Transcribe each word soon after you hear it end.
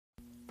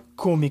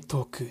コミック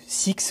トーク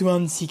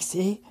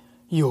616へ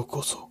よう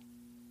こそ。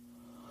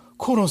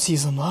このシー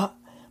ズンは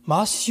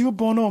マシュー・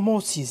ボノ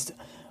モシズ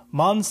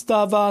モンス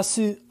ターバー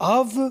ス・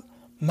オブ・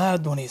マッ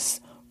ドネ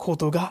スこ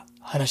とが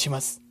話しま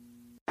す。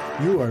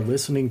You are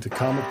listening to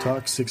Comic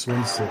Talk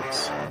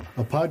 616,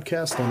 a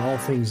podcast on all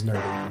things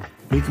nerdy.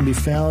 We can be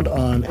found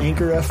on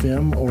Anchor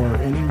FM or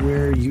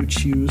anywhere you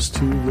choose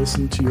to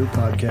listen to your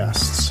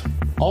podcasts.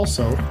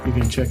 Also, you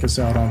can check us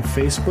out on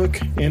Facebook,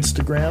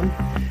 Instagram,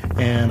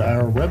 and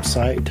our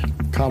website,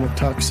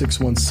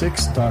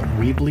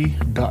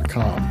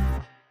 comictalk616.weebly.com.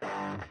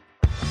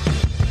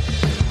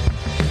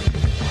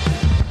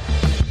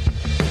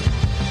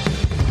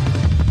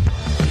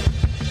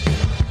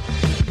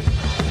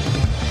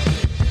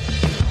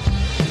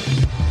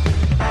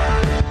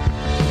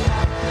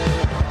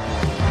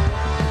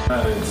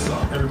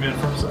 Every man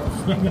for himself.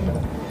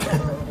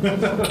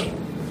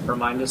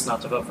 Remind us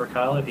not to vote for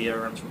Kyle if he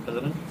ever runs for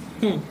president.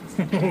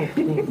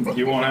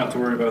 You won't have to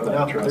worry about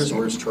that. Yeah, there's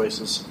worse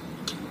choices.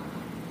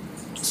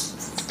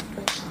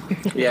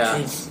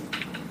 Yeah.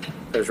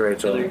 There's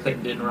Rachel. Hillary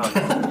Clinton didn't run.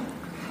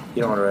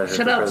 You don't want to run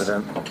for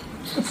president.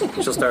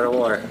 She'll start a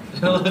war.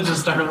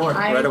 Just start a war.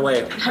 Right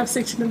away. I have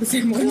 16 of the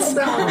same ones.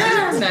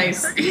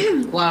 Nice. A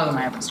lot of them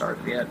I haven't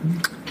started yet.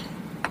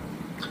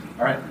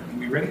 All right,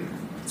 we ready? I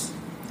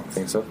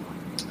think so.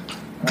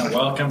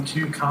 Welcome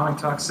to Comic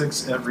Talk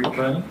 6,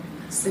 everybody.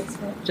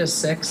 Just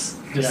 6.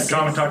 Yeah,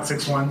 Comic Talk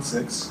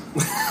 616.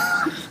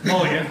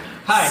 Mulligan.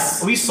 Hi,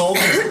 we sold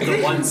the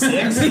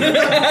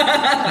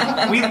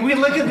 1-6. we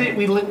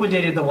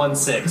liquidated the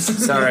 1-6.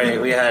 Sorry,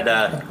 we had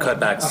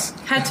cutbacks.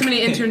 Had too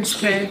many interns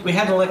today. We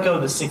had to let go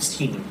of the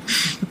 16.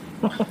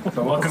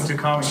 So welcome to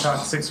Comic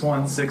Talk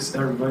 616,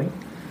 everybody.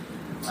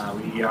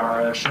 We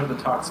are a show that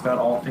talks about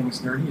all things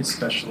nerdy,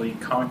 especially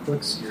comic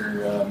books,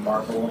 your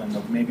Marvel, and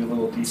maybe a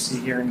little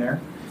DC here and there.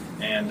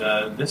 And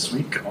this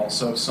week,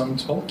 also some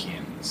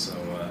Tolkien. So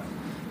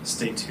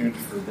stay tuned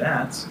for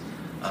that.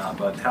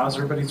 But how's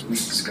everybody's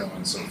weeks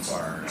going so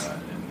far?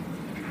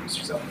 Introduce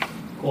yourself.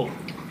 Cool.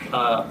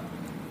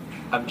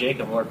 I'm Jake.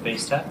 I'm Lord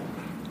Facetat.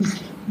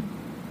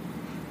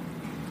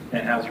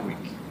 And how's your week?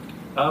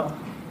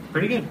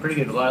 Pretty good. Pretty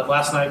good.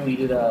 Last night we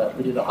did a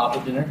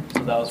Hobbit dinner,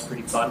 so that was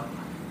pretty fun.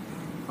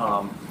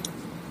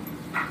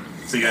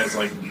 So you guys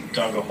like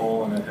dug a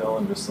hole in a hill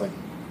and just like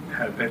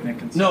had a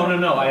picnic and No.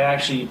 stuff? I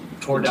actually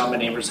tore down my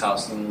neighbor's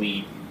house and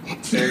we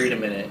buried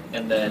him in it,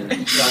 and then dug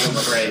him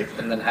a grave,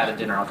 and then had a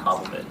dinner on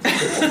top of it.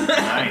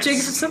 Nice. Jake,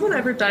 if someone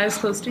ever dies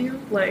close to you,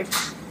 like,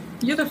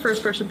 you're the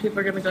first person people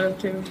are going to go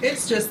to.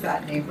 It's just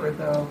that neighbor,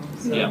 though.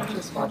 So Yeah.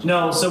 just watch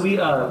No, so we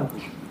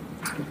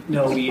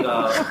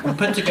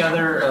put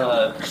together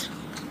a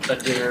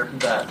dinner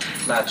that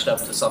matched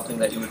up to something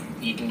that you would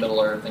eat in Middle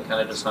Earth and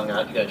kind of just hung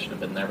out. You guys should have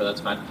been there, but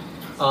that's fine.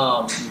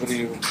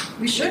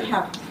 We should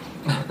have.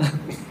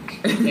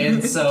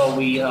 And so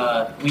we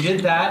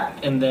did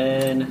that, and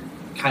then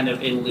kind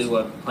of in lieu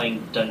of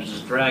playing Dungeons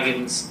and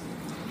Dragons,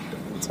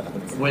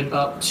 went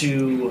up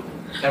to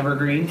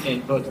Evergreen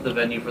and booked the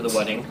venue for the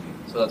wedding.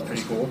 So that's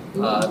pretty cool.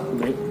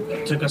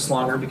 It took us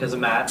longer because of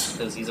Matt,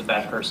 because he's a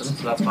bad person,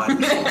 so that's fine.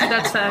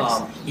 That's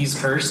facts. He's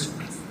cursed.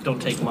 Don't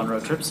take him on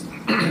road trips.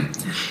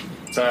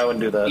 Sorry, I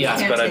wouldn't do that. Yeah.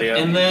 That's a bad idea.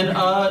 And then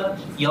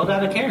yelled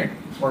at a Karen.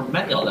 Or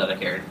Matt yelled at a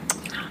Karen.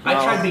 I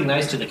tried being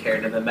nice to the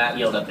Karen, and then Matt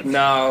yelled at the Karen.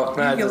 No,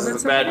 Matt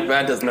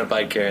doesn't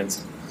invite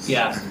Karens.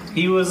 Yeah.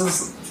 He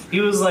was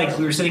like,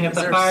 we were sitting at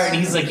the fire, and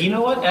he's like, you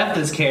know what? F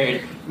this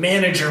Karen.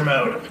 Manager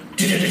mode.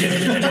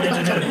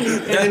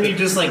 And then he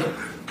just like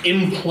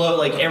implode,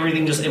 like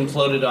everything just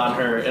imploded on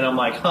her, and I'm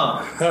like,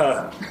 huh.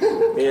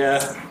 Yeah.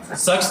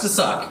 Sucks to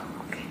suck.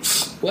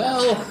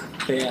 Well,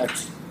 yeah.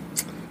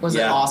 Was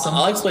it awesome?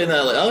 I'll explain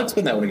that when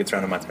it gets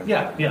around to my turn.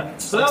 Yeah.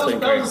 So that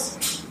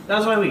was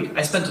my week.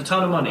 I spent a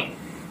ton of money.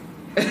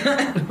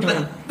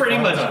 Pretty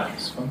much.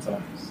 Fun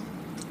times.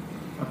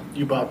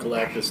 You bought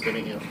Galactus,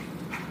 didn't you?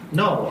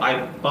 No,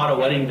 I bought a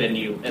wedding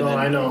venue and then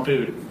I know.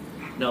 food.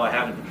 No, I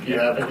haven't. You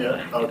haven't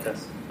yet? Okay.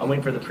 I'm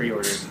waiting for the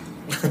pre-order.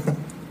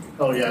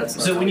 Oh, yeah. It's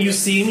not So when you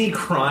see me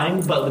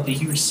crying, but with a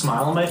huge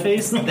smile on my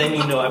face, then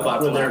you know I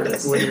bought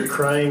Galactus. when you're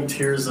crying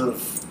tears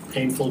of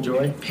painful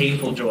joy.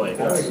 Painful joy.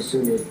 I always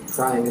assume you're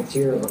crying a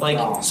tear of a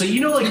Like, so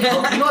you know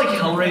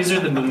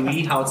Hellraiser, the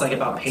movie, how it's like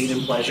about pain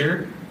and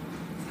pleasure?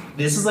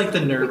 This is like the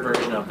nerd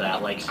version of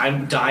that. Like,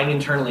 I'm dying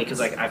internally because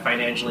like I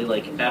financially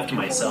like effed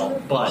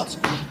myself, but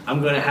I'm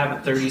going to have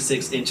a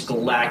 36-inch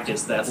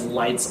Galactus that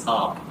lights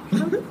up,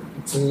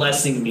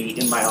 blessing me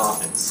in my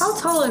office. How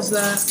tall is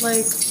that?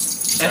 Like,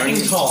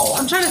 Effing tall.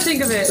 I'm trying to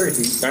think of it. 3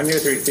 feet. Darn near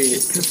 3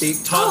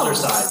 feet. Toddler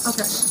size.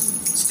 Okay.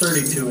 It's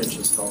 32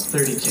 inches tall.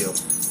 32.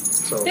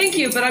 So Thank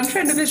you, but I'm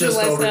trying to just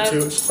visualize over that.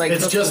 it's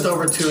just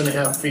over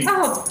 2.5 feet.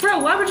 Oh, bro,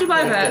 why would you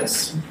buy that?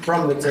 Yes.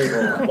 from the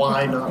table.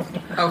 Why not?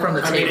 Oh, from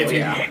the I mean,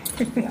 table,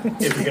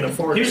 if you can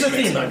afford Here's it, the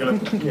it's thing. not going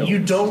to. You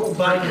don't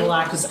buy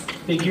Galactus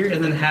figure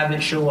and then have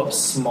it show up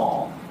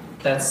small.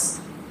 That's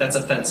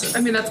offensive.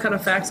 I mean, that's kind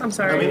of facts. I'm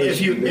sorry. I mean, if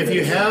you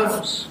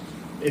have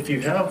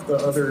the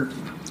other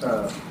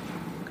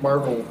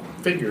Marvel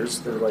figures.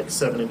 They're like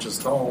 7 inches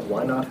tall.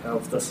 Why not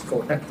have the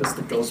Galactus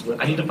that goes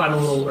with I need to find a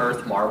little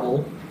earth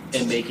marble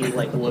and make it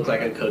like look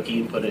like a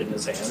cookie and put it in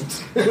his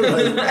hand.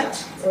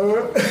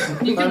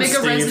 You can make a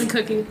Steve. resin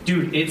cookie.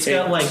 Dude, it's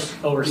got like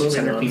over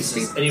 600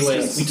 pieces.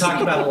 Anyways, we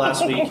talked about it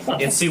last week.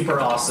 It's super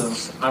awesome.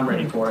 I'm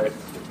ready for it.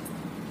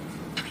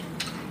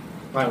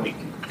 My week.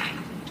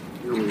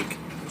 Your week.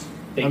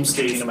 Thank you for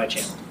tuning into my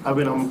channel. I've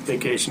been on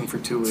vacation for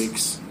 2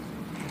 weeks.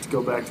 Let's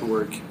go back to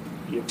work.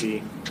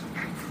 Yippee.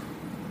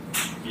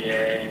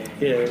 Yay.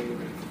 Yay.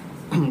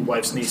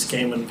 Wife's niece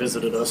came and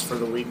visited us for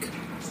the week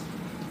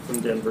from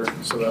Denver,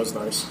 so that was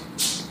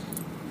nice.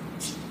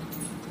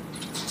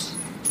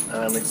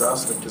 I'm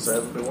exhausted because I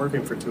haven't been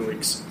working for 2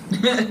 weeks.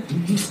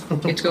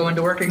 Get to go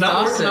into work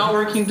exhausted. Not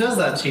working does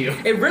that to you.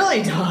 It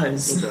really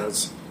does. It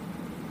does.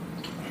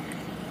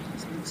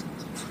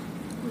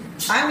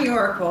 I'm the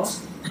Oracle.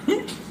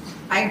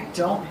 I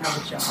don't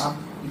have a job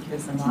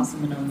because I'm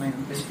awesome and own my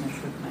own business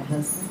with my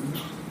husband,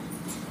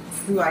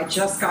 who I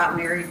just got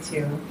married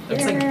to.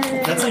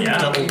 That's like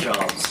double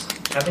jobs.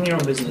 Having your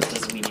own business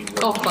doesn't mean you work.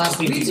 Oh, class.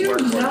 We do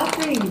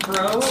nothing,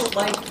 bro.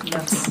 Like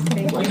nothing.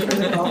 Thank you for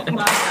the golf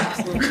class.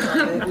 Absolutely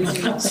love it. We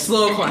do nothing.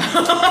 Slow clap.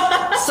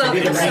 I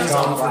need a nice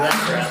golf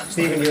clap.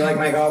 Steven, do you like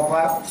my golf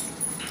clap?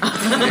 I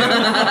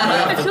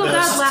feel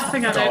bad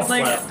laughing at it. It's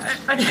like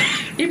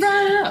You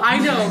brought it up. I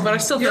know, but I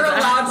still feel You're bad.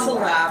 allowed to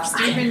laugh.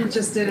 Steven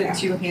just did a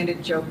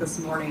two-handed joke this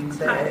morning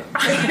that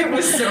it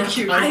was so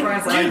cute. I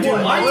do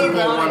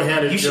multiple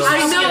one-handed jokes. I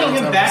know. Getting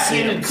him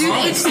backhanded.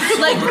 Dude, it's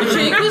like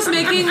Jake was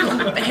making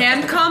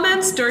hand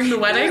comments during the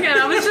wedding,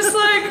 and I was just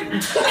like,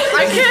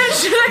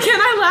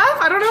 can I laugh?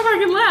 I don't know if I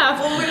can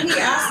laugh. Well, when he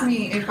asked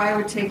me if I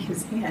would take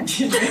his hand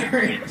in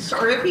marriage,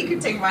 or if he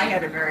could take my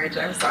hand in marriage,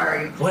 I'm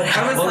sorry. What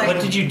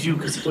did you do?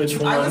 Because Which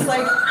one? I was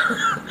like,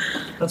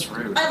 that's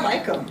rude. I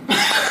like him.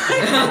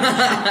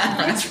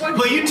 Which one?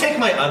 Will you take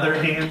my other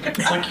hand?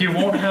 It's like you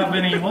won't have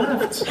any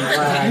left. I'm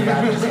glad I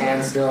got his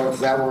hand still,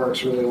 because that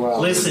works really well.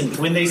 Listen,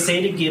 when they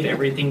say to give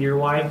everything to your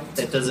wife,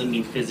 that doesn't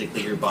mean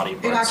physically your body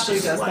parts. It actually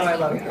does, though. I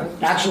love you.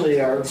 Actually,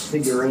 our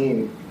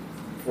figurine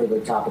for the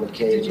top of the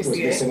cage Did you was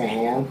see missing a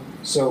hand,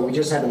 so we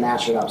just had to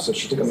match it up. So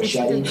she took a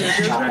machete and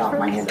chopped off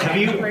my hand.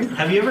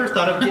 Have you ever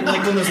thought of getting like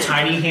one of those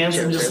tiny hands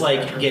and just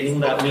like getting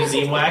that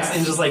museum wax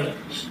and just like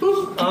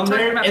boop, on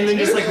there and then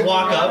just like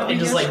walk up and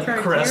just like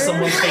caress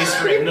someone's face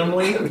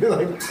randomly?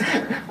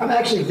 I'm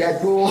actually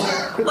Deadpool.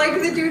 Like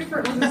the dude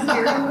for was this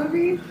scary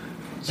movie?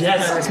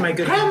 Yes, That's my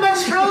good. I'm a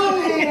strong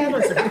hand.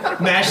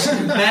 Mash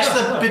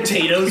the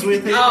potatoes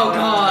with it. Oh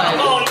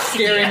god.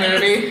 Scary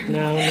movie.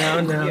 No.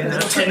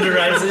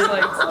 Tenderize it.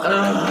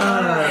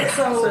 So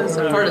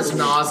Part is So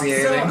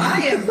nauseating. I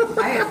am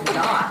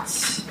not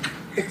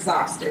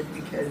exhausted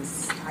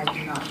because I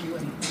do not do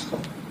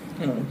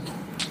anything.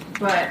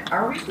 But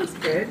our week was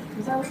good.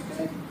 Was our week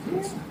good?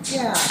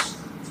 Yeah.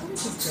 Our week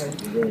was good.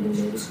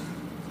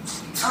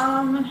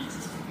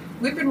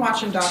 We've been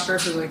watching Doctor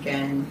Who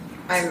again.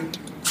 I'm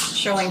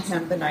showing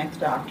him the 9th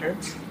Doctor.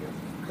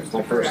 It's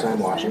my first time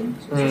watching.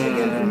 So it's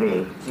again for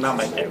me. Not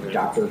my favorite.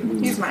 Doctor Who.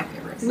 He's my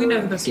favorite. We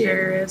know who the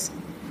scary is.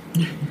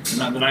 The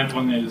 9th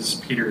one is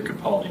Peter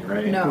Capaldi,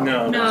 right? No.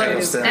 No,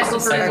 it's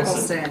Eccleston.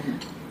 Eccleston.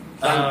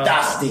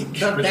 Fantastic.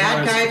 The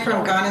bad guy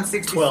from Gone in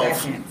 60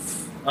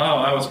 Seconds. Oh,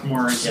 I was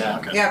more. Yeah.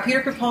 Okay. Yeah,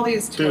 Peter Capaldi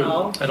is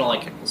 12. I don't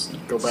like Eccleston.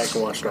 Go back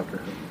and watch Doctor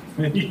Who.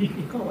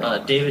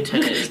 David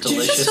Tennant is Did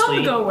you just tell him deliciously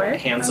to go away?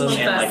 handsome I love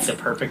and that. like the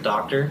perfect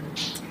doctor.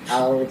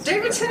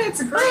 David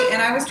Tennant's great,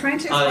 and I was trying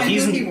to explain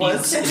who he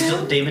was to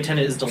him. David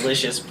Tennant is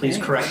delicious. Please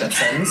correct that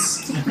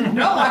sentence.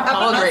 No,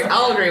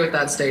 I'll agree with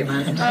that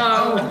statement.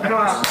 Oh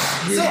god!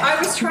 So I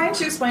was trying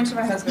to explain to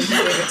my husband who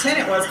David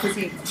Tennant was because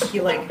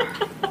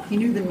he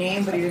knew the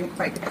name, but he didn't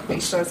quite get the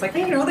face. So I was like,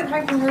 hey, you know the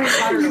guy from Harry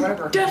Potter or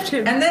whatever. Deft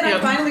him. And then I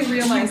Yep. finally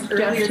realized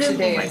earlier Deft him.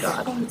 today. Oh my I was like,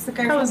 God. oh, it's the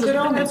guy That from was a Good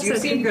bad Omens. You've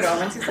seen Good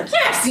Omens? He's like, yeah,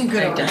 I've seen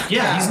Good Omens.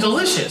 Yeah, he's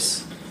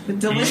delicious. The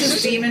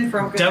delicious demon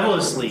from Good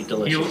Omens. Devilishly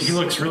delicious. He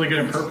looks really good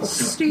in purple too.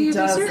 Steve,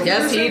 does. is your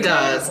Yes, ears he okay?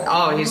 does.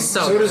 Oh, he's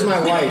So does my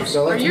wife.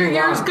 So Are let's your move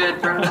ears on.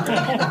 good, bro?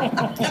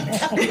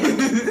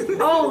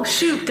 Oh,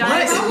 shoot,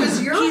 guys. How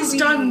was your He's week?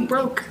 done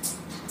broke.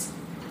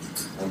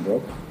 I'm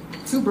broke.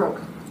 Who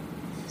broke?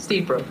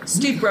 Steve broke.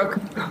 Steve broke.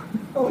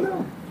 Oh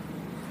no.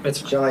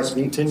 It's Shall I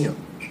speak? Continue.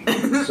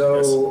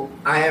 So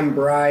I am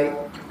bright.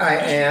 I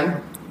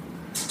am.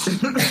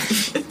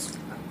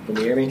 Can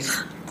you hear me?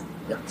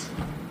 Yeah.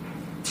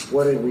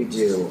 What did we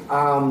do?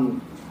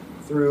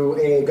 Through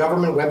a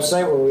government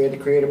website where we had to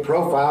create a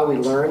profile, we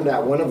learned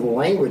that one of the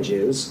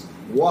languages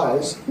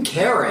was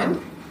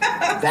Karen.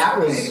 That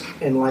was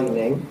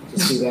enlightening to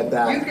see that You the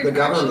can actually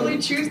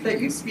government. choose that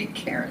you speak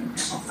Karen now. I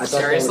thought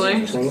Seriously?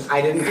 That was interesting.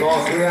 I didn't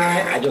fall through on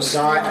it. I just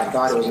saw it. I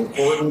thought it was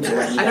important to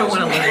let you I don't guys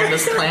want to know. live on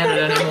this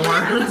planet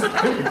anymore.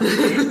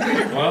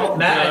 Well,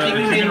 Matt, I think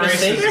we made a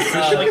mistake.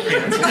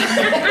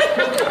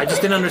 I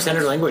just didn't understand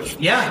her language.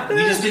 Yeah, we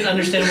just didn't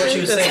understand what she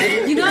was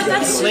saying. You know what?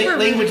 That's super.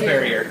 Language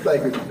barrier.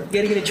 Like, You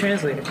gotta get it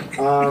translated.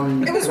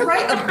 It was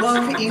right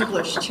above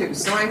English too,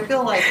 so I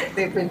feel like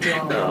they've been doing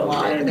a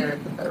lot there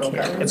at the federal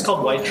government. It's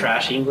called white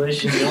trash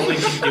English. You only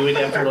can do it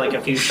after like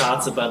a few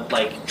shots of Bud,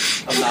 like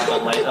of not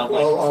Bud Light, of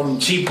like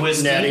cheap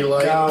whiskey. Natty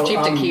Light. Cheap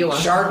tequila.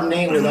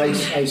 Chardonnay with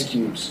ice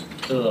cubes.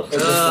 Ugh.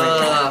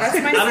 That's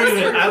my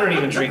I don't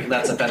even drink.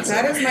 That's offensive.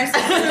 That is my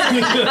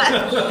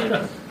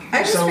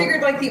I just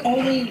figured like the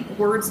only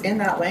words in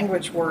that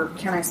language were,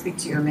 "Can I speak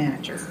to your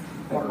manager?"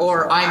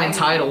 Or I'm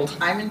entitled.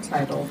 I'm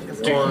entitled.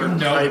 Or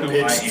know high who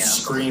I pitched am?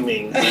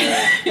 screaming.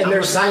 And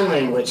there's sign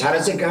language. How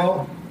does it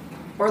go?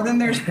 Or then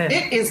there's,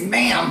 "It is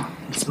ma'am."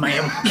 It's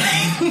ma'am.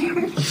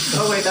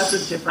 Oh wait, that's a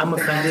different I'm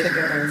thing offended.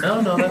 altogether.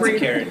 No, that's a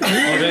Karen. Oh,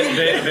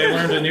 they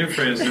learned a new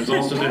phrase. There's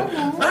also the.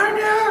 Oh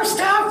no!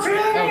 Stop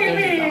feeling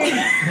me.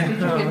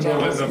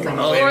 What was it from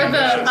the Or lady the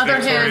that other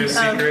Victoria's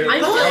hand of, Secret?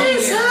 I'm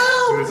Please feeling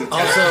Who was it?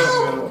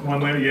 Also-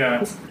 One lady,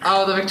 yeah.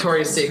 Oh, the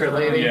Victoria's Secret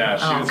lady. Yeah,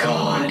 she was, oh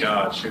God. my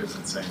god, she was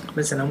insane.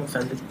 Listen, I'm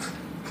offended.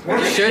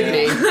 Should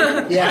be.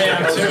 Yeah, I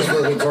am that was too.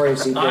 for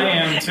Victoria's Secret. I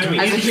am too.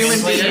 As a human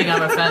being,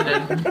 I'm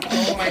offended.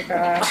 Oh my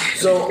god.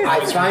 So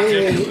I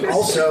finally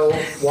also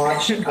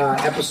watched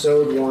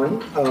episode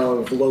 1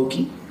 of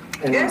Loki,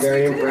 and Yes, I'm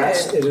very you did.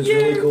 impressed. It is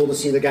really cool to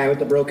see the guy with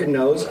the broken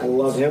nose. I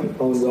love him,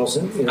 Owen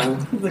Wilson. You know,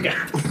 The guy.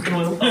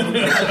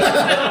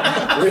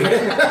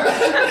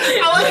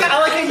 I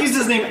like I used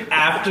his name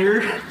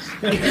after.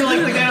 You're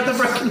like the guy with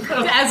the broken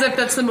nose. as if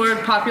that's the more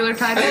popular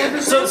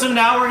title. So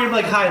now we're gonna be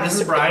like, hi, this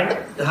is Brian.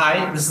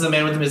 Hi, this is the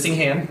man with the missing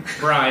hand,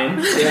 Brian.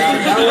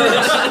 yeah, that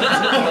works.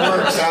 That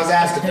works. I was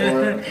asking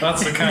for it.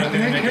 That's the kind of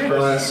thing that make a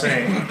person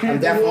sing. I'm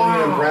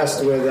definitely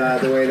impressed with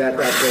the way that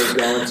show's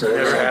going. So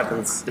Whatever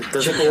happens. It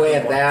doesn't chip away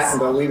at that,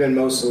 but we've been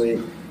mostly,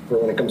 for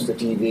when it comes to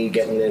TV,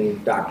 getting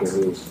in Doctor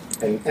Who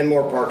and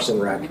more Parks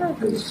and Rec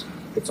because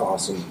it's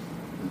awesome.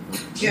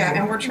 Yeah,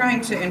 and we're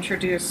trying to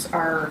introduce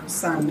our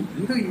son,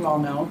 who you all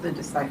know, the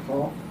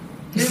disciple.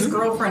 His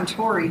girlfriend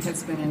Tori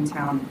has been in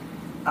town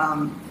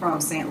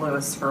from St.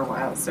 Louis for a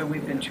while, so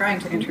we've been trying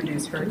to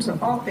introduce her to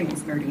all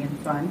things nerdy and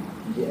fun.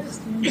 Yes.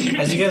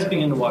 As you guys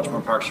begin to watch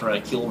more Parks and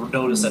Rec, you'll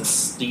notice that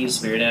Steve's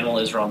spirit animal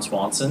is Ron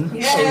Swanson.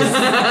 Yes. And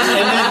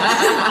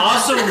then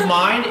also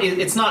mine,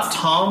 it's not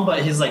Tom,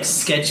 but his like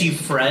sketchy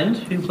friend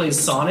who plays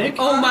Sonic.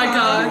 Oh my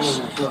gosh.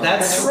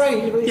 That's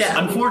right. Yeah.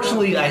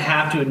 Unfortunately, I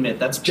have to admit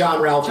that's John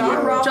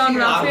Ralphio. John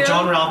Ralphio.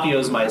 John Ralphio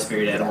is my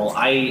spirit animal.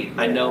 I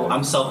know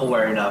I'm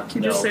self-aware enough to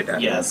You know. just say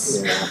that.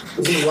 Yes. Yeah.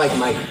 This is like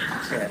my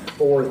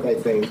 4th, I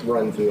think,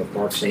 run through of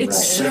Parks and Rec.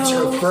 It's And it's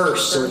so her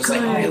first, so it's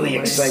like really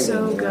It's exciting.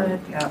 so you know? good.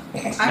 Yeah.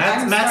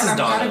 Matt's is I've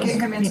got to Donna.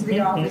 get him into the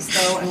office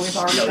though, and we've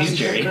already No, done he's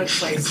Jerry. a good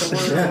place,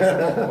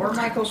 so we're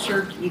Michael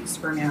Schur geeks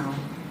for now.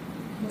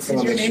 Some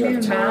of your it's name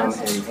even Tom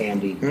Matt? and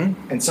Andy.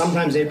 And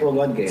sometimes April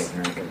Ludgate,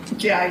 apparently.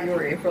 Yeah, you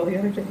were April the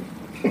other day.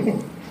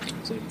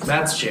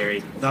 That's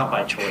Jerry, not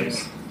by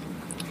choice.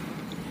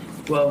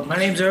 Well, my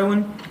name's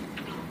Erwin.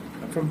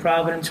 I'm from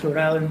Providence, Rhode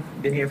Island.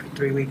 Been here for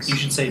 3 weeks. You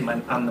should say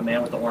I'm the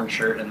man with the orange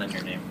shirt and then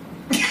your name.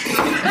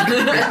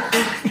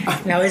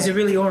 Now, is it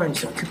really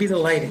orange? Though? It could be the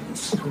lighting.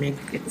 I mean,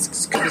 it could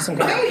be some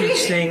kind of peach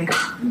thing.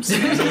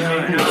 And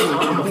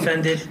I'm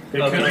offended. It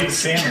could be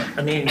salmon.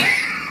 I mean,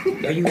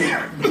 are you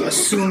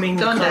assuming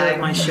the Don't color die. of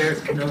my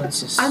shirt? No,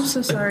 it's just. I'm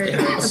so sorry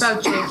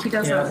about Jake. He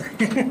does Yeah.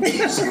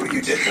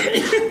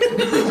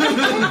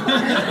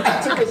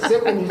 I took a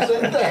sip when you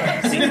said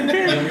that.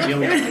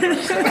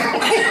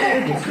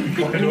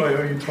 Why do I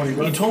owe you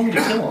 $20? You told me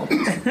to kill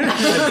him.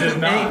 I did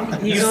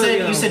not.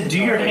 You said do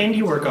your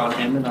handiwork on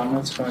him, and I'm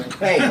That's fine.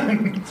 Hey,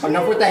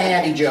 enough with the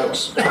handy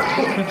jokes.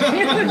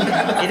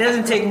 It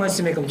doesn't take much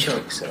to make them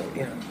choke, so,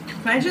 you know.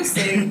 Can I just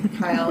say,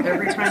 Kyle,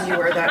 every time you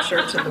wear that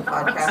shirt to the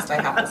podcast,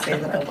 I have to say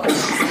that I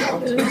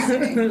love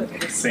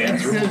you.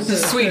 Sandra. It's a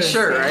sweet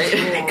shirt, right?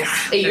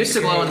 It used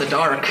to glow in the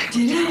dark.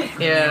 Did it?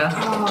 Yeah.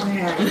 Oh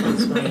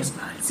man.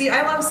 See,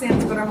 I love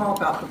Sans, but I'm all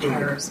about the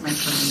patterns, my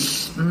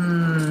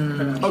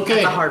friend. Okay,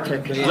 That's a hard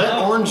pick. let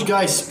Orange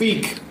Guy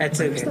speak.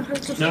 That's okay.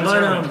 No,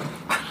 But,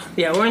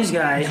 yeah, Orange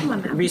Guy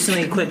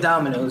recently quit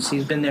Domino's.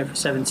 He's been there for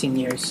 17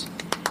 years.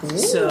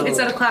 So Is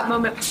that a clap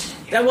moment?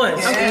 that was.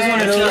 It was one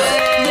of those.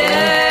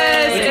 Yes.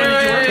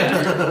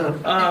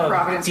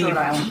 Providence, deep, Rhode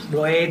Island.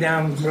 way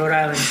down Rhode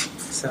Island.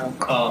 So,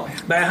 Oh,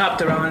 but I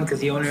hopped around because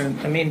the owner.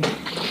 I mean,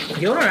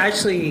 the owner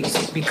actually,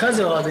 because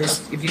of all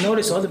this, if you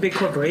notice, all the big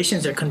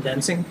corporations are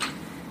condensing.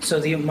 So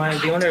the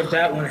owner of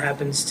that one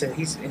happens to.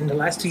 He's in the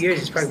last 2 years.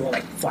 He's probably got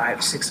like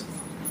 5, 6.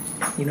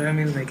 You know what I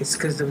mean? Like it's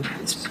because the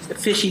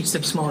fish eats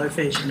the smaller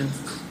fish. You know.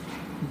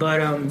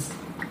 But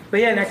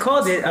yeah, and I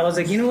called it. I was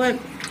like, you know what?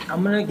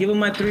 I'm gonna give him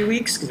my 3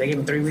 weeks because I gave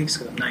him 3 weeks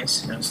because I'm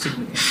nice and I'm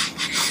stupid.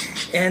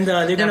 And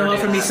they're gonna Never do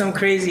offer me that. some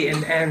crazy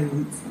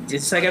and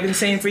just like I've been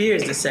saying for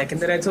years. The second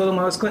that I told him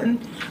I was quitting,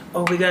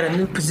 oh, we got a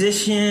new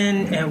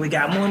position and we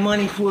got more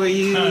money for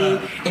you,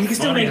 and you can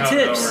still Funny make how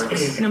that tips.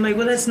 works. And I'm like,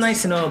 well, that's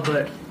nice and all,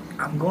 but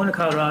I'm going to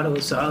Colorado,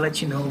 so I'll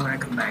let you know when I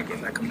come back.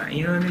 If I come back,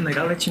 you know what I mean? Like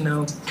I'll let you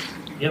know.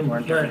 you have more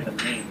enjoyment than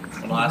me.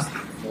 The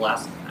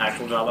last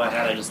actual job I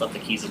had, I just left the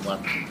keys and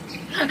left.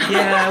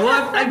 Yeah,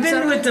 well, I've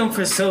been with them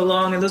for so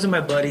long, and those are my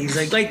buddies.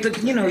 Like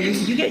you know,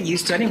 you get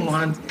used to. I didn't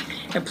want.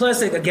 And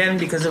plus, like, again,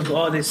 because of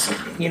all this,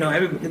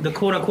 the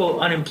quote unquote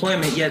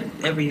unemployment, yet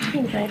you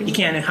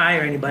can't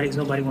hire anybody because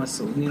nobody wants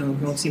to,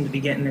 don't seem to be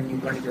getting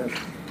anybody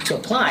to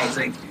apply. It's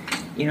like,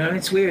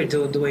 it's weird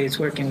the way it's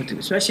working with,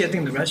 especially I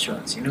think the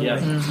restaurants, Yeah.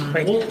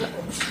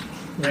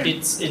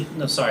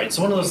 It's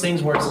one of those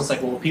things where it's just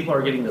like, well, people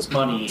are getting this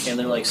money and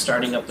they're like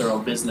starting up their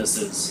own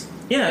businesses.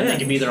 And they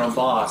can be their own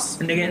boss.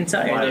 And they're getting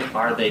tired.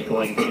 Why are they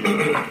going to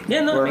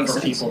work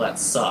for people that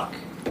suck?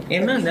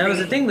 Amen. That was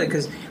the thing,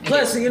 because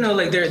plus,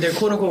 like they're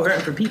quote unquote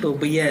hurting for people,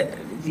 but yet,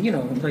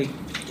 like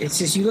it's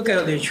just you look at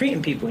how they're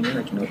treating people, and you're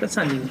like, that's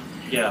not you.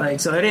 Yeah. Like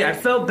so, I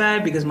felt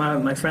bad because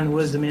my friend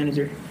was the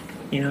manager.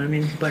 You know what I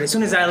mean? But as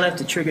soon as I left,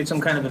 it triggered some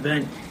kind of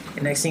event.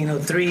 And next thing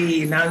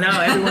you know,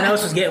 now everyone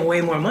else was getting way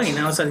more money.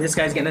 Now suddenly this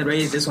guy's getting a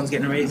raise, this one's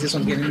getting a raise, this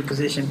one's getting a new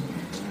position.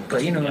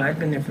 But I've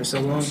been there for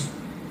so long.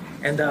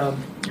 And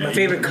my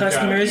favorite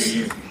customers,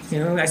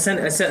 I sent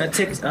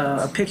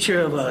a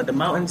picture of the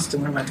mountains to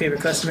one of my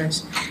favorite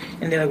customers,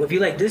 and they're like, well, if you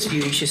like this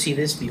view, you should see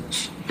this view.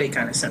 They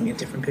kind of sent me a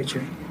different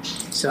picture.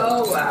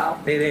 So wow.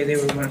 They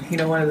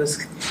were one of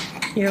those,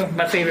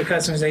 my favorite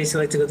customers I used to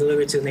like to go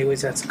deliver to, and they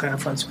always had some kind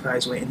of fun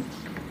surprise waiting.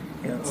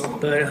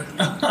 But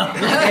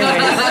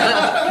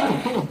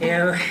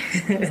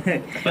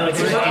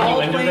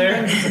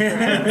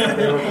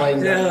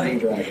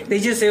they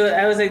just say,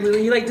 I was like,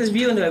 you like this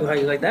view? And they're like, well, how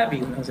do you like that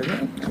view? And I was like,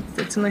 well,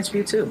 that's a nice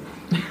view too.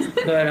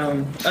 But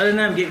other than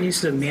that, I'm getting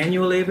used to the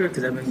manual labor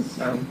because I've been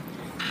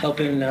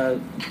helping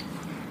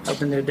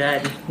their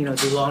dad,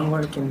 do lawn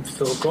work, and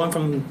so going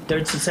from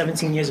 13,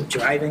 17 years of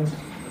driving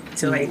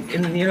to like,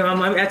 and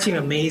I'm actually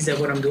amazed at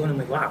what I'm doing. I'm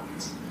like, wow,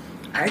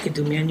 I could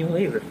do manual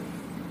labor.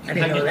 I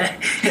didn't know that.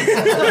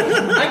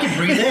 I can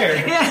breathe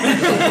air.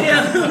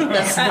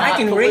 I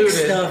can rake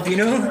stuff,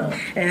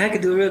 and I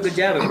could do a real good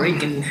job at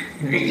raking.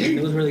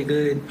 It was really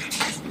good.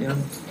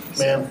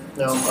 Man,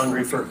 now I'm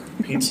hungry for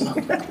pizza.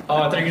 Oh,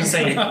 I thought you were going to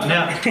say,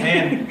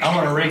 man, I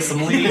want to rake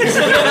some leaves.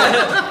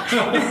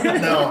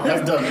 No,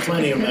 I've done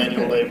plenty of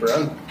manual labor.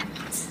 I'm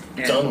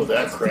done with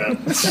that crap.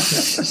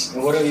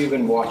 And what have you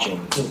been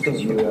watching?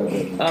 Because you have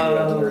been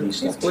nerdy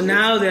stuff. Well,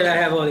 now that I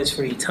have all this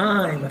free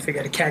time, I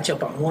figured to catch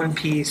up on One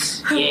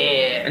Piece.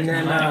 Yeah. And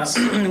then,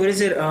 what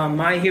is it?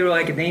 My Hero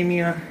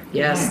Academia.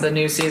 Yes, the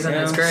new season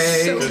is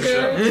great. So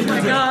good. Oh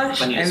my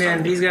gosh. And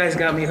then these guys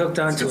got me hooked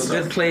onto A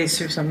Good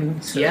Place or something.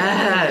 So.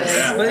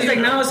 Yes. But it's like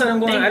now all of a sudden I'm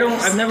going,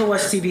 I've never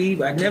watched TV,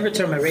 but I've never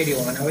turned my radio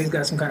on. I always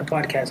got some kind of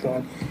podcast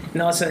going.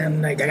 And all of a sudden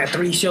I'm like, I got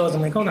 3 shows. I'm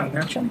like, hold on,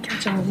 man, I'm trying to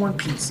catch up on One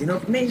Piece,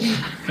 maybe.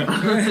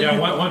 Yeah,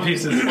 One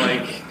Piece is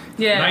like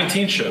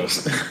 19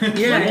 shows.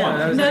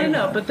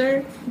 No, but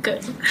they're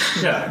good.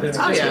 Yeah. It's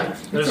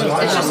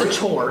just a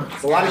chore.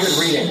 A lot of good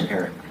reading,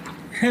 Aaron.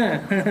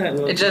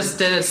 It just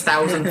did its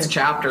 1000th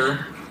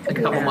chapter a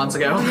couple months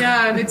ago.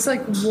 Yeah, and it's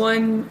like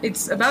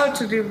it's about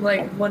to do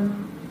like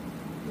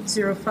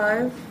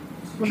 105.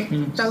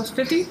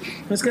 1050?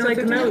 It's kind of like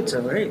the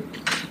Naruto, right?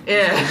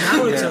 Yeah.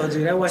 Naruto,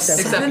 dude. I watched that.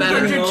 Except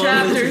 700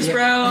 chapters,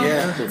 bro.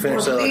 Yeah, we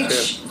finished that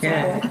too.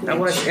 Yeah, I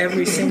watched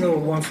every single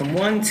one from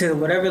 1 to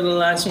whatever the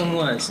last one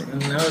was. And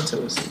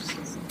Naruto was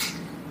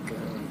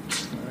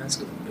that's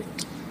good.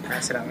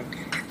 Pass it out.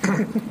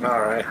 All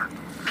right.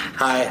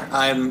 Hi,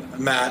 I'm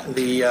Matt,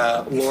 the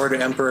Lord,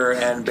 Emperor,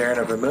 and Baron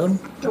of the Moon.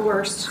 The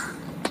worst.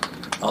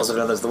 Also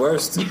known as the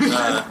worst. He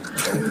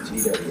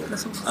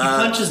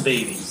punches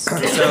babies. So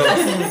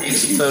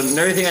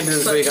nerdy thing I did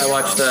this week, I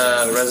watched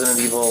Resident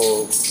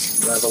Evil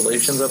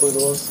Revelations, I believe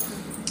it was.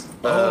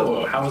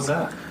 How was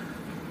that?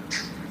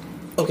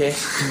 Okay.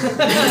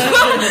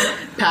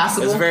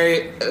 Passable. It's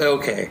very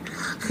okay.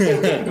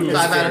 5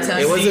 out of 10.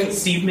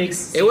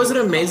 It wasn't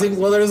amazing.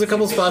 Well, there was a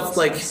couple spots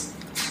like.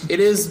 It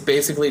is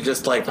basically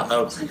just like an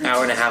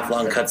hour and a half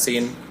long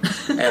cutscene,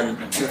 and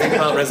the thing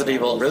about Resident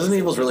Evil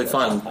is really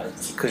fun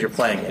because you're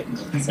playing it.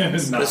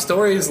 The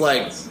story is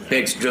like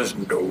makes just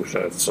no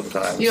sense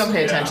sometimes. You don't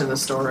pay attention to the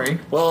story.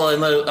 Well,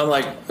 and I'm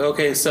like,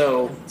 okay,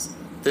 so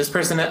this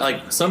person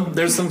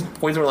there's some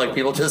points where like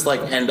people just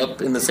like end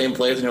up in the same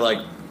place, and you're like,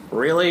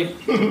 really,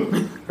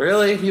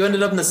 really, you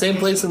ended up in the same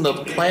place in the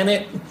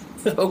planet?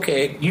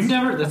 Okay,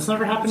 that's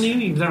never happened to you.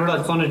 You've never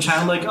like phoned a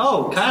child like,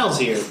 oh, Kyle's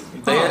here.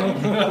 That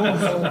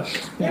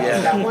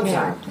one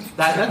time.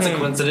 That's a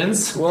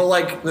coincidence. Well,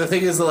 like the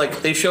thing is that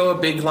like they show a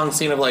big long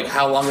scene of like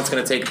how long it's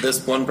going to take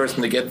this one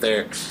person to get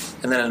there,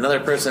 and then another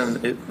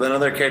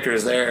character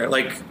is there.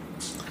 Like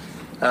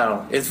I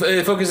don't know.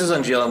 It focuses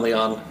on Jill and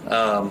Leon.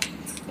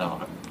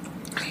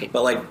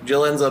 But like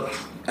Jill ends up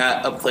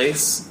at a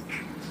place,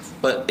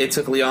 but it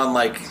took Leon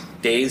like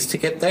days to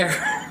get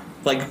there,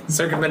 like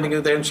circumventing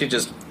it there, and she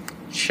just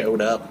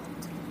showed up.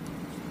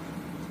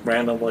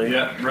 Randomly,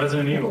 yeah,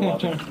 Resident Evil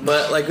logic.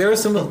 But like there were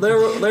some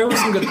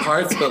good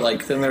parts, but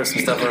like then there was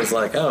some stuff where it's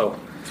like, oh,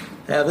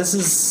 yeah, this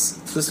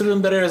would have been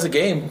better as a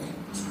game.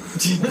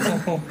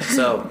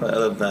 So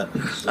other than that,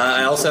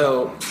 I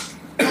also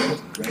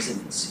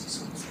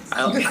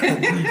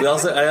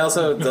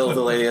told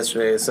the lady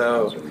yesterday.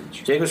 So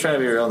Jake was trying to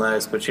be real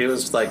nice, but she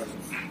was like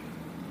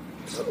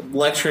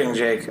lecturing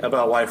Jake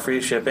about why free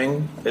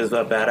shipping is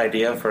a bad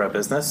idea for a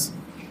business.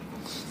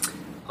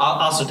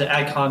 Also, to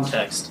add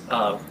context,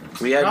 I'm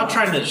not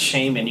trying to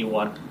shame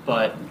anyone,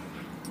 but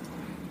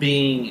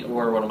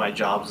where one of my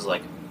jobs is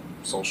like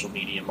social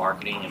media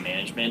marketing and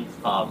management,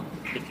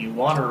 if you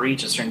want to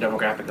reach a certain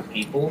demographic of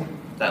people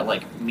that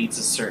like meets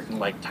a certain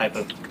like type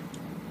of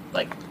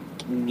like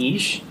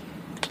niche,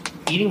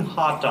 eating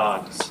hot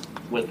dogs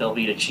with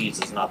Velveeta cheese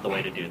is not the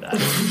way to do that.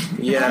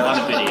 Yeah, on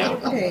a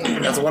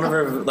video. That's one of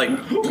her like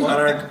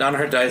on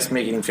her dice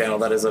making channel.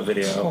 That is a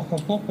video.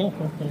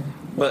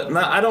 But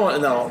no, I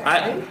don't know.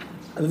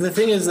 The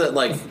thing is that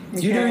like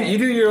you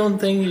do your own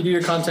thing, you do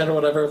your content or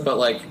whatever. But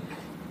like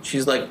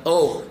she's like,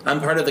 oh, I'm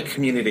part of the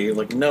community.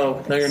 Like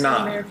no, you're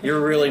not. You're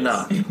really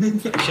not.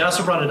 She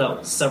also brought it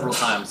up several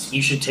times.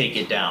 You should take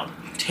it down.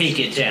 Take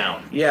it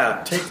down.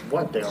 Yeah. Take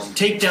what down?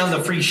 Take down the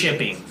free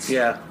shipping.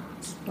 Yeah.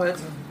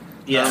 What?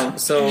 Yeah,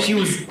 so she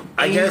was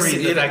angry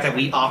at the fact that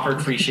we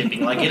offered free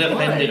shipping. Like, it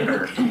offended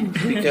her.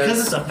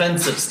 Because it's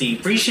offensive,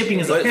 Steve. Free shipping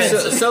is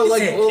offensive. So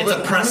like, well, it's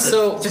oppressive.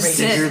 So, to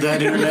hear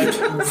that,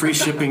 Internet, free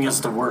shipping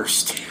is the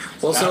worst.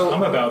 Well,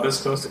 I'm about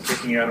this close to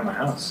kicking you out of my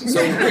house.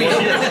 So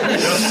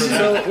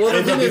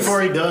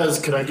before he does,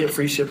 could I get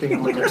free shipping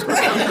on my next one?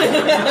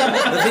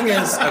 The thing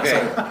is,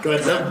 okay, go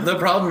ahead. The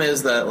problem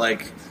is that,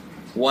 like,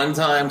 one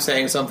time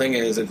saying something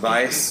is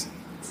advice,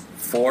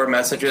 4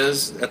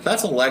 messages,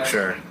 that's a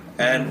lecture.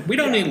 And we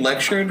don't need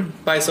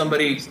lectured by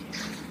somebody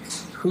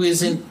who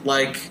isn't,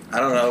 like, I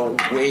don't know,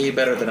 way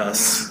better than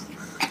us.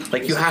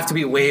 Like, you have to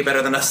be way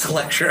better than us to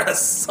lecture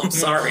us. I'm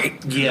sorry.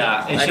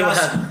 Yeah,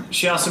 and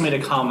she also made a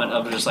comment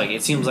of just, like,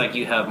 it seems like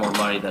you have more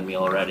money than me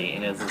already.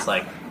 And it's just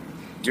like...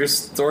 Your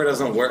store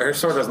doesn't work. Her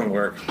store doesn't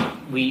work.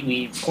 We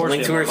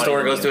Link to her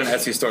store goes to an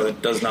Etsy store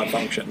that does not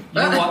function.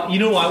 You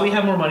know why we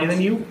have more money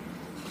than you?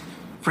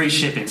 Free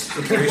shipping.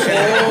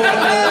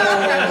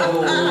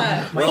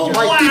 Well,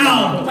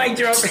 wow! Mic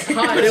drop.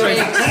 But anyway,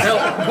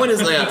 no, point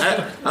is,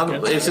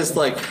 it's just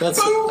like that's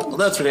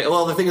ridiculous.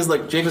 Well, the thing is,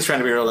 like, Jake was trying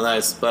to be really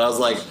nice, but I was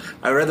like,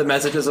 I read the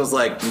messages, I was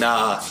like,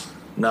 nah,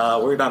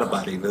 we're not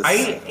abiding this.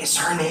 Is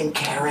her name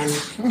Karen?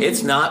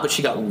 It's not, but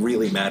she got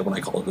really mad when I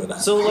called her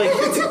that. So like,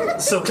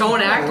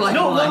 don't act like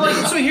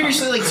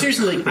seriously,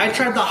 like, I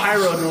tried the high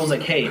road and I was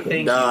like, hey,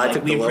 thank you,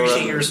 like, we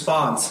appreciate your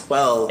response.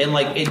 Well, and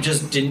like, it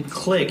just didn't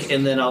click,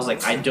 and then I was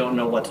like, I don't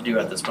know what to do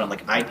at this point.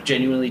 Like, I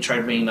genuinely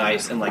tried being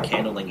nice and like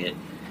handling it,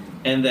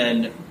 and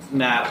then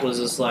Matt was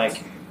just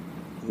like,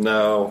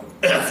 no,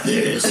 F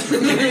this.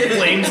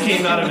 Flames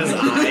came out of his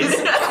eyes,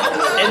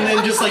 and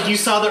then just like you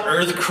saw the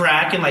earth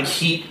crack and like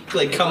heat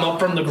like come up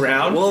from the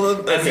ground.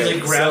 Well, as he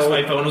like grabs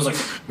my phone, and was like,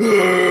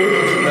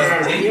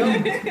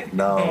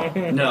 no.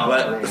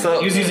 But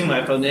he was using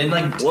my phone, and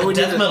like the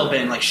death metal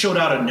band like showed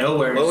out of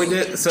nowhere. What we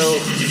did,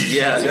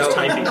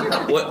 typing.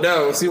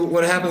 See,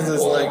 what happens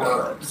is, like,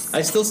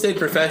 I still stayed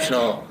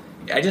professional.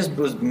 I just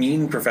was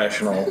mean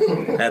professional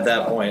at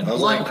that point. I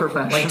was like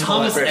professional. Like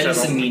Thomas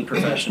Edison mean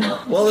professional.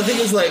 Well, the thing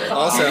is, like,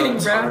 also,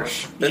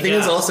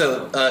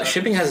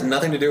 shipping has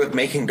nothing to do with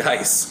making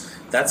dice.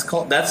 That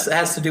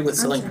has to do with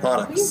selling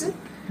products,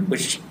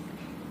 which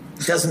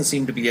doesn't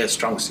seem to be a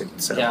strong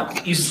suit. So. Yeah.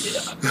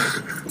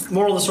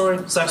 Moral of the story: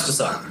 sucks to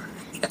suck.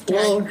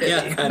 Well,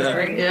 yeah, kind of.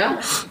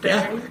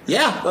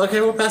 Yeah.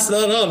 Okay, we'll pass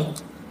that on.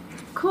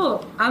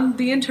 Cool. I'm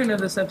the intern of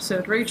this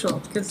episode, Rachel,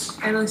 because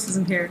Annalise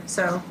isn't here,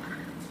 so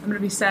I'm going to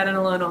be sad and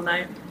alone all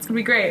night. It's going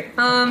to be great.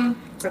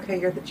 Okay,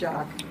 you're the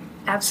jock.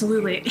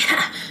 Absolutely.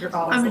 You're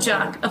always I'm a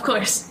jock, of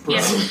course.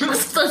 Yeah.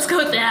 Let's go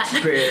with that.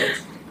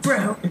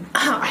 Bro,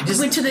 I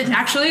went to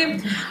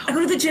I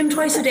go to the gym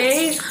twice a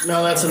day.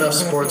 No, that's enough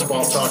sports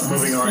ball talk.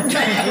 Moving on.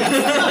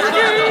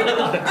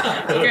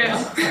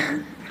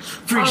 Okay.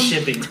 Free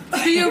shipping.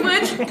 Speaking of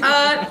which,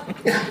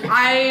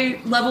 I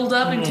leveled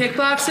up in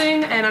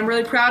kickboxing, and I'm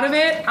really proud of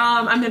it.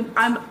 I'm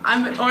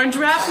an orange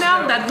wrap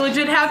now. That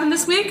legit happened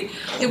this week.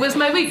 It was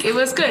my week. It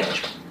was good.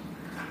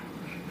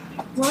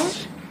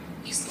 What?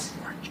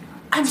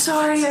 I'm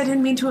sorry. I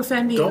didn't mean to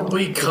offend you. Don't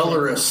be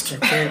colorist.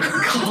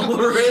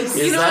 Colorist?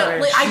 You know what?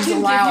 Like, I can give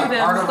you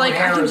them. Like,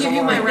 I can give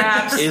you my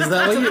raps. Is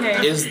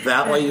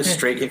that why you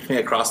straight kicked me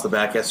across the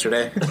back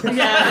yesterday?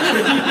 Yeah.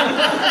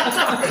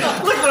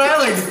 Look what I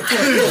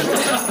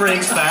like.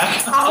 Breaks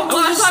back. Oh,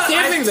 well, I was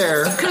standing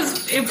there.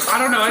 Because I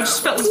don't know. I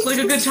just felt like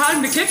a good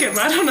time to kick him.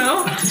 I don't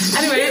know.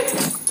 Anyway,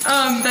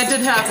 that did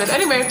happen.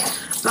 Anyway,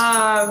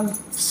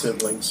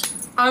 siblings.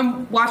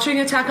 I'm watching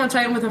Attack on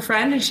Titan with a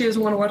friend, and she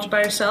doesn't want to watch it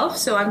by herself,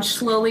 so I'm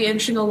slowly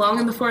inching along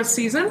in the 4th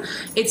season.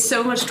 It's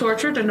so much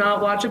torture to not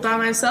watch it by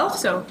myself,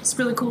 so it's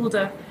really cool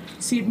to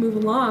see it move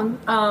along.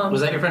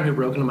 Was that your friend who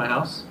broke into my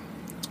house?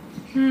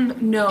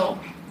 No.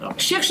 Oh.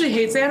 She actually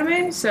hates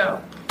anime,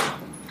 so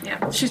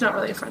yeah, she's not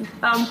really a friend.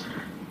 That's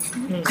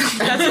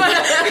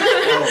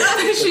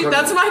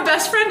my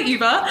best friend,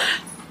 Eva.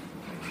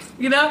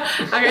 You know?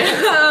 Okay.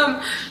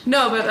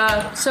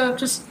 So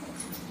just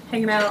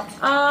hanging out.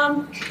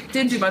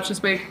 Didn't do much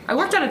this week. I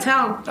worked out of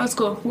town. That was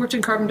cool. Worked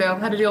in Carbondale.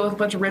 Had to deal with a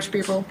bunch of rich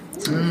people.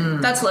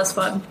 That's less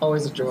fun.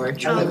 Always a joy.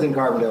 I lived in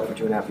Carbondale for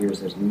 2.5 years.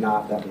 There's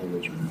not that many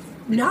rich people.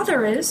 Now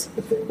there is.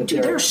 But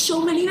Dude, there are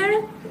so many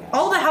there.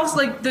 All the house,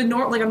 like a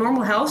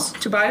normal house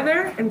to buy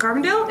there in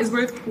Carbondale is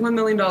worth $1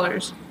 million.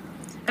 And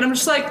I'm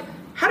just like,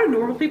 how do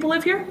normal people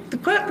live here? The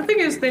thing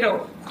is, they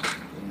don't.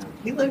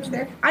 He lived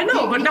there. I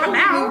know, but not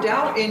now. Moved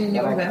out in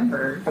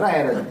November. But I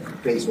had a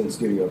basement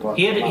studio.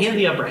 He had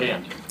the upper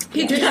hand.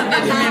 He did.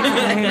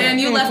 Man,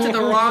 you left at the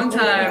wrong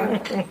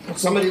time.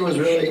 Somebody was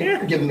really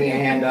giving me a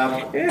hand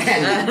up, and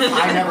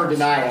I never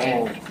deny a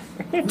hand.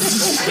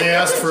 They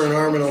asked for an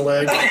arm and a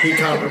leg. He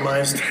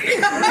compromised.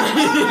 He's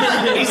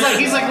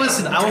like,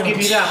 listen, I won't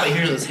give you that, but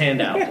here's this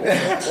handout.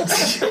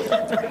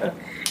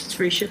 It's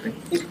free shipping.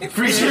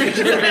 Free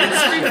shipping.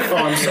 Oh,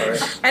 I'm sorry.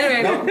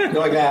 Anyway. No,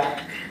 like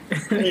that.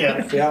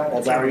 Yeah. Yeah,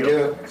 that's how we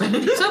do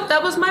it. So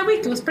that was my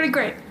week. It was pretty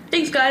great.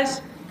 Thanks,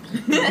 guys.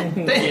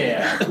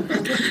 Yeah.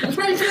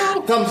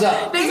 Thumbs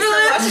up. Thanks for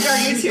watching our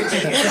YouTube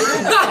video. I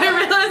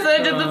realized I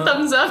did the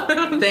thumbs up.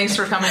 Thanks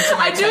for coming to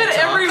my I do it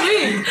TED Talk. every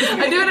week.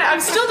 I do it. I'm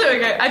still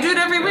doing it. I do it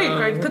every week.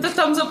 Right? Put the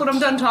thumbs up when I'm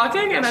done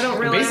talking, and I don't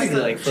realize. Basically,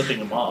 like flipping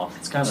them off.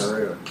 It's kind of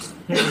rude.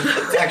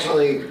 It's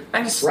actually,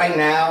 right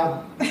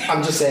now,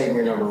 I'm just saying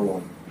you're number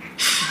one.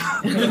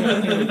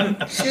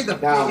 You're the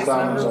Now, biggest thumbs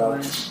number up.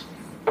 one.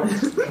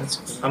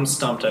 I'm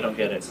stumped. I don't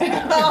get it. Okay.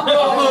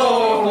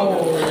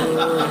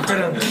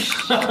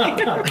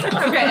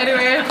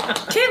 Anyway,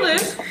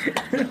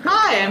 Caitlin.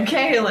 Hi, I'm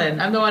Kaylin.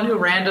 I'm the one who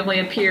randomly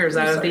appears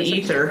out of the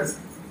ether.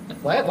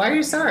 What? Why are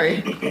you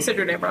sorry? I said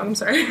your name wrong. I'm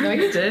sorry. No,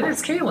 you did.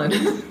 It's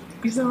Kaylin.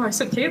 No, I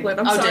said Caitlin.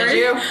 I'm Oh, sorry. did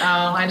you?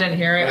 Oh, I didn't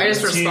hear it. I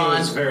just It was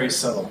respond. very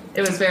subtle.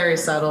 It was very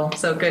subtle,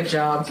 so good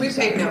job. We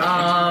paid no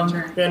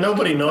attention. Yeah,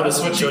 nobody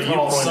noticed That's what until you you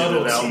call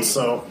pointed it subtlety. out.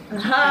 So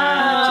It's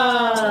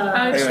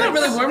not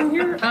really warm in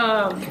here.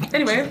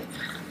 Anyway.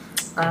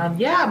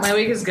 Yeah, my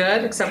week is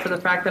good, except for the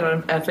fact that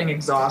I'm effing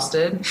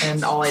exhausted,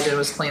 and all I did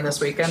was clean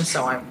this weekend,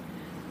 so I'm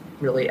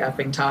really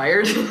effing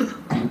tired.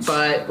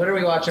 But what are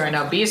we watching right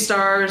now?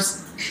 Beastars.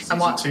 I'm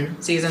watching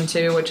season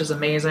 2, which is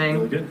amazing.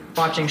 Really good.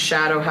 Watching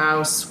Shadow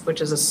House,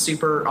 which is a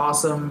super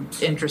awesome,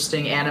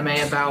 interesting anime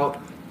about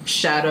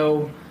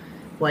shadow,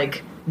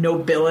 like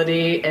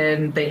nobility,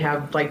 and they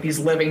have like these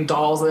living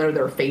dolls that are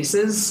their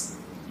faces.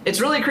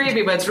 It's really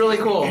creepy, but it's really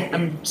cool.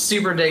 I'm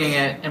super digging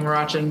it. And we're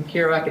watching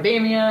Hero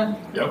Academia.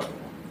 Yep.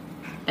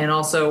 And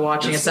also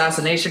watching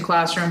Assassination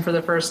Classroom for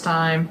the first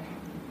time.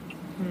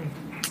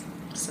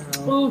 So,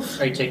 Oof.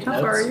 Are you taking How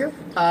notes? far are you?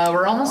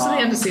 we're almost at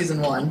the end of season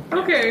 1.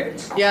 Okay.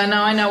 Yeah,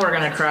 no, I know we're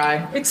gonna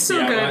cry. It's so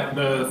Yeah, good.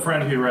 but the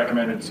friend who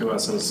recommended it to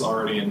us has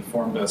already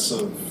informed us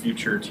of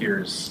future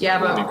tears. Yeah,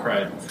 but- we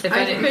cried. If I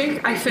any-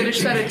 think I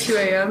finished that at 2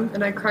 a.m.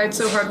 and I cried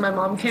so hard my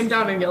mom came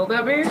down and yelled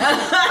at me.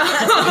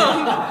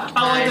 I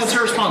like that's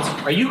her response.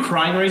 Are you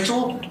crying,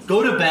 Rachel?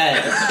 Go to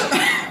bed.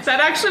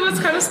 That actually was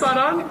kind of spot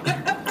on.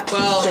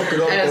 Well,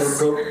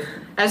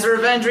 as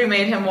revenge, we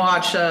made him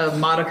watch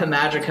Madoka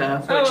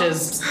Magica, which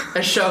is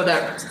a show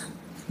that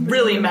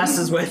really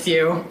messes with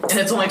you, and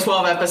it's only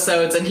 12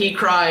 episodes, and he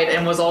cried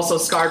and was also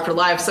scarred for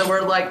life, so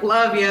we're like,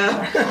 love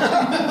ya.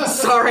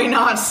 Sorry,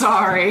 not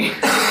sorry.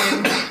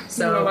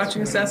 So we're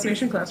watching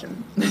Assassination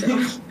Classroom.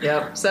 So.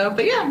 Yep. So,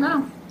 but yeah,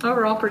 no,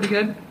 overall pretty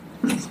good.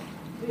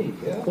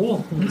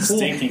 Cool.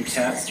 Stinking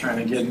cat's trying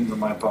to get into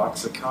my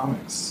box of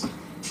comics.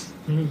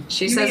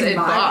 She You says mean it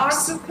my box.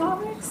 box of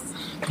comics?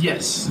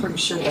 Yes. Pretty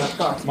sure that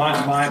box.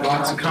 My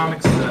box of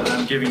comics that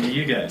I'm giving to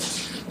you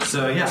guys.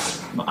 So yeah,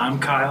 I'm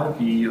Kyle,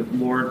 the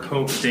Lord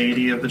Pope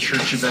deity of the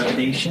Church of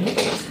Evanation,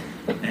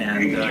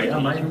 and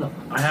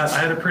I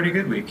had a pretty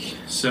good week.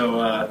 So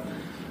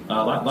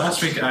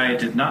last week I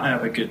did not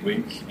have a good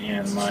week,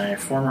 and my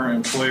former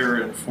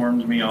employer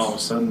informed me all of a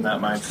sudden that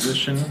my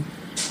position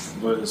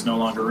was no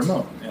longer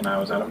remote, and I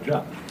was out of a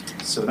job.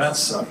 So that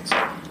sucked.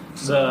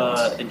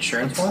 The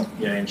insurance one?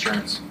 Yeah,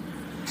 insurance.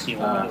 You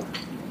want to go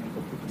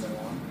poop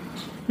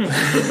in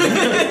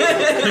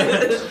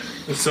the lawn?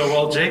 So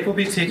while Jake will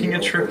be taking a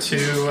trip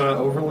to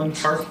Overland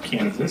Park,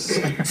 Kansas.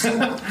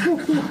 Have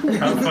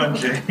fun,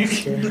 Jake.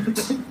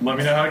 Let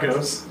me know how it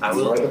goes. I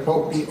will.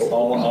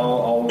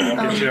 I'll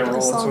get you a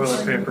roll of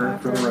toilet paper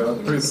for the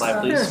road. Free ply,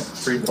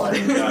 please. Free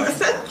ply.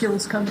 Got it.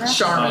 Gills come back.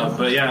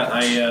 But yeah,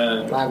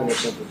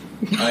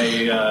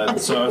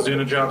 so I was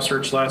doing a job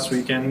search last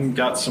weekend,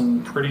 got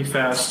some pretty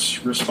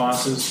fast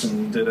responses,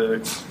 and did a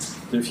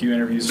few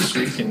interviews this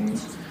week,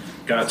 and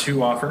got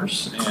 2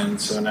 offers, and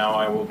so now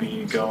I will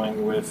be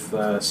going with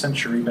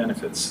Century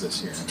Benefits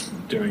this year,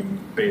 doing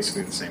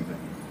basically the same thing.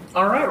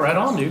 All right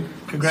on, dude.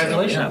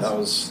 Congratulations. So, yeah,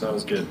 that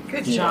was good.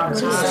 Good job,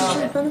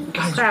 Todd.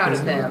 Proud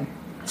of him.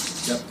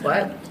 Yep.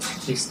 What?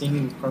 They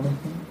stinging from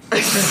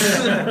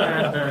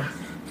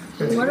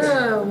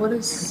What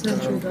is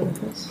Century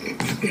Benefits?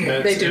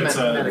 They do it's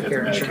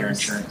Medicare Medicare insurance.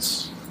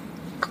 insurance.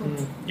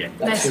 Yeah.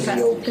 Nice cut.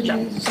 Good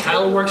job.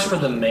 Kyle works for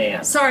the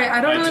man. Sorry, I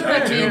don't know what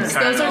that means.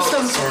 Those are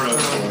some. Sort of.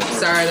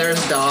 Sorry,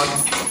 there's a dog.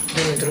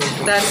 through and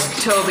through.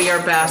 That's Toby, our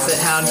basset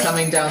hound,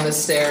 coming down the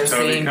stairs,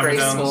 Toby being coming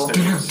down the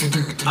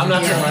graceful. I'm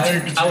not gonna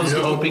lie. I was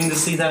hoping to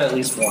see that at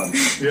least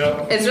once.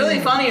 Yeah. It's really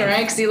funny,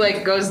 right? Because he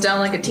like goes down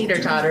like a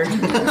teeter-totter.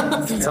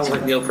 Sounds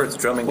like Neil Peart's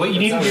drumming. What you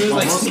need to do is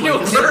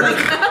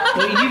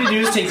what you need to do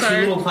is take two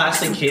little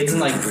plastic kids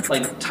and like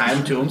tie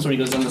them to him so when he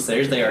goes down the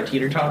stairs they are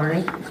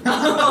teeter-tottering.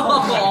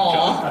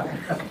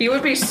 He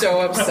would be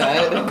so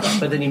upset.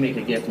 But then you make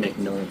a gift, make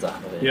millions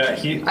off of it. Yeah,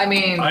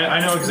 I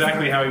know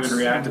exactly how he would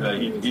react to that.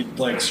 He'd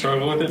like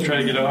struggle with it, try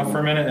to get it off for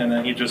a minute, and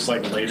then he'd just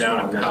like lay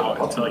down and pout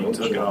until you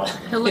took it off.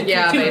 He'll lick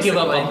Yeah, your Give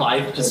up basically. on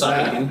life to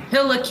stop eating.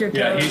 He'll lick your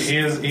Yeah, toes. he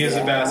is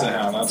a basset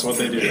hound. That's what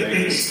they do.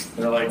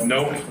 They're like,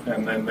 nope,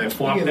 and then they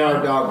flop Give our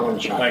down. dog one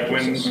shot. Like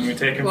when we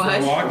take him for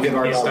What? a walk Give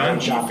our and he's dog done, one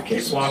shot for he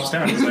kisses. flops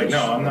down. He's like,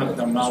 no, I'm not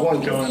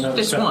going another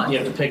Just step. one. You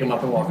have to pick him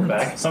up and walk him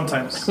back.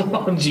 Sometimes. Oh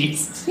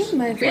jeez. He's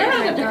my We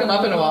haven't had to pick him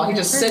up in a while. He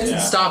just sits Yeah.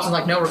 and stops and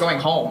like, no, we're going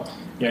home.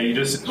 Yeah, you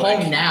just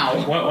Home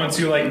now. Once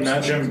you like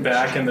nudge him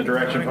back in the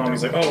direction of home,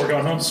 he's like, "Oh, we're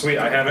going home. Sweet,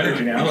 I have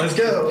energy now. Let's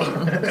go." I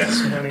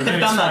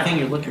found that thing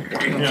you're looking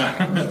for.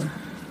 Yeah.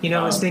 You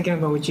know, I was thinking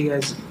about what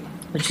you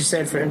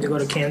said for him to go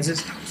to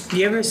Kansas.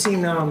 You ever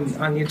seen on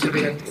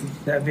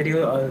YouTube that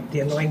video,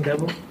 The Annoying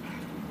Devil?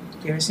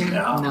 You ever seen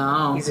that?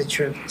 No. He's a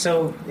trip.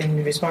 So,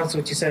 in response to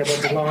what you said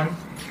about the lawn,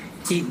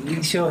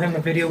 he showed him a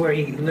video where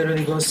he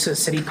literally goes to a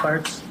city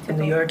park in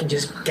New York and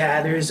just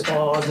gathers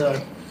all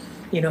the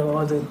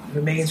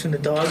remains from the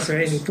dogs,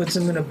 right? And he puts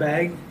them in a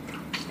bag,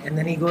 and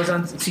then he goes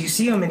on. So you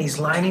see him, and he's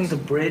lining the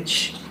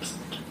bridge,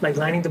 like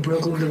lining the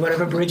Brooklyn,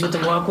 whatever bridge with the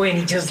walkway, and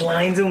he just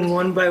lines them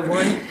one by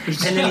one, and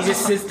then he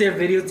just sits there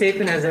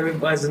videotaping as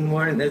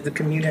the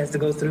commute has to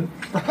go through.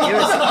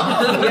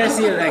 Yes,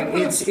 like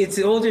it's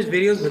older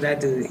videos, but that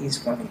dude, he's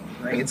funny.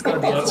 Like it's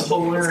called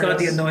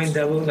the Annoying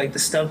Devil. Like the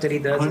stuff that he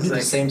does I is do the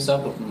like same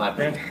stuff with my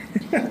brain.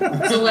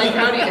 So like,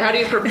 how do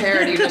you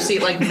prepare? Do you just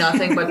eat like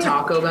nothing but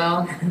Taco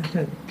Bell?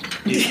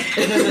 It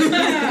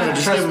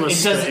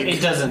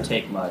doesn't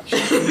take much.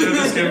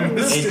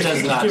 It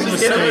does not.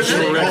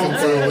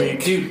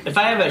 Dude, if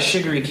I have a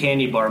sugary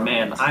candy bar,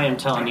 man, I am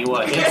telling you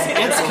what,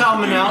 it's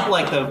coming out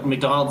like the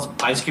McDonald's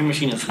ice cream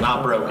machine is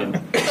not broken.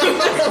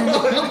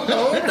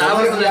 That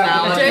was an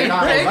analogy.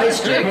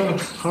 Ice cream.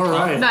 All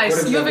right.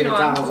 Nice. Moving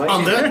on.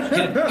 On that,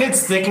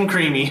 It's thick and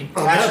creamy.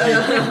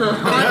 bombshell,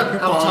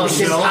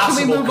 Can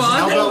we move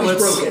on? how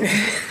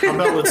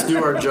about let's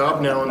do our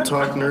job now and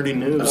talk nerdy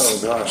news? Oh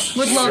gosh.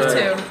 Would love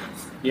to.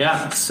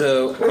 Yeah.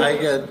 So I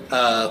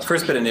got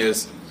first bit of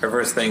news, or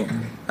first thing.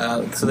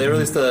 So they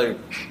released a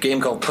game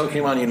called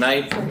Pokemon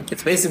Unite.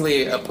 It's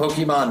basically a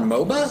Pokemon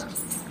MOBA.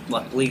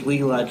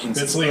 League of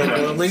Legends. It's League of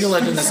Legends. League of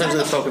Legends is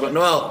essentially Pokemon.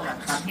 Well,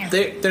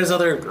 there's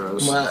other.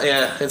 Well,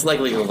 yeah, it's like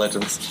League of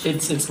Legends.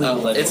 It's League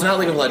of Legends. It's not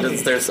League of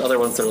Legends. There's other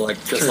ones that are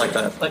like just like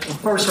that. Like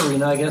First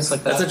Arena, I guess.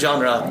 Like that. That's a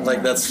genre.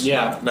 Like that's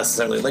Yeah. not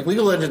necessarily like League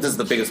of Legends is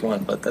the biggest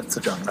one, but that's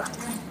a genre.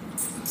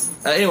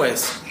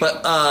 Anyways,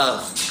 but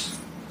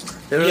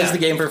they released the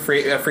game for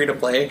free to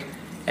play,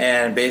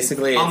 and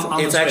basically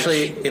it's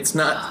actually it's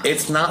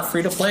not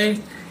free to play.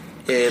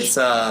 It's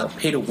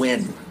pay to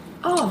win.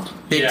 Oh.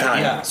 Big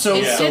time. Yeah. So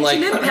Genshin like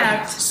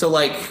Impact. so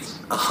like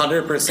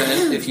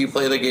 100% if you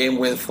play the game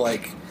with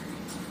like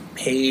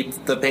paid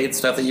stuff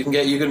that you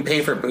can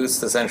pay for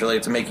boosts essentially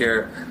to make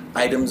your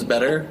items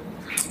better,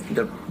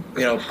 to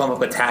bump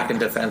up attack and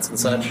defense and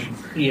such.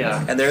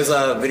 Yeah. And there's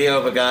a video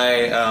of a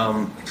guy.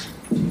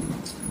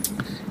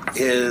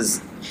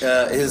 His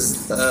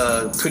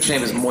Twitch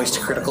name is Moist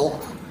Critical.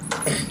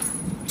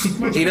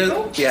 He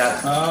does,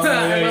 yeah. Oh,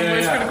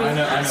 yeah.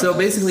 I know. So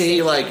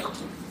basically,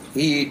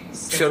 he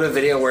showed a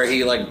video where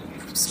he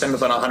spent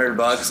about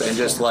 $100 and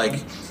just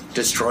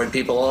destroyed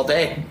people all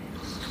day.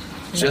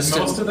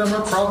 Most of them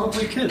are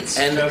probably kids.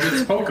 And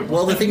it's Pokemon.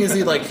 Well, the thing is,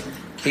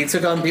 he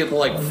took on people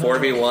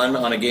 4v1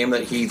 on a game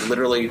that he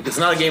literally. It's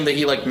not a game that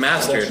he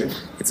mastered.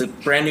 It's a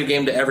brand new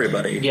game to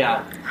everybody.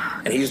 Yeah.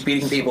 And he's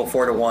beating people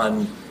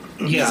 4-1.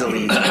 Yeah.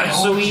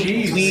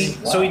 Easily.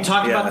 So we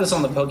talked about this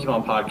on the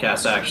Pokemon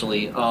podcast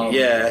actually.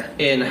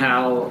 And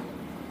how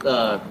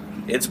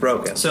it's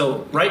broken.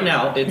 So right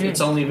now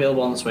it's only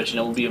available on the Switch and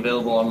it will be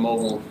available on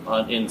mobile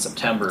in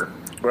September.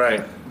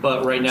 Right.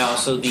 But right now,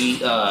 so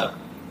the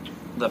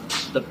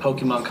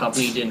Pokemon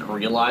company didn't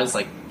realize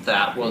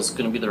that was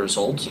going to be the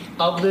result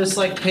of this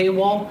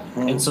paywall,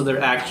 and so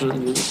they're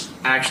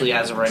actually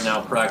as of right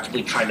now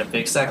proactively trying to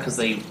fix that because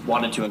they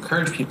wanted to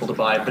encourage people to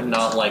buy, but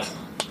not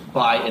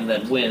buy and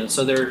then win.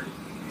 So they're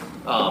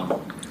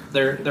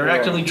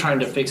actively trying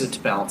to fix it to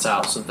balance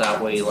out, so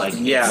that way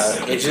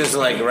it's just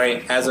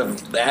right as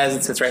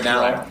it sits right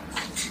now,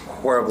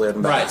 horribly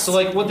unbalanced.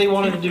 Right. So what they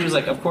wanted to do is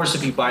of course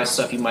if you buy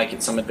stuff you might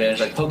get some advantage.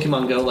 Like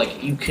Pokemon Go,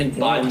 you can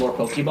buy more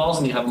Pokeballs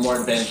and you have more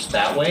advantage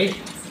that way.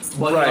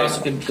 But you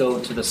also could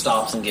go to the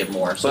stops and get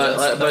more. So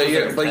but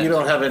you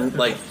don't have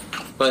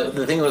But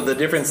the thing with the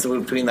difference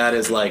between that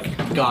is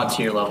God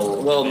tier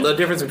level. Well, the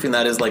difference between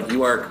that is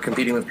you are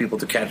competing with people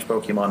to catch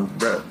Pokemon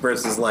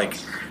versus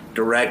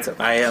direct.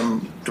 I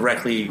am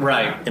directly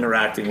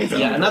interacting with them.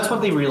 Yeah, and that's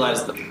what they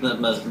realized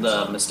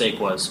the mistake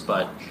was.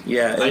 But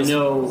yeah, I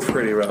know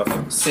pretty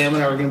rough. Sam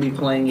and I are going to be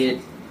playing it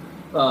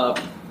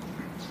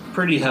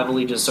pretty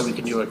heavily, just so we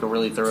can do like a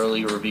really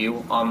thoroughly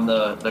review on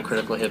the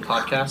Critical Hit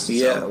podcast.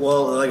 Yeah,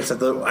 well, like I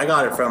said, I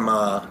got it from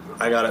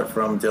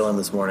Dylan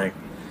this morning.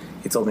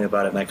 He told me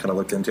about it, and I kind of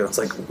looked into it. I was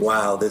like,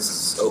 "Wow, this is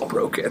so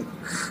broken."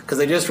 Because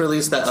they just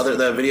released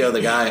the video.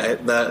 The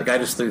guy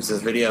just released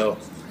this video.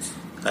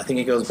 I think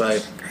he goes by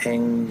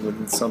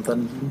Penguin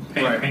something.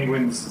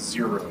 Penguin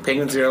Zero.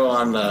 Penguin Zero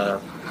on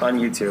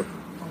YouTube,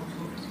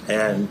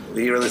 and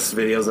he released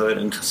videos of it,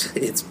 and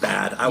it's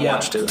bad. I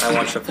watched it. I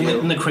watched a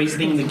few. And the crazy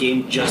thing, the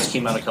game just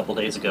came out a couple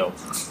days ago.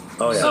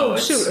 Oh yeah. Oh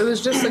shoot! It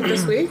was just like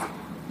this week.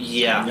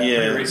 Yeah.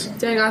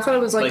 Dang, I thought it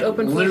was like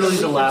open for literally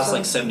the last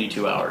like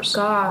 72 hours.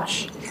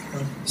 Gosh.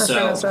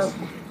 So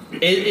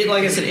it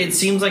like I said, it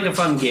seems like a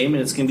fun game,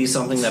 and it's going to be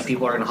something that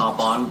people are going to hop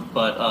on.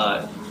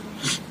 But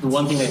the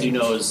one thing I do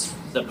know is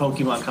the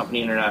Pokemon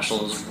Company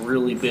International is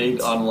really big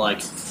on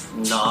like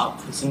not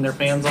pissing their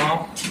fans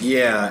off.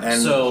 Yeah,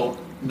 and so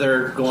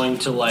they're going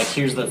to like.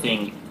 Here's the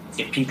thing: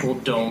 if people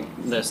don't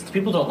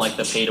like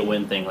the pay to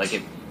win thing. Like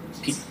it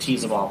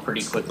tease them off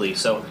pretty quickly.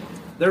 So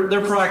they're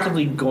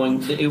proactively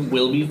going. It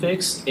will be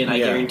fixed, and I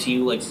guarantee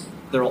you, like.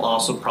 They'll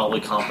also probably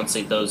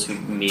compensate those who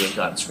may have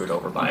gotten screwed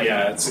over by it.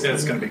 Yeah, it's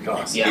going to be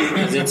costly. Yeah,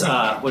 because it's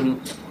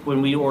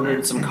when we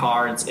ordered some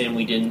cards and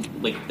we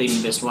didn't they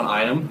missed one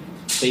item,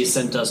 they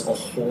sent us a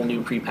whole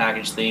new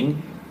prepackaged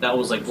thing that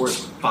was like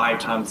worth 5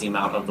 times the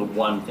amount of the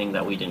one thing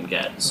that we didn't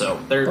get. So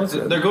they're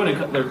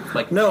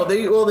like no,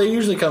 they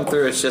usually come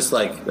through. It's just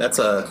like it's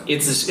a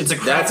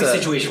crappy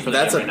situation for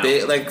them. That's a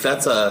big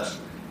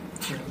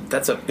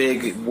that's a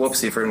big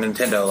whoopsie for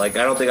Nintendo. Like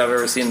I don't think I've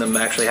ever seen them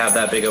actually have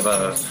that big of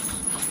a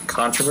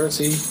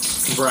controversy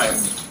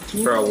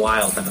for a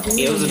while now.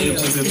 It was an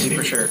oopsie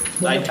for sure.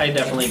 I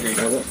definitely agree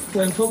with it.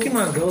 When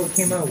Pokemon Go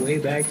came out way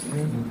back,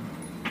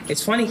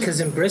 it's funny because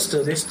in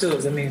Bristol, they still.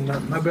 I mean,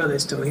 my brother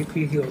still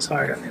he goes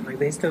hard on it. Like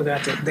they still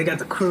got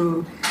the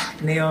crew,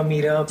 and they all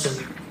meet up.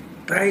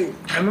 But I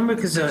remember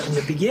because in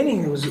the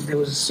beginning there was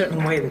a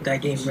certain way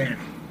that game ran.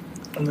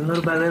 And then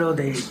little by little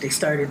they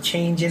started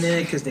changing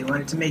it because they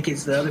wanted to make it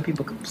so that other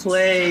people could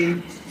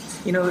play.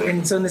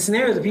 And so in the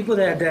scenario, the people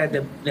that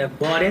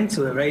bought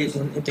into it, right?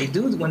 When they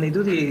do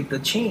the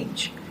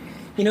change,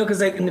 because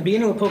like in the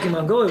beginning with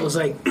Pokemon Go, it was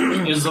like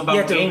it was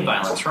about gang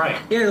violence, right?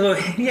 Yeah,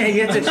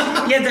 you had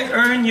to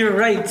earn your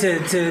right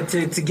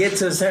to get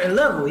to a certain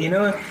level,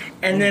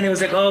 and then it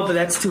was like, oh, but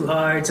that's too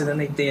hard. So then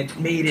they had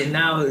made it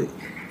now.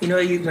 We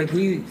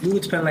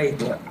would spend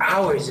like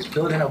hours just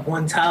building up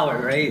one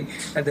tower, right?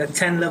 Like that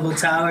 10-level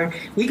tower.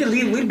 We'd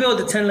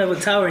build a 10-level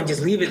tower and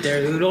just leave it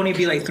there. It would only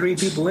be like 3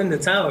 people in the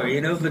tower,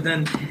 but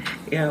then,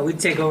 we'd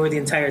take over the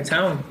entire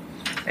town.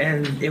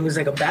 And it was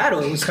like a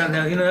battle. It was kind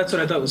of, that's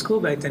what I thought was cool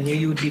back then.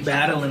 You would be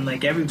battling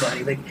like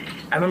everybody. Like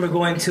I remember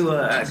going to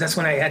that's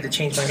when I had to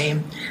change my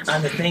name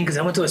on the thing because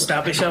I went to a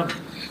Stop and Shop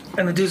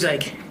and the dude's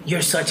like,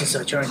 "You're such and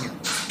such, aren't you?"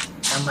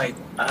 I'm like,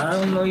 I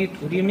don't know.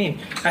 What do you mean?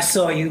 I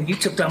saw you. You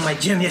took down my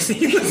gym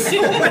yesterday.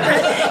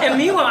 And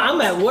meanwhile,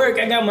 I'm at work.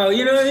 I got my,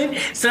 you know what I mean?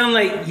 So I'm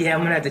like, yeah, I'm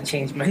going to have to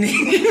change my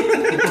name.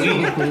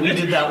 we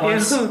did that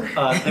once.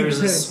 There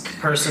was this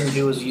person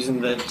who was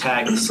using the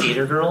tag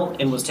Skater Girl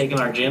and was taking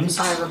our gyms.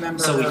 I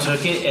remember. So we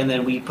took it, and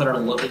then we put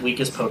our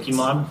weakest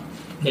Pokemon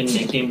and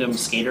nicknamed him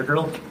Skater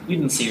Girl. We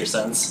didn't see your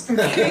sense.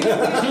 But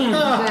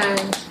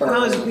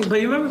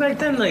you remember back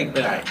then, like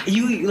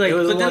you like,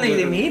 but then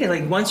they made it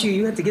like once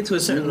you had to get to a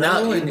certain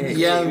level. And they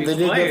did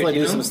definitely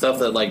do some stuff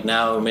that like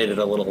now made it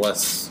a little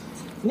less.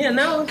 Yeah,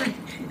 now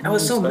I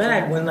was so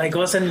mad when like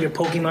all of a sudden your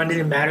Pokemon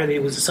didn't matter.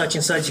 It was such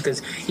and such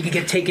because you could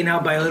get taken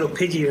out by a little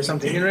Pidgey or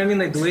something. You know what I mean?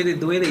 Like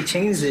the way they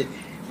changed it.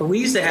 But we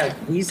used to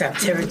have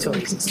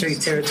territories and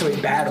straight territory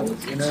battles,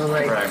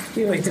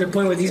 like to the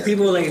point where these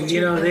people, like,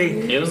 they.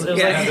 It was like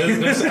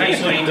this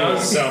actually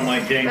does sound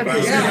like gang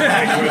violence.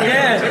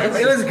 Yeah,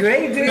 it was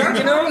great, dude. You're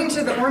talking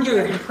to the orange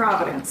guy in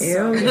Providence.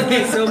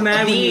 Get so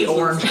mad when The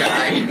orange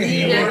guy.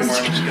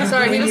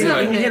 Sorry, he doesn't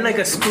have you hit like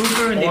a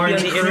spoofer and they'd be on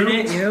the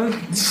internet,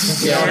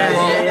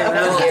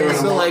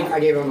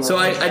 So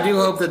I do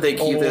hope that they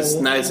keep this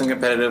nice and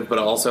competitive, but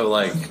also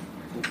like.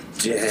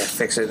 Yeah,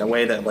 fix it in a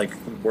way that like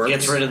works.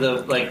 Gets rid of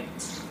the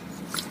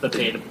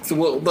paid.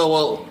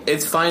 Well,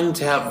 it's fine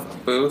to have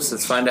boosts.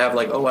 It's fine to have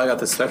like, oh, I got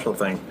this special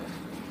thing.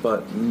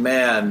 But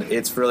man,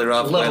 it's really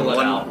rough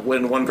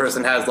when one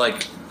person has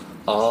like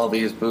all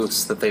these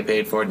boosts that they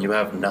paid for and you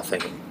have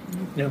nothing.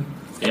 Yeah.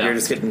 And you're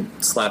just getting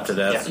slapped to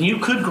death. Yeah. And you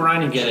could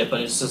grind and get it, but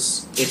here's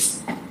the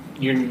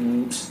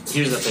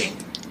thing.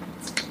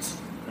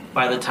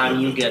 By the time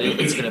you get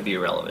it, it's going to be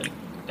irrelevant,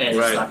 and it's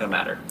not going to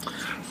matter.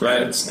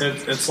 Right.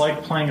 It's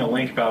like playing a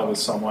Link battle with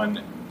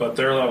someone, but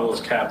their level is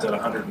capped at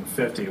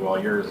 150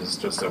 while yours is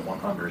just at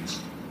 100.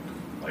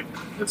 Like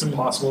it's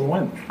impossible to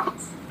win.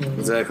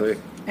 Exactly.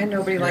 And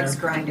nobody likes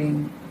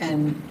grinding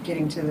and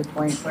getting to the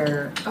point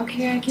where,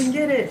 okay, I can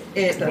get it.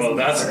 It doesn't Well,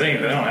 that's the matter.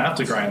 thing. They don't have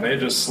to grind. They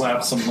just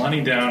slap some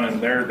money down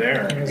and they're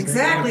there.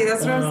 Exactly,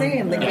 that's what I'm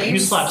saying. The game You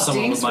slap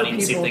someone with stinks money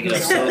and see if they for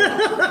get people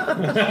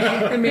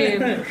upset. I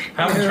mean,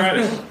 Haven't tried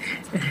it.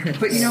 who-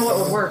 But you know what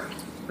would work?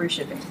 Free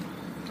shipping.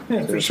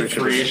 Free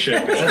shipping. They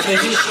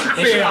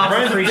should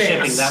offer free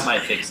shipping. That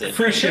might fix it.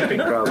 Free shipping.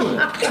 Probably.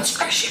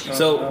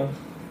 So,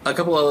 a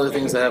couple other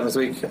things that happened this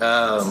week.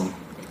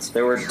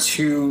 There were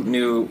 2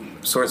 new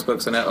source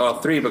books, well,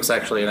 3 books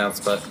actually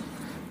announced, but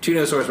 2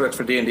 new source books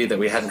for D&D that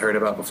we hadn't heard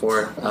about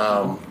before.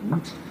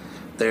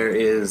 There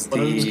is One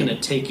of them's going to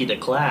take you to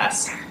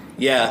class.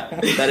 Yeah,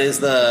 that is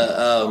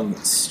the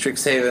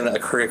Strixhaven, A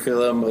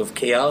Curriculum of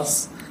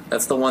Chaos.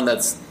 That's the one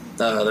that's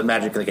the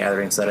Magic the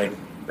Gathering setting,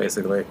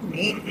 basically.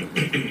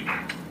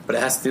 But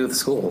it has to do with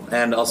school,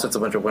 and also it's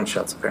a bunch of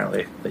one-shots,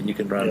 apparently, that you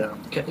can run.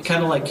 Yeah.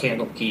 Kind of like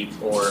Candlekeep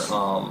or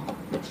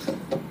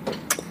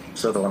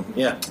So the one,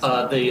 yeah.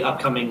 the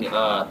upcoming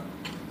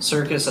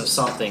Circus of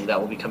Something that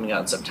will be coming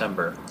out in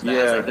September. That has,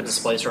 Yeah. like the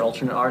displays or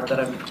alternate art that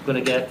I'm going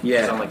to get.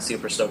 Yeah. So I'm like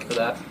super stoked for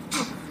that.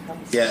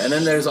 Yeah, and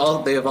then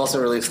they have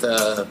also released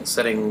a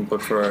setting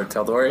book for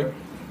Taldori.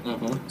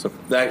 Mm-hmm. So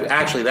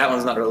that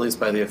one's not released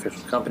by the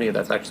official company.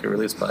 That's actually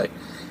released by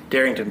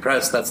Darrington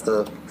Press. That's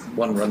the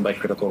one run by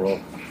Critical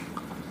Role.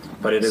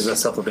 But it is a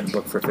supplement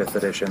book for 5th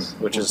edition,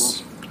 which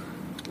is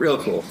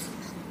real cool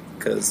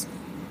because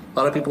a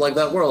lot of people like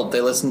that world.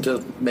 They listen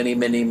to many,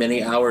 many,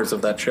 many hours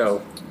of that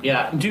show.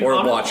 Yeah, dude, Or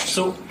watched.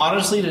 So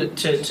honestly,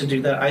 to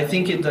do that, I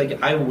think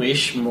I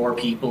wish more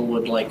people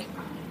would like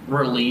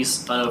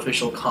release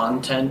unofficial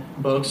content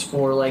books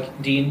for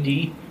like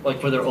D&D, like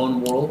for their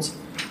own worlds,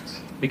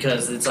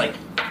 because it's like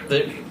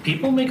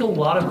people make a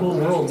lot of cool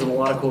worlds and a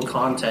lot of cool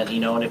content,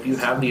 and if you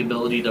have the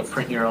ability to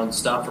print your own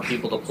stuff for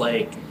people to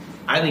play,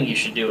 I think you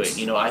should do it.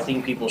 I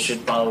think people should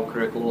follow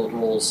Critical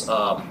Role's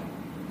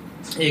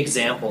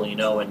example,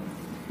 and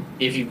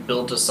if you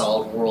built a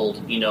solid world,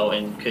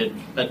 and could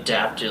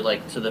adapt it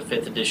like to the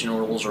 5th edition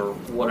rules or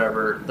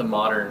whatever the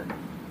modern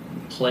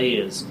play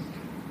is,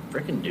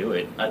 freaking do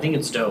it. I think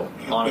it's dope,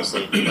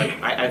 honestly.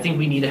 I think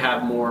we need to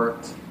have more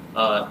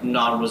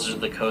non-Wizards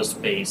of the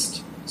Coast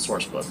based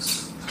source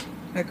books.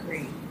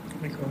 Agree.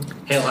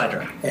 Hail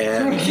Hydra.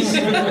 And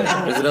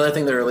there's another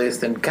thing they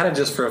released, and kind of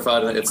just for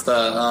fun, it's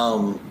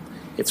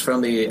it's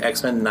from the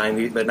X-Men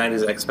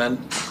 90s X-Men,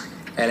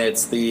 and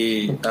it's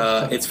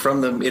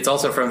it's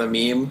also from the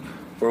meme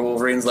where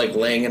Wolverine's like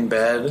laying in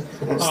bed,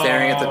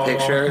 staring at the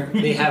picture.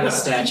 They have a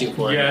statue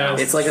for it. Yes.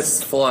 It's like a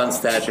full-on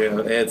statue.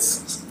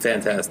 It's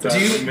fantastic.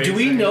 Do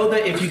we know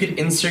that if you could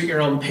insert your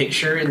own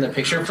picture in the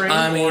picture frame,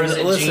 I mean, or is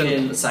it listen,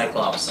 Jean and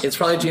Cyclops? It's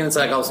probably Jean and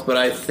Cyclops, but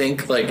I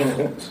think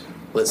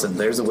listen,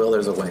 there's a will,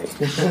 there's a way.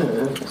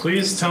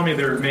 Please tell me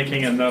they're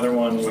making another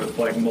one with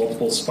like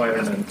multiple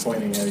Spider-Men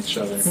pointing at each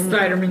other.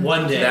 Spider-Man.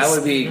 One day. That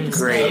would be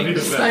great. That'd be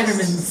the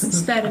best.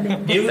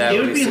 Spider-Man. It That would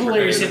would be be super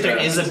hilarious great if there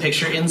if is a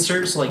picture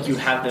insert, so like you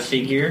have the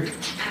figure,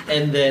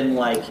 and then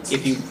like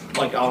if you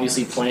like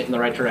obviously point it in the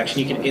right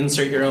direction, you can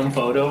insert your own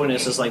photo, and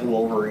it's just like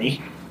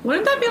Wolverine.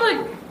 Wouldn't that be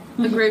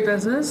like a great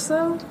business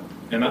though?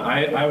 And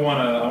I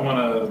want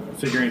a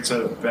figure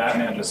instead of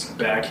Batman just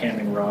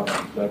backhanding Robin.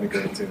 That'd be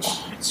great too.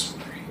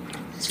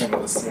 It's one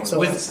of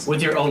the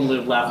With your own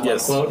live laugh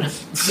love quote.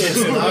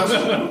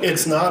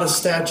 It's not a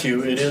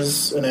statue. It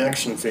is an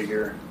action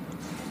figure,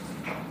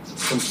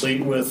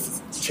 complete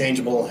with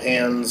changeable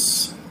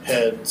hands,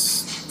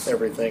 heads,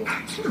 everything.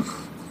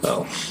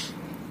 Oh.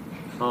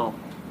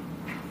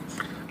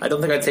 I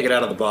don't think I'd take it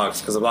out of the box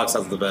because the box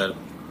has the bed.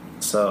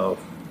 So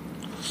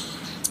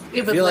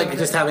I feel like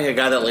just having a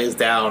guy that lays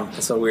down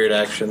is a weird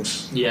action.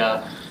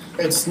 Yeah.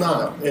 It's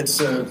not.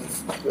 It's a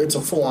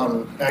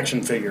full-on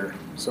action figure.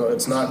 So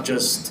it's not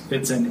just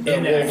an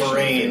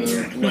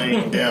Wolverine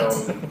laying down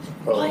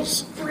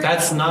pose.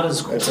 That's not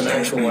as cool. It's an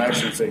actual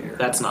action figure.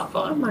 That's not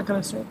fun. I'm not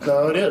gonna say.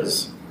 No, it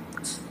is.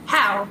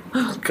 How?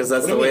 Because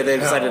that's the way they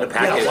decided to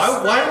package.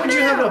 Yeah, why would you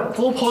have a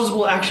full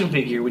posable action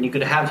figure when you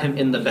could have him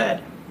in the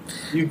bed?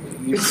 Wait.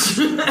 You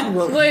can.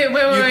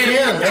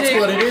 That's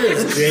what it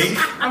is, Jake.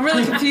 I'm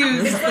really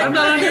confused. I'm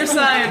not on your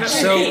side.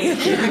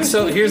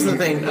 So here's the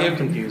thing. I'm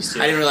confused.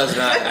 I didn't realize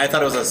that. I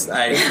thought it was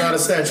It's not a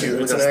statue.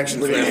 It's an action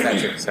figure.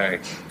 figure. Sorry.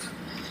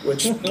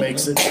 Which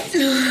makes it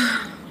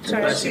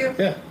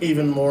Sorry.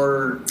 even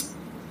more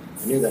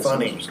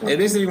funny. It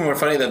is even more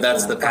funny that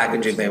that's the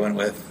packaging they went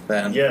with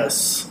then.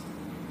 Yes.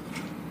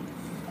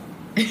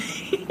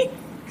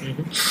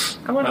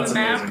 I want That's a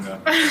amazing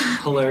nap. though.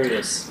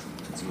 Hilarious.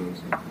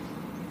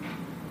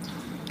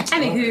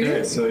 Anywho.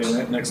 Okay, so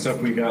next up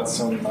we got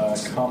some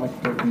comic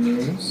book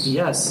news.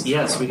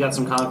 Yes, we got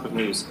some comic book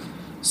news.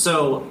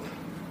 So,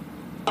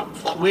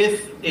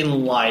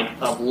 in light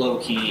of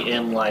Loki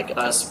and like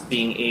us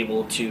being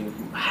able to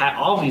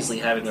obviously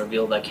having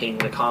revealed that King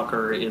the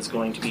Conqueror is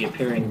going to be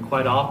appearing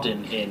quite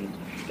often in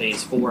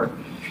Phase 4,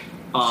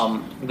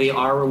 they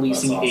are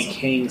releasing a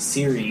Kang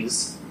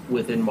series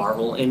within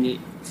Marvel. And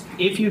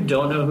if you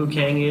don't know who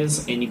Kang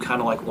is and you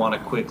kind of like want a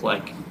quick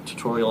like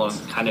tutorial on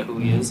kind of who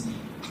he is,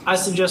 I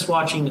suggest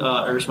watching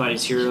Earth's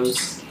Mightiest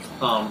Heroes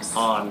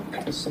on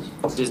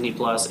Disney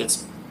Plus.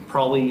 It's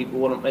probably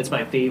it's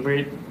my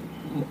favorite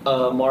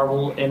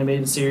Marvel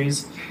animated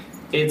series.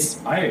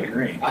 I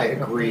agree.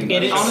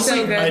 It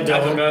honestly, I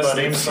don't, but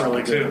it's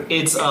really good.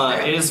 It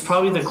is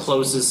probably the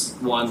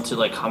closest one to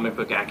like comic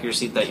book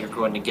accuracy that you're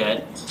going to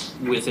get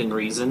within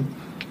reason.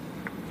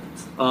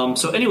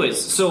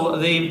 So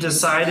they've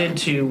decided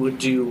to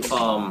do.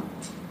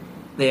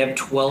 They have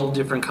 12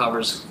 different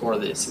covers for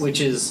this,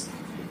 which is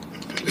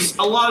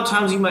a lot of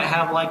times you might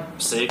have like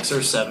 6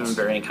 or 7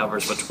 variant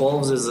covers, but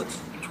 12 is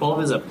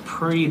a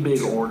pretty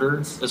big order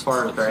as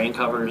far as variant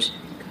covers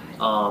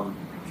on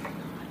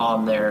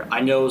there.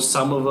 I know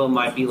some of them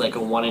might be like a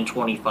 1 in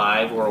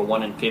 25 or a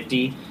 1 in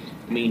 50,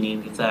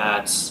 meaning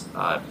that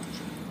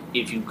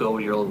if you go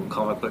to your local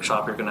comic book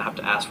shop, you're going to have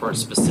to ask for it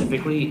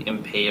specifically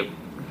and pay a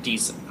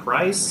decent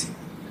price.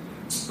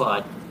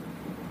 But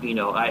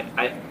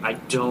I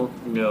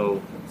don't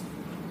know.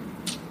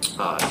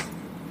 Are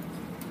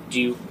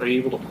you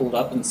able to pull it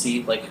up and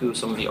see like who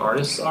some of the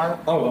artists are?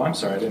 Oh, I'm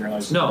sorry, I didn't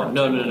realize. No.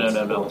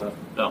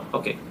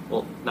 Okay,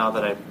 well now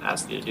that I've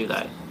asked you to do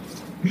that,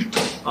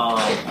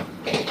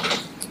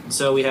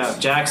 so we have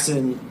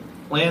Jackson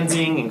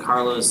Lansing and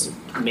Carlos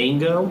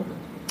Mango.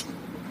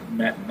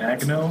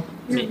 Magno.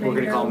 We're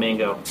going to call him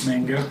Mango.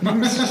 And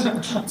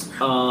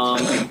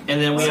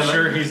then we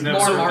have he's never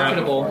more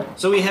marketable.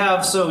 So we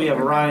have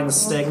Ryan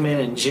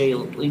Stegman and Jay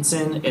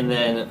Leeson, and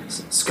then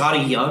Scotty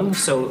Young.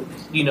 So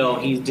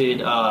he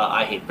did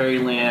I Hate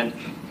Fairyland,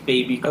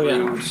 Baby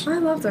Groot. I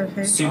love their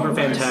face. Super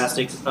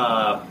fantastic.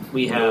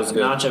 We have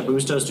Nacha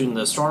Bustos doing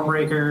the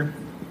Stormbreaker,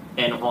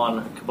 and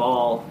Juan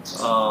Cabal.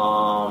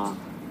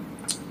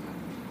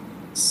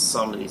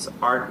 Some of these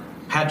art.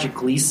 Patrick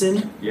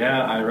Gleason.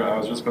 Yeah, I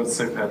was just about to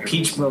say Patrick.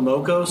 Peach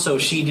Momoko. So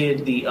she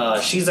did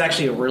she's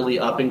actually a really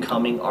up and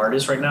coming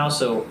artist right now.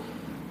 So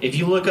if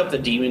you look up the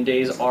Demon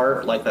Days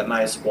art, like that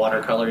nice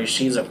watercolor,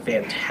 she's a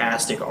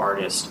fantastic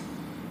artist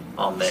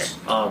on there.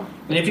 And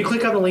if you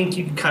click on the link,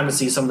 you can kind of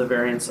see some of the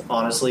variants,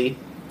 honestly.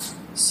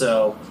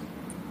 So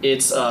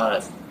it's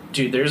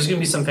dude, there's gonna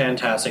be some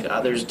fantastic.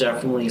 There's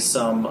definitely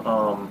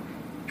some.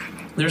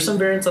 There's some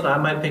variants that I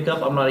might pick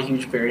up. I'm not a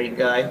huge variant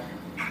guy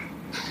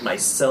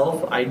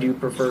myself. I do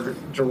prefer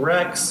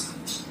directs,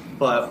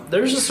 but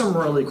there's just some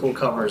really cool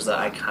covers that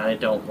I kind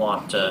of don't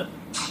want to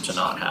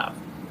not have.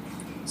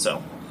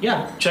 So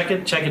yeah, check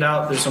it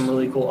out. There's some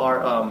really cool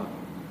art on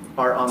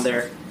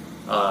there.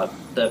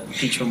 The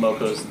Peach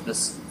Momoko's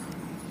this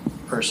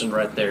person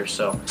right there.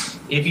 So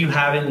if you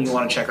haven't and you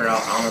want to check her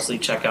out, honestly,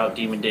 check out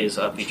Demon Days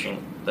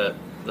featuring the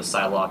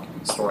Psylocke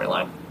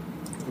storyline,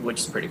 which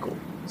is pretty cool.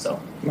 So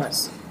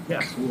nice.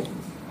 Yeah. Cool.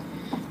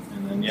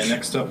 And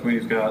next up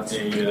we've got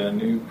a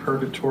new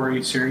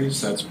Purgatory series.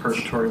 That's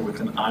Purgatory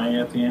with an I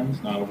at the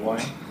end, not a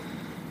Y.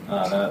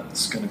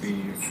 That's going to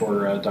be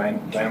for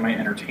Dynamite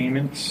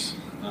Entertainment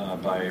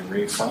by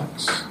Ray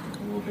Fox,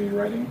 who will be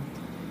writing.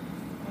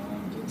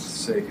 Let's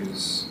say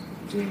who's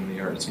doing the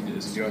art. Is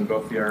he doing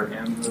both the art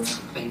and the...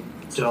 I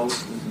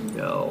don't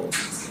know.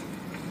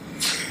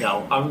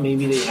 No,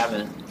 maybe they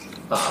haven't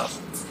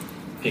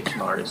picked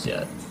an artist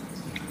yet.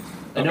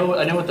 I know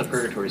what the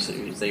Purgatory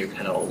series, they're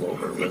kind of all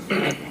over with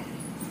that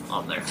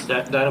on there.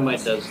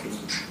 Dynamite does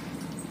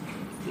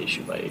the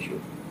issue by issue,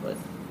 but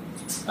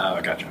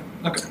gotcha.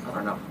 Okay, I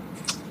don't know.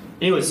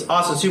 Anyways,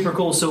 awesome, super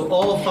cool. So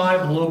all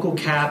 5 local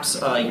caps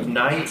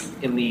unite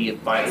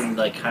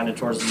by kind of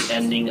towards the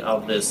ending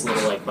of this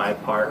little by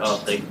part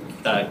of the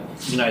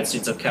United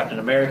States of Captain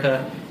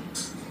America.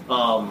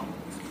 I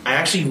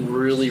actually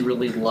really,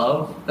 really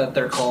love that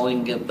they're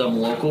calling them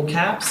local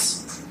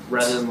caps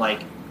rather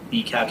than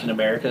be Captain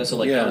America,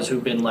 so those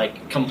who've been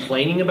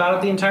complaining about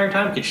it the entire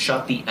time could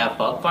shut the F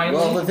up finally.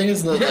 Well, the thing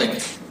is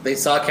that they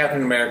saw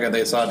Captain America,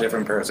 they saw a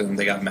different person,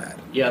 they got mad.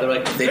 Yeah, they're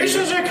like, this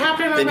is your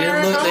Captain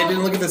America. They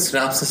didn't look at the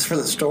synopsis for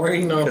the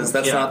story, because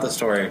that's not the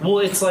story. Well,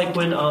 it's like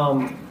when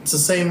it's the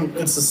same.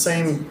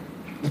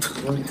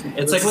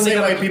 It's like when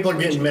they people are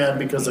getting mad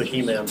because of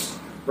He-Man.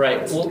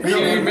 Right. Well, so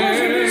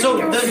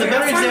the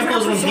better example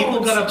is when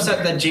people got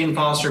upset that Jane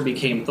Foster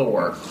became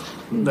Thor,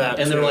 and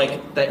they're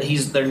like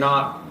they're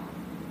not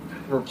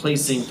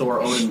replacing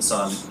Thor Odin's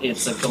son.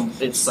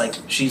 It's like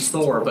she's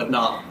Thor but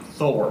not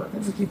Thor.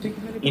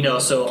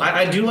 So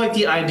I do like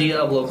the idea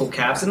of local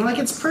caps, and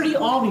it's pretty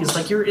obvious.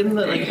 You're in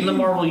the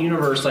Marvel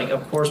universe.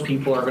 Of course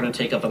people are going to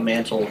take up a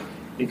mantle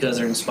because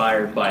they're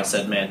inspired by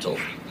said mantle.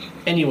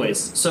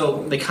 Anyways,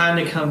 so they kind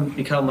of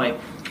become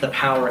the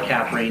Power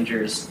Cap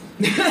Rangers.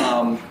 In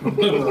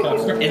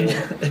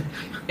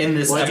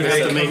this episode,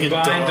 they to make it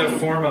to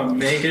form a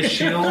mega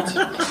shield.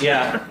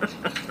 Yeah,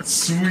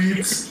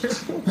 sweet.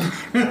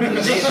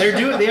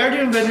 They are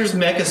doing Avengers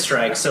Mecha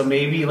Strike, so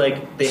maybe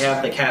they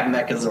have the Cat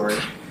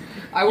Mechazord.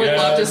 I would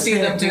love to see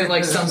them do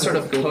some sort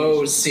of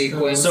pose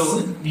sequence.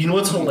 So you know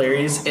what's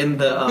hilarious in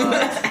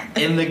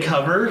the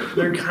cover?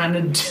 They're kind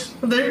of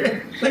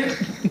they're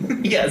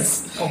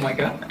yes. Oh my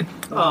god.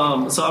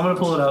 So I'm gonna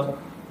pull it up.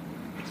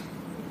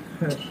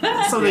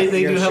 So they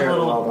do have a share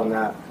little love on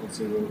that. Let's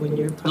see.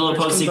 little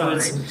post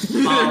sequence.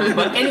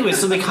 But anyway,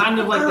 so they kind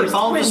of like they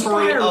follow the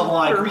story of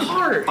like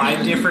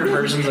 5 different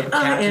versions of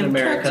Captain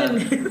America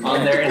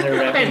on there, and they're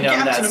wrapping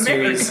down that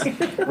series,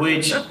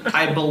 which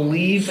I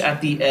believe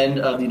at the end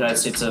of the United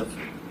States of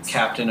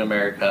Captain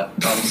America,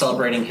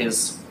 celebrating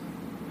his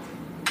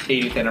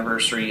 80th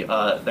anniversary,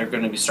 they're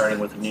going to be starting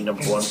with a new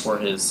number 1 for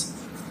his,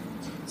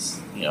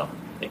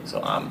 thing.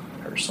 So I'm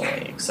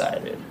personally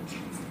excited.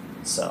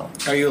 So,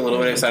 are you a little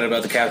bit excited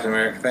about the Captain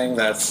America thing?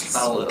 That's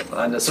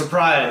I'm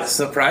surprised.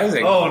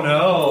 Surprising. Oh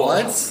no!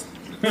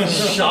 What?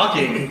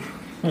 Shocking.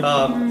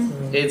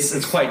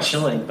 It's quite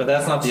chilling, but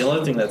that's not the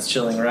only thing that's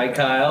chilling, right,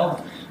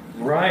 Kyle?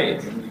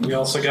 Right. We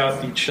also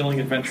got the Chilling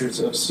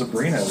Adventures of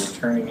Sabrina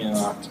returning in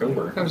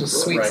October. That was a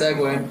sweet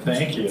segue.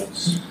 Thank you.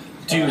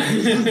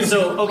 Dude.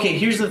 So, okay,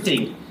 here's the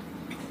thing.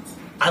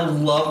 I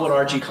love what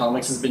Archie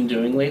Comics has been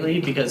doing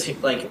lately because,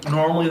 like,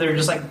 normally they're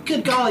just like,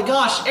 good golly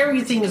gosh,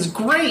 everything is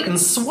great and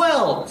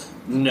swell.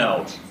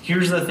 No.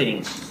 Here's the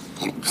thing.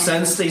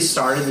 Since they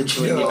started the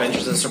Chilling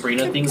Adventures of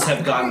Sabrina, things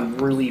have gotten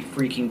really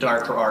freaking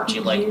dark for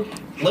Archie. Like,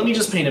 let me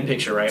just paint a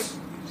picture, right?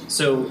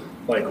 So...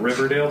 Like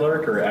Riverdale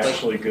dark or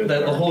actually good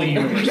dark? The whole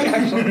universe.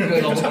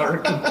 Good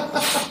dark.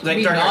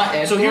 Like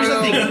dark. So here's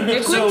the thing.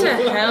 It went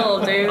to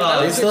hell, dude.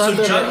 So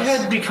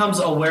Jughead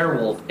becomes a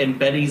werewolf, and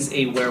Betty's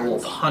a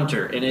werewolf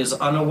hunter, and is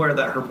unaware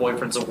that her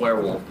boyfriend's a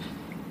werewolf,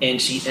 and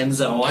she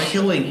ends up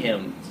killing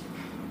him.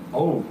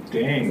 Oh,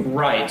 dang.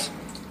 Right.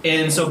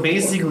 And so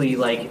basically,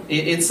 like,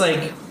 it's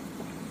like...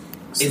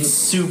 It's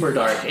super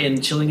dark,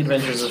 and Chilling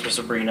Adventures of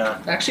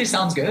Sabrina actually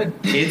sounds good.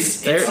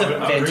 It's a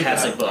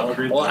fantastic book.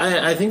 Well,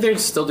 I think they're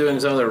still doing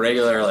some of the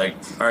regular like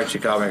Archie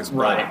comics,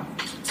 right?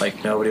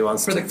 Like nobody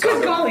wants for to the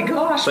good golly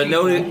gosh. But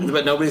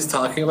nobody's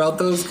talking about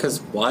those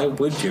because why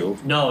would you?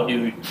 No,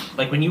 dude.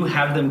 Like when you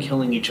have them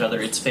killing each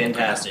other, it's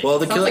fantastic. Well,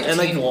 the killing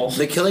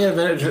the Killing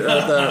Adventure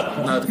of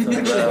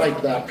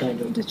like that kind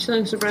of the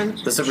Chilling Sabrina.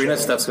 The Sabrina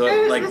stuff's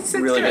going like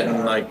really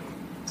getting like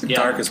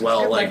dark as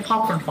well. Like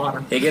popcorn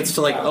fodder. It gets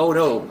to like, oh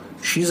no.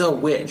 She's a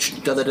witch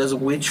that does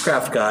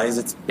witchcraft, guys.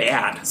 It's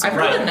bad. I've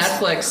heard the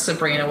Netflix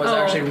Sabrina was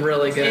actually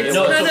really good.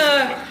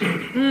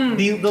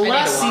 The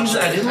last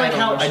season, I didn't like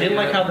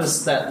how the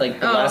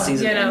last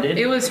season ended.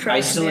 It was trash.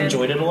 I still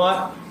enjoyed it a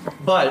lot,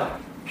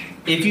 but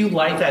if you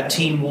like that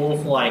Teen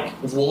Wolf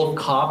Wolf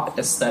Cop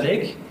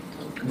aesthetic,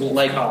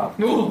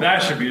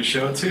 that should be a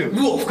show too.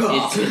 Wolf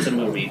Cop. It's a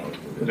movie.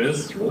 It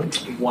is really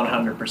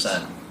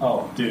 100%.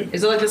 Oh, dude!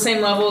 Is it like the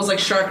same level as like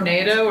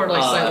Sharknado, or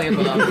like slightly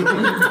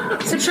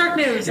above? So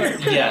Sharknado is like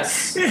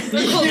yes.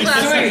 The cult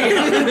classic.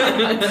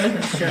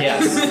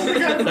 Yes,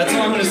 that's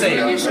all I'm gonna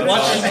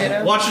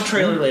say. Watch the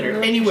trailer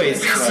later.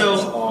 Anyways, so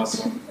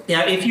awesome.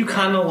 Yeah, if you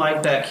kind of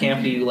like that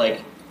campy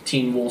like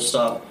Teen Wolf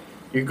stuff,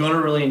 you're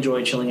gonna really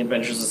enjoy Chilling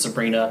Adventures of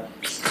Sabrina.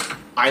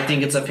 I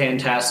think it's a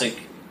fantastic.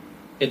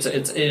 It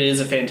is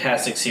a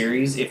fantastic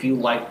series. If you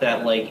like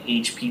that like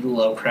H.P.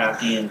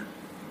 Lovecraftian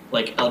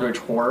like eldritch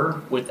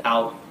horror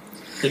without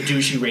the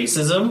douchey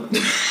racism,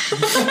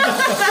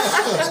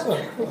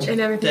 and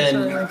everything,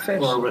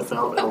 or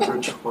without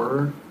eldritch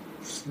horror.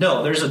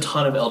 No, there's a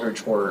ton of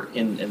eldritch horror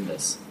in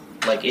this.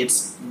 Like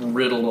it's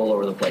riddled all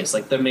over the place.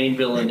 Like the main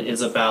villain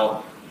is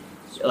about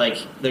like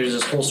there's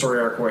this whole story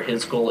arc where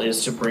his goal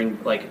is to bring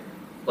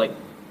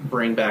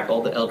bring back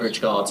all the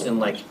eldritch gods and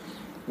like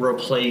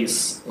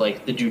replace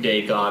like the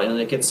Judaic god, and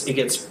it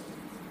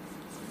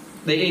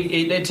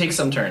takes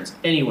some turns.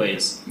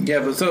 Anyways, yeah,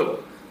 but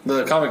so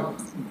the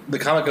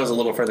comic goes a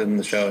little further than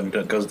the show and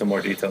goes into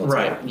more detail.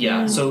 Right?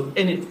 Yeah. So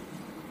and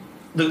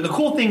the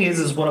cool thing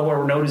is what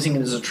we're noticing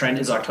is a trend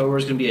is October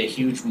is going to be a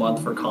huge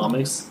month for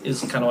comics.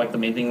 Is kind of like the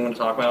main thing we want to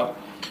talk about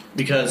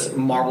because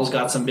Marvel's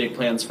got some big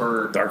plans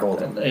for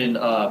Darkhold and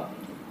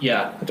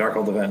yeah, the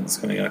Darkhold event is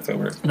coming in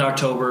October.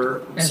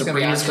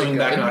 Sabrina's coming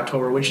back in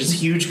October, which is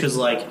huge because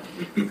like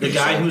the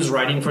guy who's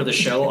writing for the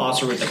show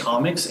also wrote the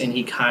comics, and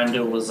he kind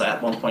of was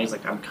at one point he's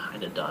like, I'm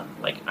kind of done.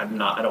 Like I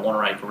don't want to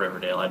write for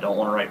Riverdale. I don't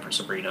want to write for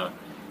Sabrina,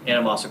 and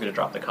I'm also going to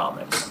drop the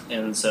comics.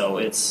 And so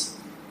it's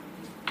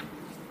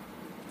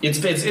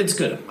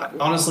good.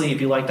 Honestly,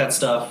 if you like that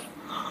stuff,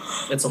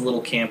 it's a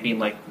little campy and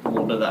like a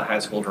little bit of that high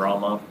school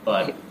drama,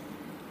 but.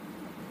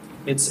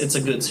 It's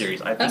a good series.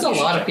 I think that's a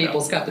lot of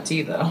people's cup of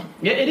tea, though.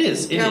 Yeah, it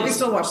is. We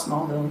still watch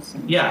Smallville. So.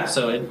 Yeah,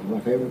 so my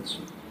favorites.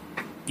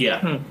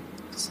 Yeah,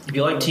 if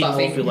you like Teen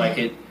Wolf, you like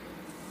it.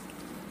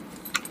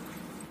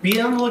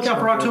 Be on the lookout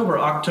for October.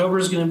 October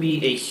is going to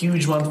be a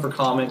huge month for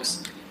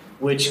comics,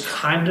 which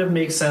kind of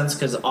makes sense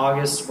because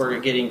August we're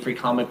getting Free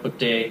Comic Book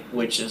Day,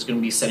 which is going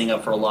to be setting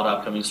up for a lot of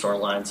upcoming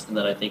storylines, and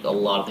then I think a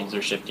lot of things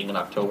are shifting in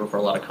October for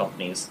a lot of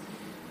companies,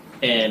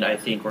 and I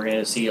think we're going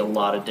to see a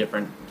lot of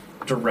different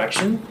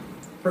direction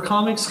for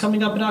comics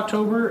coming up in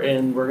October,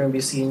 and we're going to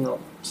be seeing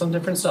some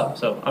different stuff.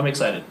 So I'm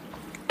excited.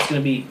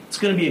 It's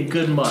going to be a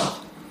good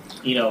month.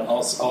 You know,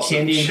 also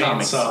Candy and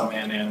comics. Chainsaw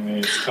Man anime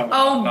is coming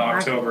out in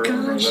October or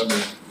November,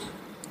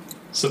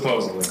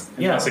 supposedly.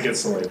 Unless it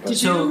gets delayed.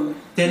 So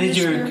that is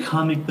your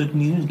comic book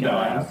news, guys. No,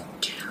 I have.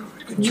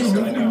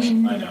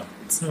 I know.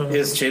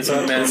 Is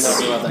Chainsaw Man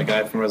talking about that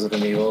guy from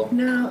Resident Evil?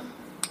 No.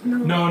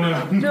 No.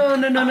 I'm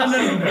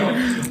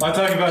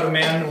talking about a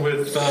man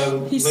with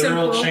He's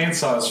literal simple.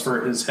 chainsaws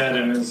for his head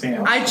and his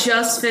hands. I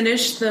just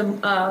finished the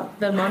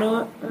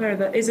mono,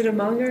 is it a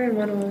manga or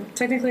mono?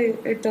 Technically,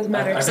 it doesn't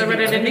matter because I read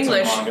it in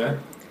English. Man,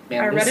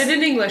 I read it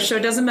in English, so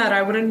it doesn't matter.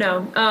 I wouldn't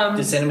know.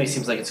 This anime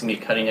seems like it's gonna be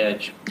cutting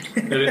edge.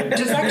 Dude, it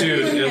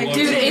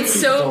Dude, it's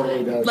so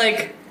Totally does.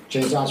 like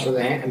Chainsaws for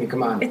the hand. I mean,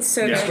 come on. it's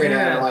so Straight good.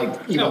 out of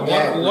like Evil What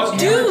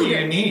Dead. more do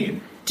you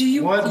need? Do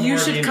you? What You more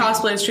should do you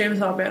cosplay as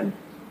Chainsaw Man.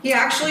 He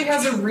actually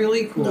has a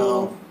really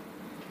cool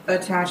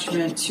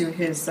attachment to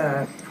his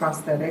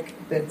prosthetic.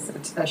 That's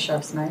a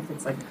chef's knife.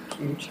 It's like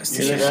huge. You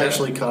should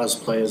actually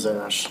cosplay as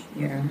Ash.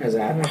 Yeah. As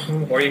that.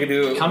 Or you could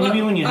do. How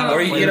many when you have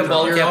Or you get a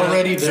bald You're cap.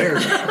 already there.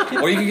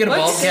 Or you can get a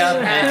bald What's- cap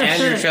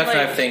and your chef Like-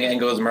 knife thing and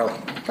go as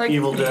Merlin. Like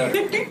Evil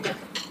Dead.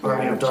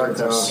 Army of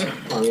Darkness.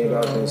 Army of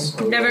Darkness.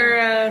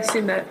 never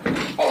seen that.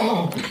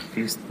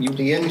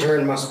 The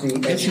intern must be.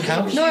 Yes, you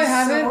have. No, I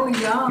haven't. So You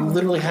young.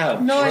 literally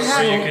have. No, I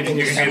So you haven't. could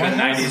do the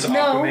 90s No.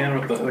 Aquaman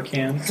with the hook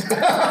hands.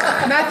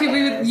 Matthew,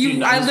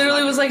 I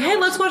literally was like, "Hey,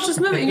 let's watch this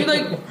movie," and you're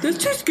like, "That's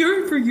too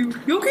scary for you.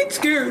 You'll get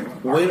scared."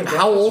 Wait,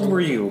 how old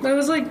were you? I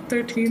was like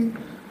 13.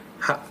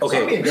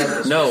 Okay,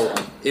 no,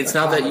 it's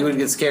not that you would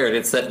get scared.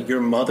 It's that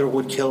your mother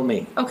would kill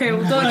me. Okay,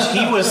 well, don't.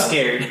 He was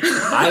scared.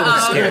 I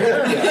was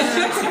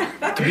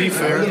scared. To be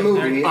fair, The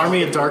movie.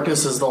 Army of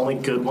Darkness is the only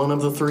good one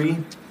of the three,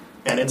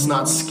 and it's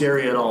not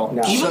scary at all.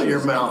 No. Shut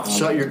your mouth.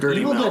 Shut your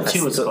dirty Evil mouth. Dead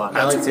 2 was fun.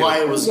 I like That's two. why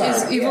it was.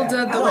 Is Evil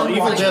Dead the No, one?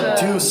 Evil with, Dead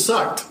like, 2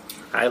 sucked.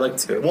 I like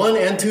two. 1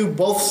 and 2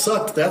 both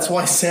sucked. That's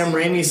why Sam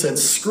Raimi said,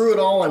 "Screw it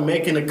all, I'm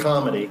making a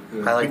comedy."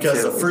 I like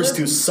because two. the first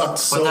 2 sucked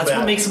so that's bad.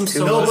 what makes them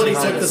so Nobody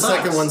good. took the It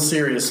second sucks. one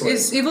seriously.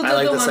 Is Evil I Dead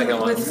like the the one second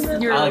one.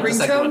 with your I like the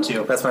second one ringtone?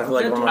 too. That's my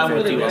like one of my I'm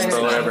favorite really TV nice.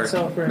 shows ever.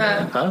 So for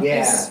Matt, Huh?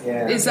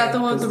 Yeah. is that the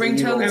one with the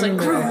ringtone that's like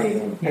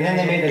groovy? And then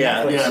they made the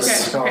Yeah, Netflix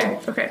yes. Okay,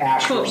 called okay,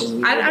 Ash cool. versus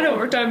Evil I know Dead. what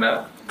we're talking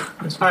about.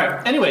 All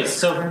right. Anyways,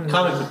 so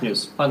comic book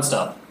news, fun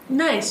stuff.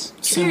 Nice,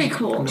 very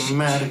cool,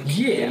 Cinematic.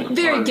 yeah.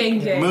 very gang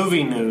gang.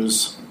 Movie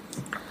news.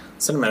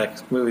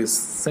 Cinematic movies,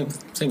 same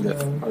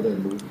diff. Are there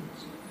movies?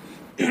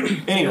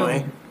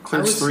 Anyway,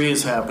 Clerks 3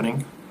 is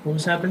happening. What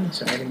was happening?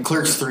 Sorry, I didn't.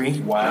 Clerks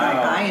 3.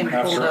 Ryan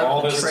pulled After all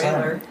up the this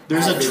trailer. time.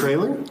 There's a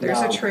trailer?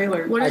 There's No. a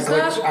trailer. What is I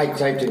that?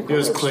 typed in It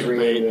was Clerks 3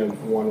 clickbait. and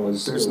then one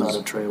was. There's it was-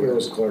 not a trailer. It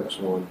was Clerks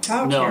 1.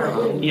 How No.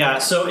 terrible. Yeah.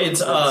 So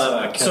it's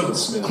Kevin so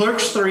Smith.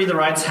 Clerks 3. The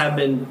rights have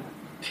been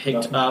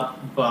picked up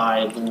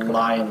by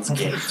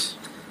Lionsgate.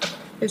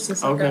 It's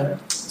just Okay.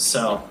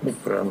 So We'll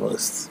put it on the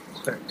list.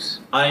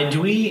 I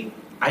do we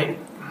I.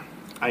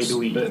 I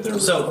do eat.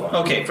 So,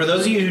 okay, for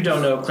those of you who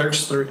don't know,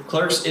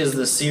 Clerks is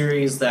the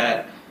series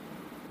that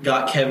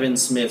got Kevin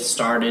Smith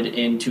started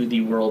into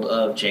the world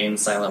of Jane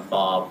Silent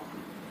Bob.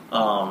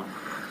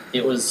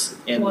 It was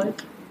in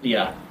What?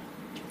 yeah.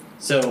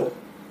 So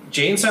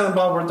Jane Silent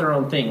Bob were their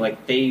own thing.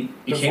 Like they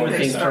became Before a they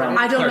thing started. from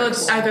I don't know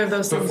Clerks. what either of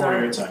those things Before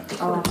are. your time.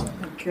 Oh,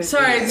 okay.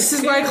 Sorry, this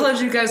is why I called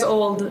you guys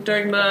old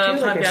during the I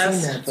feel like I've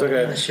seen podcast. that, It's but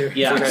okay. I'm not sure.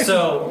 Yeah. Okay.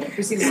 So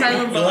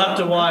Silent you'll Bob. have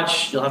to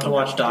watch. You'll have to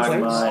watch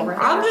Dogma.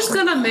 I'm just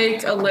gonna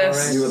make a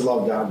list. You would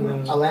love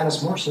Dogma.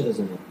 Alanis Morissette is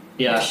in it.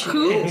 Yeah.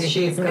 Who?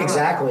 She's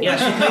Exactly. Yeah,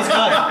 she plays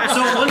God.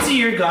 So once a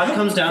year, God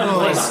comes down and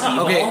plays Steve.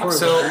 Okay,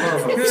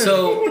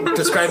 so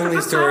describing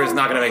these two is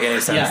not going to make any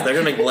sense. Yeah. They're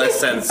going to make less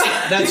sense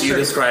That's if you true.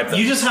 describe them.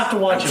 You just have to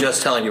watch I'm them.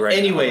 just telling you right now.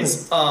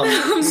 Anyways,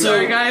 I'm so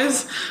sorry,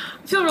 guys.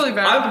 I feel really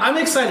bad. I'm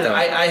excited. Don't.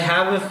 I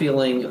have a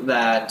feeling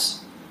that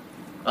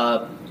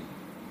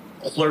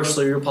Clerks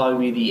 3 will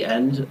probably be the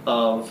end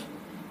of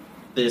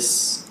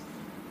this.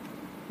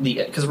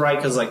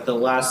 Because like the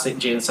last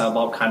Jane and Silent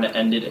Bob kind of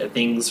ended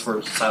things for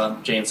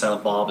Jane and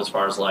Silent Bob as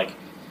far as like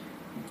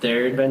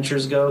their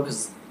adventures go,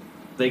 because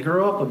they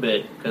grew up a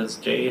bit. Because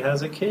Jay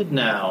has a kid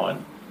now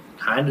and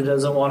kind of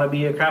doesn't want to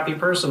be a crappy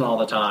person all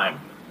the time.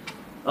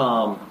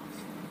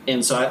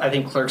 And so I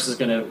think Clerks is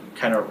going to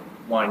kind of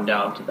wind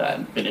down to that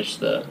and finish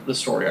the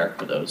story arc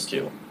for those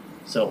two.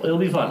 So it'll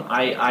be fun.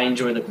 I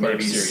enjoy the Clerks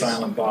Maybe series.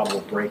 Silent Bob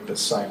will break the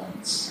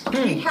silence.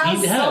 He has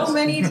He has. so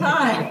many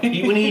times.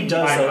 When he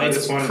does, I though, know, I it's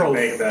just wanted to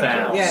make that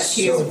profound. Yes,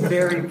 he is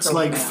very It's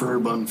like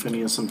profound. Ferb on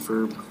Phineas and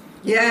Ferb.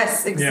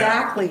 Yes,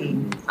 exactly.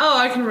 Oh,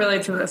 I can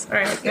relate to this. All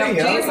right. Yeah,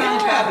 Jay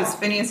Silent Bob is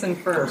Phineas and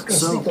Ferb.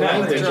 So,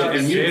 Yeah,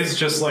 and Jay's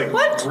just like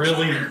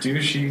really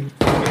douchey.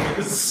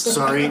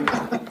 sorry.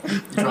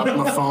 Dropped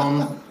my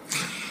phone.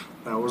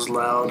 That was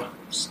loud.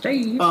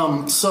 Steve.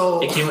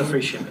 So It came with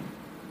free shipping.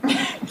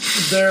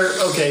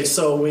 okay,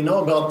 so we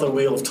know about the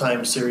Wheel of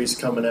Time series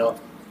coming out,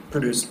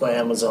 produced by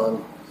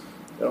Amazon,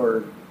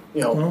 or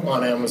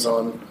on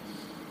Amazon.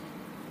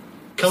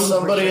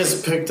 Somebody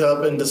has picked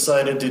up and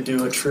decided to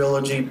do a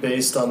trilogy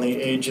based on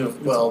the Age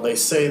of, they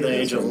say the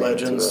Age of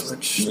Legends,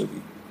 which,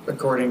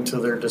 according to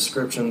their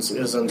descriptions,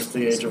 isn't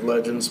the Age of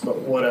Legends, but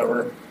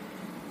whatever.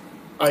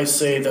 I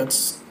say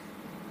that's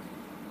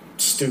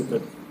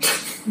stupid.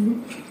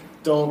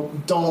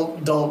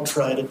 Don't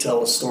try to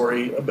tell a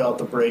story about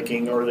the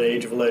Breaking or the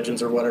Age of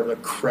Legends or whatever the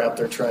crap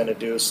they're trying to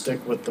do.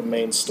 Stick with the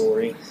main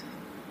story,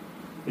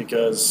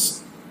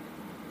 because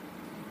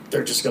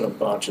they're just going to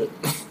botch it.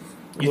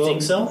 You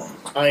think so?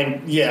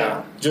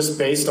 Just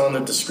based on the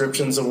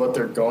descriptions of what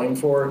they're going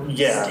for,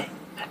 yeah.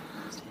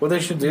 What they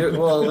should do,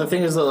 well, the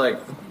thing is that, like,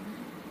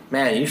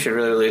 man, you should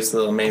really release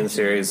the main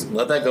series,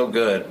 let that go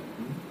good,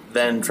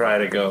 then try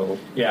to go.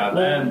 Yeah,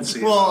 then.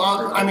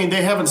 Well, I mean,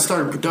 they haven't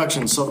started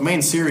production, so the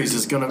main series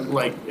is going to,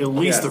 like, at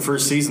least the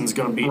first season is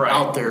going to be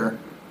out there.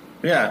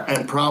 Yeah.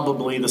 And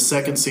probably the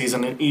second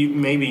season, and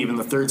maybe even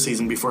the third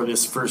season before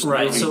this first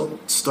movie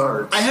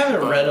starts. I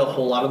haven't read a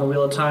whole lot on the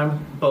Wheel of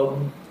Time, but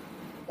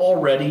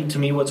already, to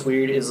me, what's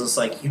weird is it's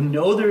like,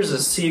 there's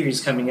a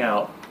series coming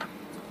out.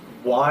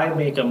 Why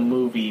make a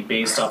movie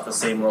based off the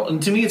same world?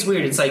 And to me, it's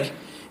weird. It's like,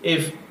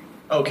 it's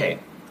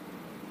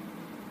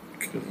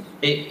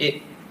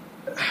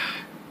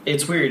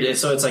weird.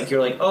 So it's like,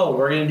 you're like, oh,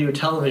 we're going to do a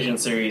television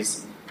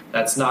series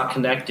that's not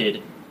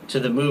connected to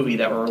the movie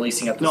that we're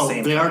releasing at the same time.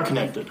 No, they are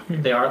connected.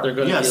 They are? They're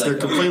going to be they're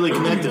completely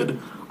connected.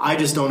 I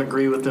just don't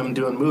agree with them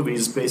doing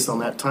movies based on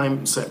that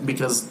time set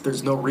because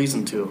there's no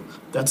reason to.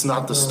 That's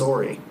not the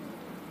story.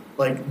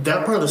 Like,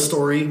 that part of the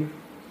story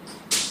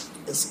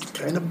is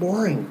kind of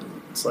boring.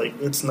 It's like,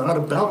 it's not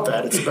about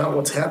that. It's about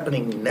what's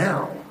happening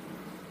now.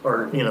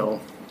 Or,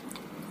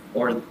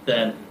 Or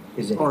then.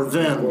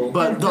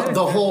 But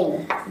the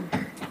whole,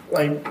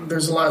 like,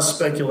 there's a lot of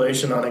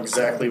speculation on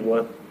exactly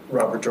what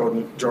Robert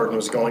Jordan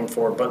was going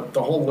for, but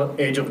the whole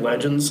Age of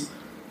Legends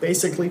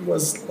basically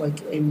was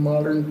like a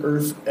modern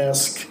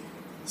Earth-esque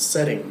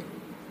setting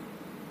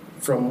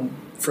from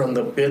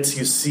the bits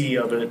you see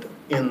of it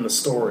in the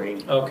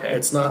story. Okay.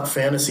 It's not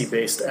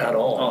fantasy-based at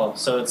all. Oh,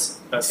 so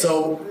it's... Okay.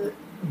 So,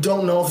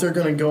 don't know if they're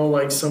going to go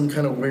like some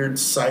kind of weird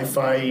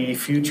sci-fi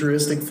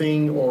futuristic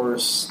thing or...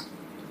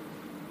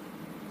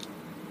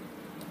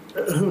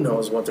 Who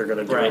knows what they're going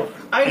to do. Right.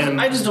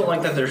 I just don't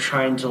like that they're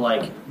trying to,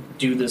 like,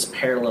 do this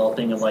parallel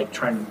thing of, like,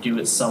 trying to do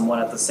it somewhat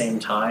at the same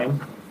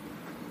time.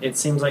 It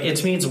seems like...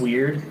 to me, it's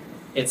weird.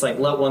 It's like,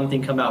 let one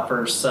thing come out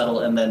first, settle,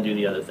 and then do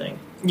the other thing.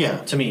 Yeah.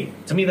 To me,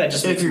 that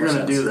just makes if you're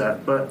going to do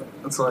that, but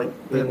it's like...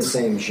 In the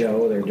same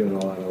show, they're doing a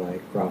lot of,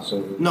 like,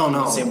 crossovers.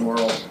 No. Same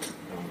world.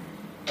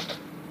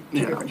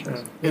 Yeah.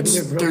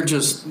 They're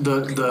just...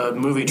 The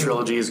movie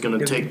trilogy is going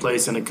to take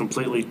place in a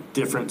completely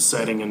different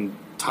setting and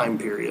time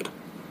period.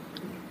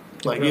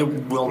 Like, it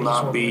will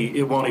not be...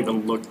 It won't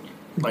even look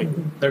like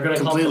they're going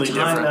to call it the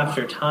Time different.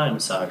 After Time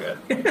saga.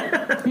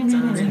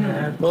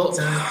 Well,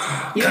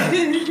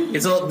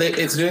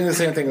 it's doing the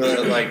same thing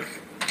that, like...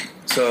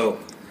 So,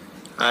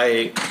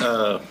 I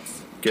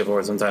give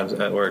awards sometimes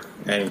at work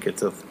and get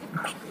to,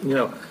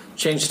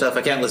 change stuff.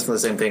 I can't listen to the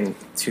same thing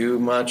too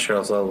much or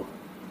else I'll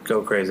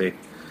go crazy.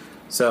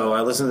 So, I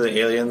listen to the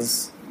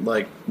Aliens,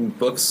 like,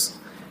 books...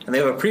 And they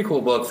have a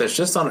prequel book that's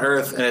just on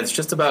Earth, and it's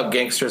just about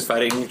gangsters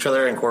fighting each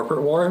other in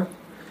corporate war,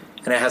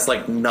 and it has,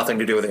 like, nothing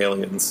to do with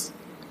aliens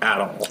at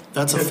all.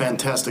 That's a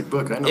fantastic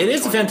book. I know it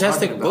is a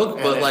fantastic book,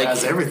 but, and like... it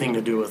has everything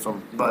to do with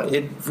them, but...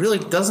 It really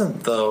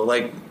doesn't, though.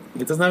 Like,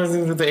 it doesn't have anything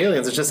to do with the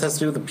aliens. It just has to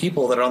do with the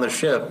people that are on the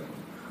ship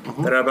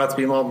that are about to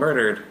be all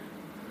murdered.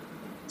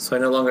 So I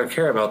no longer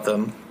care about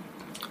them.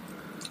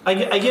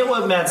 I get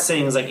what Matt's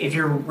saying. Is like, if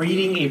you're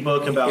reading a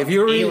book about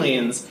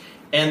aliens,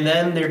 and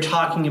then they're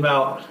talking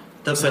about...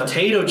 the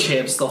potato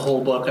chips, the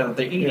whole book that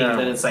they're eating,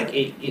 then it's like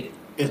it's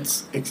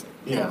a book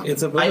about,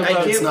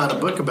 it's not a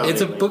book about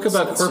it's aliens. A book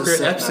about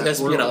corporate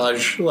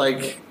espionage.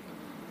 Like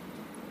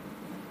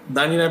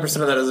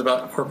 99% of that is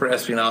about corporate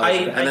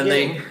espionage, and then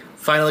they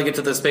finally get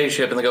to the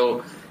spaceship and they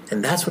go,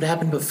 and that's what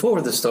happened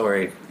before the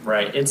story.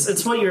 Right.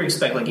 It's what you're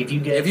expecting. Like if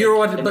you get if you're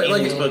watching, an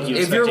aliens book, you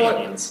expect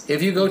aliens.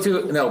 If you go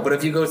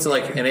to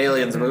like an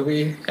aliens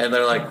movie and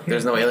they're like,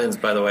 there's no aliens,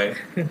 by the way,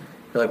 you're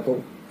like,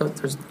 well.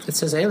 It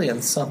says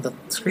aliens on the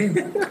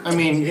screen. I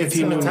mean, if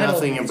you knew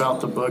nothing about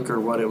the book or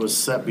what it was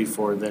set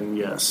before, then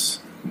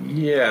yes.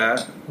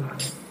 Yeah.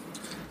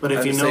 But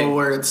if you know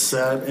where it's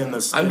set in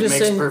this, it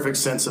makes perfect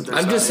sense that there's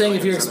I'm just saying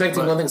if you're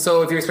expecting one thing,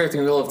 so if you're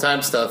expecting Wheel of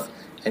Time stuff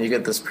and you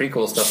get this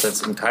prequel stuff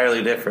that's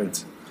entirely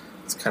different,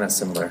 it's kind of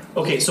similar.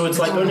 Okay, so it's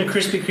like going to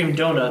Krispy Kreme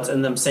donuts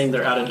and them saying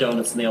they're out of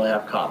donuts and they only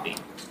have coffee.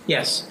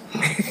 Yes.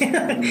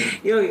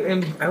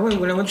 When I went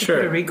to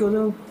Puerto Rico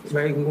though,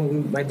 right?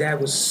 My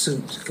dad was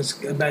sued because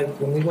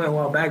when we went a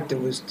while back,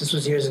 this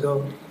was years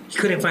ago. He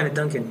couldn't find a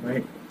Dunkin',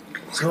 right?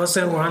 So all of a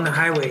sudden we're on the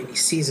highway and he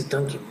sees a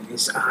Dunkin' and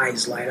his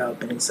eyes light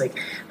up and it's like,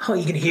 oh,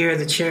 you can hear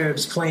the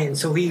cherubs playing.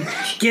 So he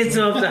gets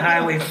off the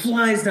highway,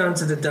 flies down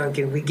to the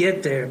Dunkin'. We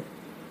get there.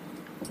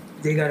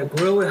 They got a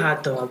grill with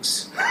hot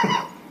dogs.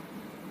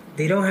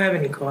 They don't have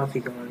any coffee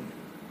going,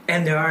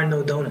 and there are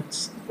no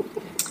donuts.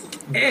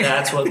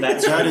 That's what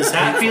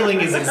that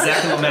feeling is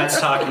exactly what Matt's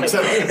talking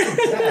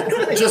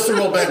about. Just to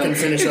roll back and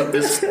finish up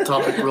this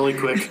topic really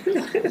quick.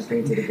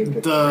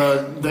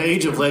 The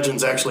Age of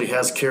Legends actually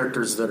has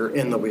characters that are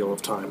in the Wheel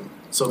of Time,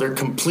 so they're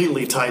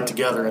completely tied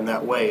together in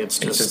that way. It's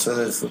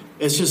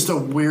just a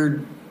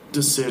weird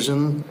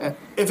decision.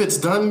 If it's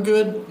done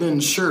good,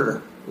 then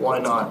sure, why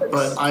not?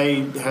 But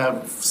I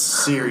have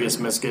serious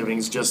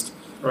misgivings just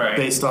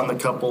based on the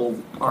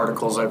couple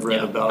articles I've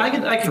read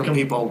about from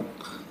people.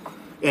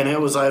 And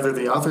it was either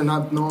the author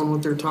not knowing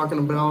what they're talking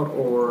about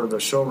or the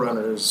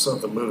showrunners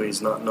of the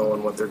movies not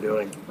knowing what they're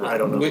doing. I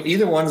don't know.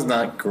 Either one's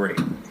not great.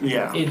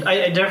 Yeah.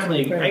 I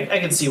definitely I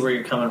can see where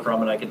you're coming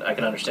from, and I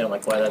can understand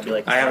like why that'd be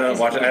like. I haven't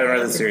watched. I haven't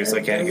read the series, so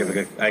I can't give a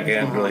good. I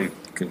can't really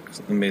give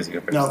amazing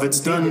opinion. Now, if it's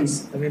done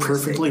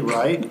perfectly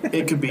right,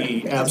 it could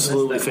be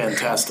absolutely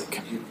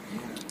fantastic.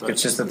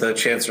 It's just that the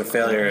chance for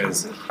failure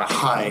is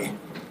high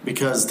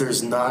because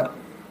there's not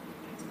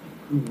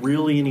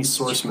really any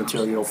source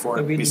material for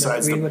it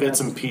besides the bits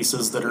and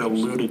pieces that are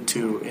alluded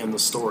to in the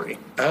story.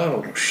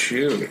 Oh,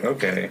 shoot.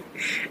 Okay.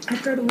 I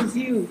thought it was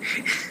you.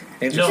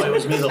 No, it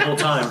was me the whole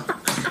time.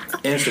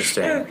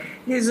 Interesting.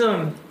 His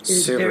mom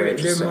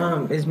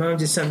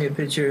just sent me a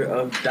picture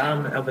of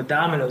a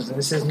Domino's, and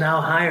it says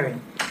now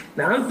hiring.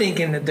 Now I'm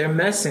thinking that they're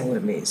messing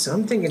with me, so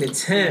I'm thinking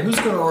it's him. Who's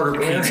going to order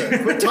pizza?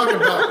 We're talking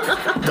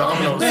about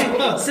Domino's.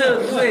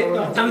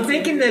 I'm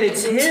thinking that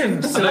it's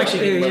him. So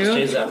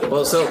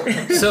Well, so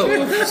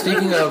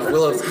speaking of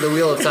the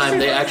Wheel of Time,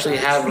 they actually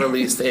have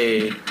released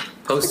a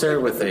poster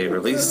with a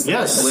release.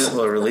 Yes,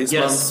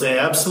 month. They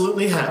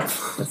absolutely have.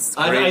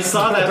 I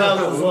saw that.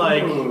 I was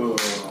like,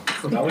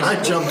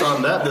 I jumped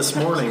on that this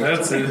morning.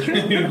 That's it.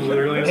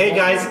 Literally. Hey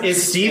guys,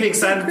 is Steve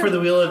excited for the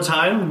Wheel of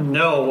Time?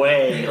 No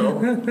way.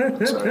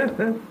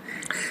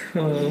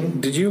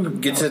 Did you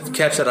get to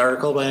catch that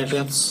article by any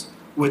chance?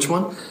 Which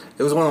one?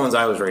 It was one of the ones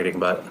I was reading,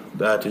 but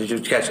did you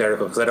catch the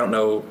article? Because I don't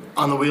know.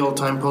 On the Wheel of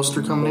Time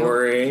poster coming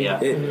in?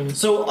 Yeah.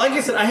 So, like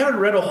I said, I haven't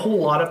read a whole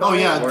lot about it. Oh,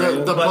 yeah.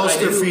 The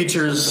poster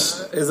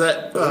features is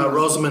that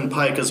Rosamund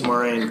Pike as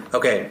Moraine.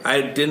 Okay.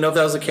 I didn't know if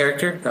that was a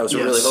character. I was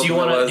really hoping do you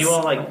want to,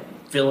 like,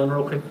 fill in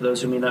real quick for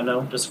those who may not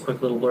know? Just a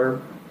quick little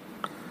blurb.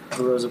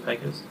 Who Rosamund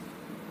Pike is?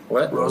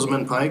 What?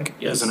 Rosamund Pike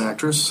is an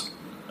actress.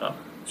 Oh.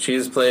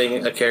 She's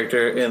playing a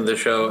character in the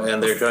show,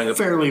 and they're showing a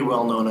fairly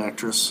well-known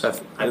actress.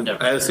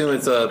 I assume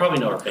it's a probably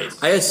know her face.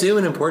 I assume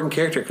an important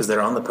character because they're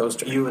on the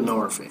poster. You would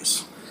know her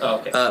face. Oh,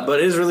 okay.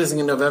 But it is releasing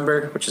in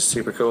November, which is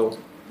super cool.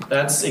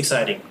 That's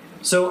exciting.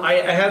 So I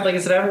had, like I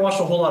said, I haven't watched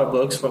a whole lot of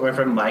books, but my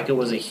friend Micah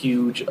was a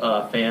huge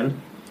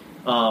fan,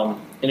 and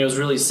it was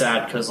really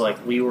sad because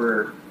like we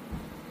were.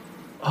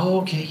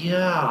 Oh, okay,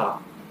 yeah.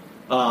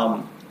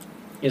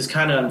 It's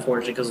kind of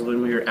unfortunate because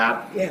when we were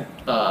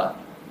at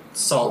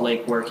Salt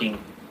Lake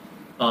working,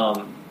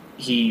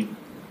 he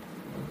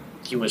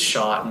was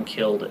shot and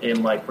killed,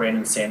 and like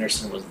Brandon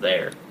Sanderson was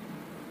there.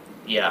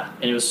 Yeah,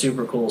 and it was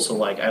super cool. So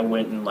like I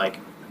went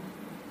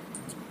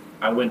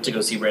to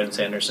go see Brandon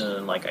Sanderson,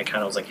 and like I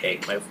kind of was like, hey,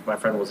 my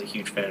friend was a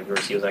huge fan of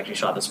yours. He was actually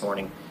shot this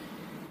morning,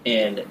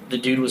 and the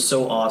dude was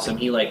so awesome.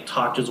 He like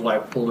talked to his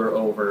wife, pulled her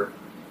over,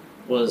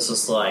 was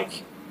just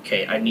like,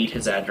 okay, I need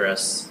his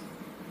address,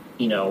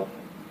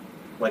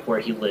 like where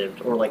he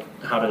lived or like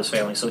how to his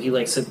family. So he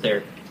like sit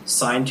there,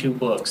 signed 2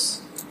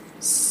 books,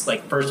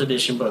 like first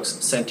edition books,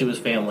 sent to his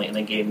family, and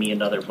then gave me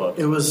another book.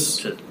 It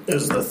was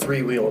the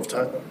 3 Wheel of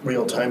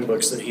Time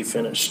books that he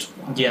finished.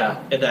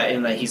 Yeah,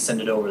 and that he sent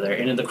it over there.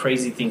 And then the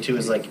crazy thing too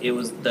is like it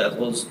was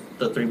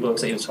the 3 books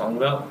that he was talking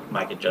about.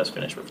 Mike had just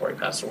finished before he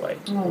passed away.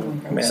 Oh,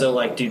 so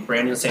like, dude,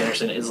 Brandon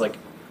Sanderson is like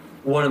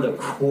one of the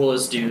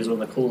coolest dudes,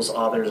 one of the coolest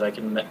authors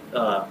I've met,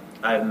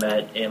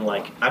 and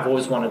like I've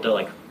always wanted to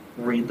like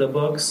read the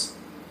books.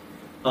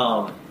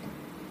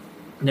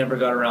 Never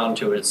got around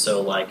to it,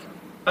 so like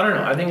I don't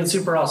know. I think it's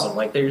super awesome.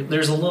 Like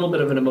there's a little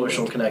bit of an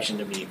emotional connection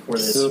to me for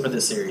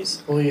this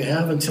series. Well, you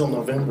have until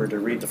November to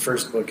read the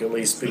first book at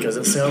least, because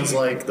it sounds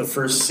like the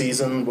first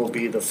season will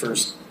be the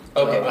first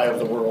Eye of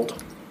the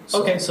World.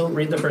 So. Okay, so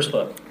read the first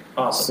book.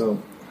 Awesome.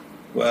 So,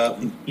 well,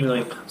 even though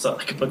it pops up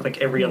like a book like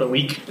every other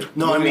week.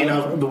 No, I mean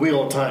the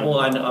Wheel of Time. Well,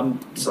 I'm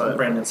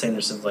Brandon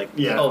Sanderson's like,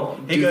 yeah. Oh,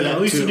 hey guys,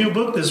 released a new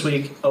book this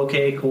week.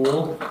 Okay,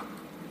 cool.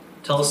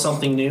 Tell us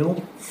something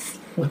new.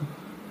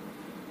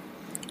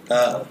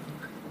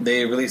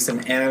 They released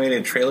an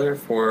animated trailer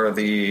for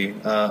the.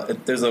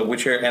 There's a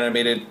Witcher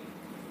animated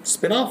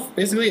spin-off.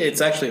 Basically, it's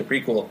actually a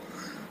prequel.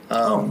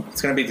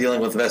 It's going to be dealing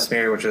with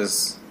Vesemir, which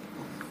is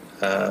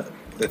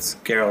it's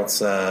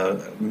Geralt's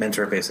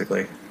mentor,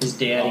 basically. His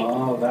daddy.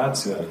 Oh,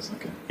 that's who that is.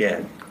 Okay.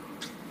 Yeah.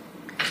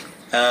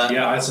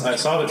 I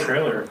saw the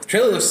trailer. The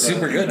trailer looks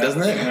super good,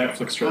 doesn't it?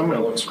 Netflix trailer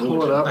looks really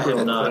good. Pull it up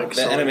real quick.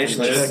 The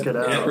animation looks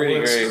pretty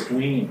great.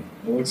 Clean.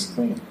 It looks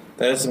clean.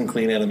 That is some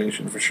clean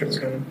animation for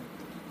sure.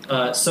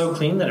 So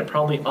clean that it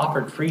probably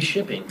offered free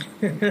shipping.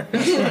 So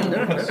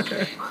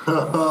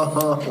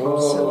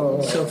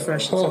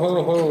fresh.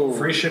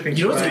 Free shipping.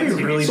 You know what's going to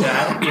be really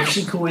bad? If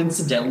she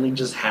coincidentally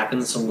just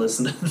happens to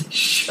listen to the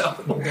show.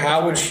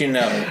 How would she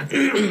know?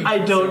 I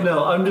don't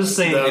know. I'm just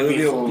saying. That would be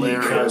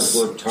hilarious.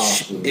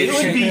 It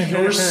would be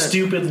your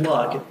stupid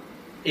luck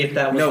if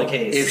that was the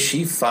case. If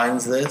she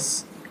finds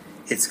this,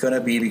 it's going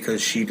to be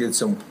because she did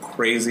some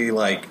crazy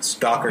like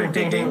stalker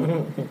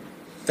digging.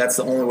 That's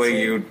the only way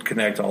you'd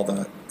connect all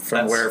that.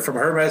 From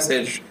her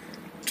message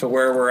to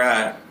where we're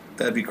at,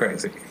 that'd be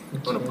crazy.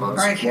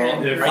 Alright,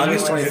 Karen.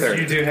 August 23rd. If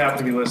you do happen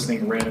to be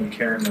listening, random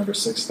Karen number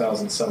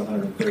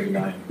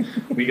 6,739.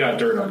 We got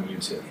dirt on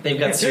YouTube. They've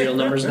got serial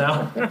numbers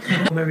now.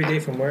 I'm every day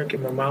from work,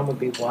 and my mom would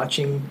be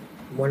watching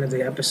one of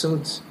the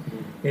episodes,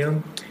 you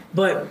know.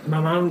 But my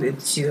mom, the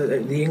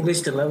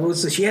English, the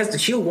levels, so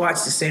she'll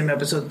watch the same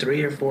episode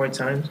 3 or 4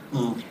 times.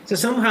 So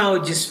somehow,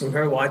 just from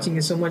her watching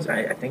it so much,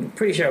 I think,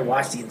 pretty sure I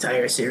watched the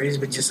entire series,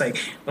 but just like,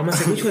 I'm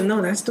like, which one?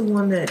 No, that's the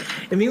one that.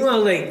 And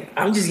meanwhile, like,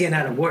 I'm just getting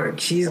out of work.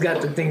 She's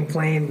got the thing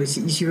playing, but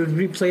she would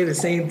replay the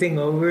same thing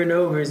over and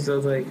over. So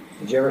like,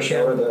 did you ever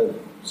show her the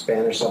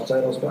Spanish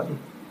subtitles button?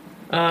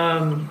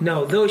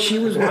 No, though she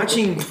was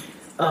watching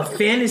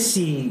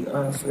fantasy,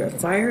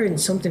 Fire and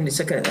something. It's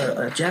like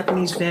a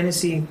Japanese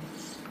fantasy.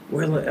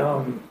 Where,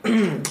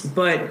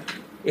 but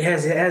it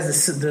has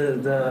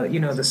the you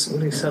know, the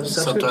what is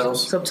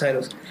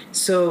subtitles.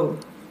 So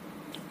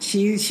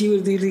she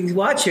would literally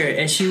watch her,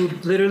 and she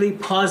would literally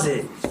pause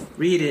it,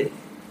 read it,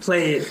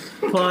 play it,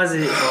 pause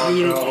it,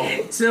 read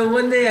it. So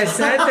one day I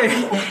sat there,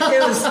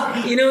 it was,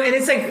 you know, and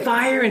it's like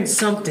Fire and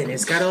something.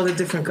 It's got all the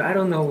different, I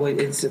don't know what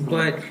it's,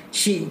 but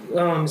she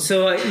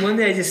so one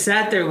day I just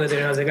sat there with her,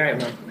 and I was like, all right,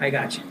 Mom, I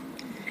got you.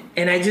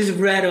 And I just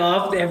read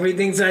off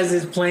everything. So as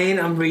it's playing,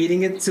 I'm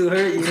reading it to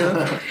her, you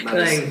know,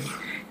 nice. Like,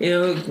 you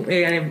know,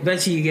 and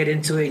eventually you get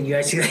into it and you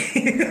actually,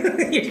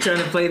 you're trying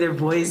to play their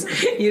voice,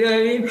 you know what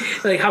I mean?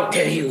 Like, how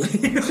dare you?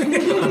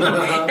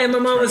 And my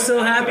mom was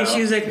so happy.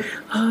 She was like,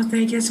 oh,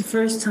 thank you. It's the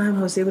first time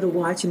I was able to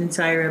watch an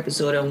entire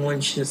episode on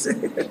one shift.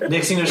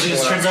 Next thing you know, she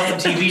just turns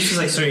off the TV. She's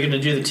like, so you're going to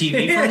do the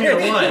TV for me or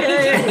what?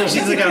 Yeah.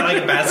 She's like, got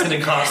like a basket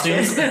of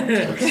costumes.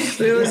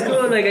 But it was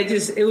cool. Like,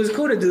 it was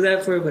cool to do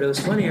that for her, but it was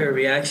funny her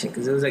reaction,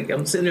 because it was like,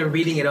 I'm sitting there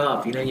reading it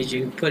off, you know,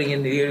 you're putting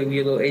in your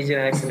little Asian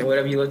accent or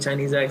whatever, your little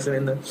Chinese accent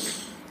in the...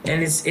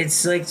 And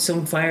it's like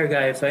some fire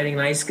guy fighting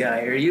an ice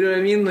guy, or you know what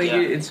I mean? Like yeah.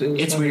 It's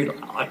weird.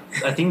 I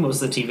think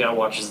most of the TV I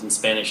watch is in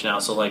Spanish now,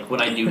 so like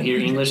when I do hear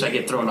English, I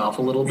get thrown off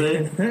a little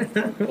bit.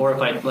 Or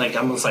if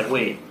I'm just like,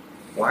 wait,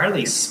 why are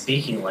they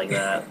speaking like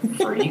that,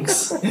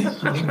 freaks?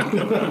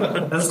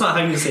 That's not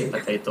how you say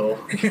potato.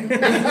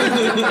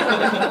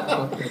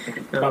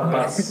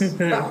 Papas.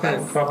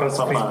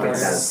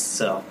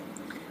 So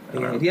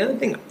the other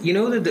thing, you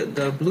know,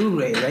 the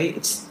Blu-ray, right?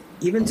 It's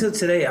even till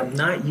today, I'm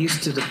not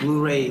used to the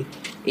Blu-ray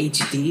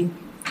HD.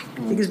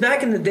 Because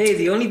back in the day,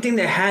 the only thing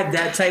that had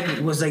that type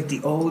was like the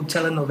old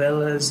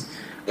telenovelas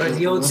or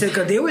the old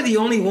sitcom. They were the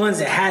only ones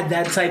that had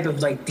that type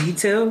of like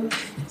detail.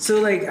 So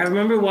like I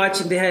remember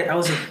watching, I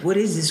was like, what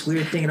is this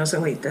weird thing? And I was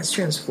like, wait, that's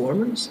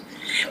Transformers?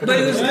 But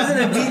it was because of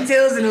the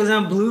details, and it was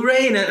on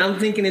Blu-ray, and I'm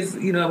thinking it's,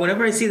 you know,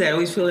 whenever I see that, I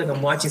always feel like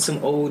I'm watching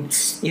some old,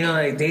 you know,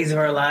 like Days of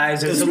Our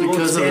Lives or some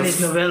old Spanish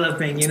novella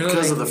thing, you know?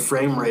 Because like, of the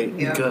frame rate,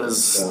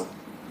 because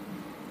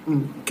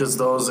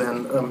those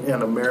and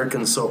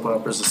American soap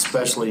operas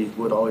especially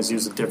would always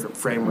use a different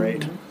frame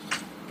rate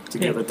to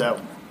give it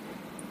that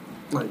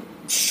like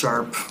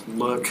sharp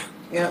look.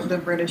 Yeah, the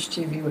British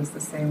TV was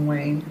the same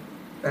way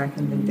back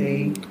in the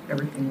day.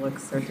 Everything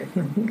looks so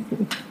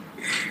different.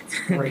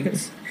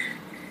 Great.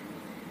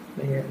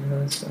 Yeah,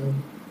 no, it's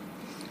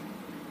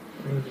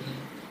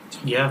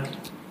yeah.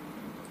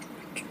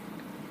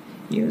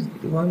 Yeah,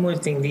 one more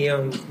thing. The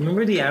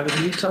remember the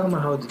Avatar? You were talking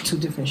about how the 2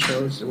 different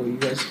shows where you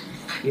guys,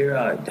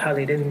 how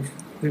they didn't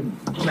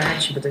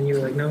match, but then you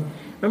were like, no.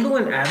 Remember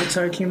when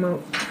Avatar came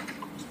out?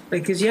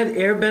 Like, cause you had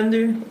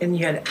Airbender and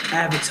you had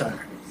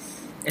Avatar,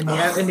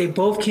 and they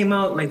both came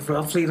out like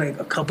roughly like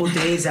a couple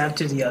days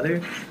after the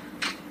other.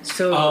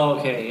 So,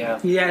 okay,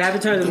 yeah. You had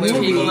Avatar the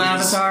movie,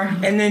 Avatar,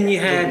 and then you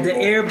had the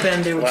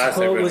Airbender, which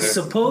was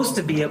supposed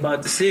to be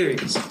about the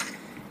series.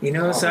 You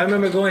know, so I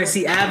remember going to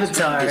see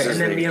Avatar and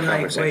then being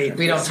like, wait,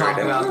 we don't talk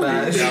about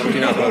that. It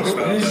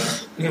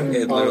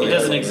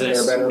doesn't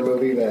exist. Airbender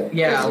movie that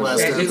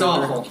it's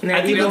awful.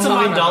 I think it's a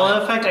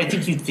Mandela effect. I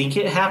think you think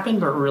it happened,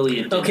 but really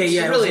it didn't. Okay,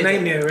 yeah, it was a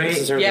nightmare,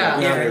 right?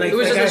 Yeah. Like, it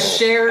was just a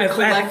shared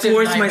collective I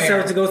forced nightmare.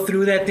 myself to go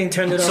through that thing,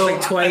 turned it off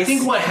like twice. I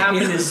think what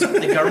happened is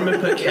the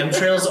government put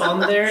chemtrails on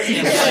there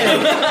and put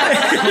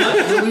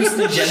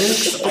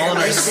hallucinogenics all in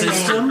our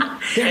system,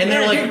 and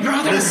they're like,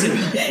 listen,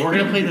 we're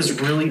going to play this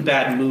really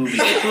bad movie.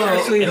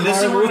 And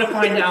this is we're going to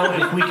find out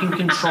if we can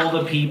control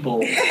the people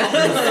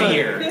through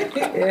fear.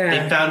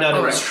 They found out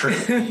it was true.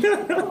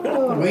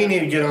 We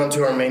need to get on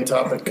to our main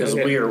topic because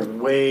we are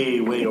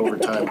way over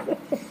time.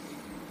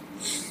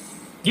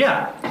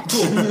 Yeah.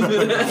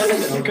 Cool.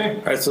 Okay.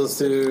 All right, so let's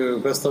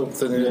do best of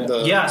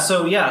the...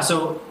 So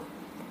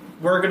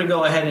we're going to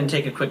go ahead and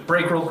take a quick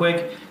break real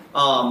quick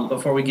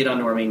before we get on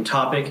to our main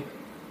topic.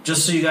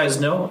 Just so you guys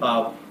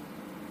know,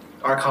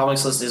 our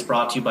comics list is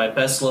brought to you by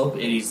Best Slope.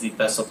 It is the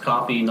Best Slope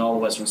coffee in all the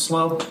Western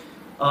Slope.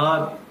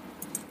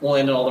 We'll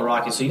end in all the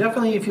Rockies. So you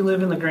definitely, if you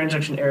live in the Grand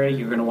Junction area,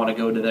 you're going to want to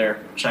go to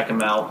there, check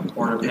them out,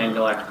 order Pan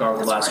Galactic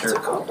Gargle Blaster,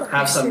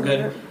 have some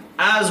good.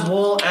 As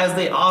well as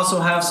they also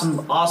have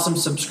some awesome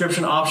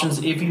subscription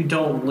options if you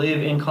don't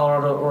live in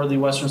Colorado or the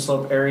Western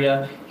Slope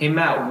area. Hey,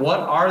 Matt, what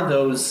are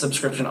those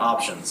subscription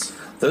options?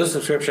 Those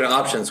subscription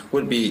options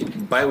would be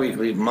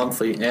bi-weekly,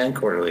 monthly, and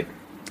quarterly.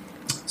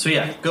 So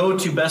yeah, go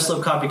to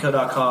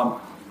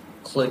bestlovecoffeeco.com,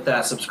 click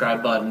that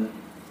subscribe button,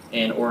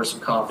 and order some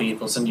coffee.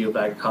 They'll send you a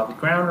bag of coffee,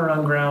 ground or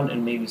unground,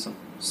 and maybe some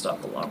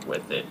stuff along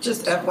with it.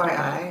 Just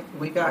FYI,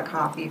 we got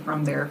coffee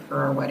from there for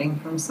our wedding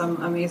from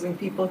some amazing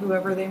people,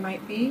 whoever they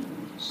might be.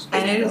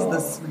 And it is the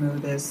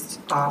smoothest,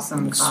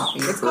 awesome coffee.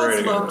 It's called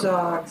Slow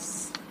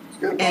Dogs.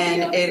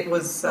 And it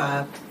was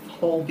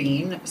whole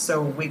bean,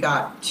 so we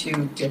got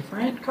 2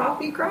 different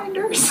coffee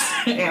grinders,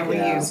 and we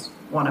used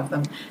one of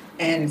them.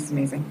 And it's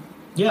amazing.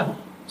 Yeah.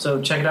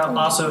 So check it out.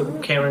 Also,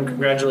 Cameron,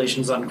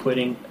 congratulations on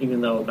quitting,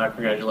 even though not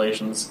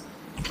congratulations.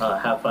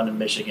 Have fun in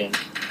Michigan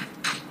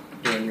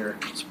doing your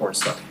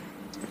sports stuff.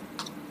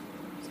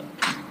 So,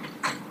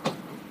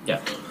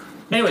 yeah.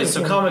 Anyways,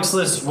 so comics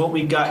list, what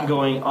we got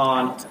going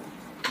on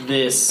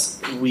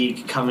this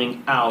week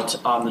coming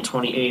out on the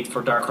 28th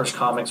for Dark Horse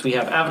Comics. We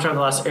have Avatar: The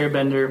Last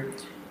Airbender,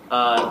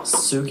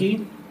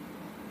 Suki.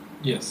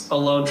 Yes.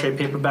 Alone trade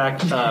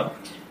paperback.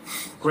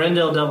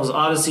 Grendel Devil's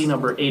Odyssey,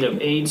 number 8 of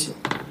 8.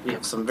 We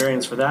have some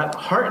variants for that.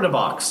 Heart in a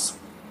Box,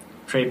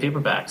 trade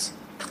paperbacks.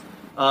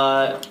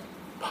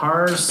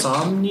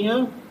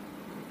 Parasomnia,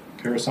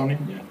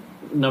 yeah.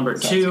 Number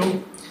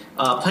 2.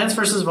 Plants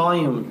vs.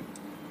 Volume.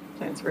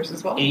 Plants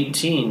vs. Volume.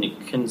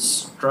 18.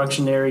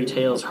 Constructionary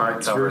Tales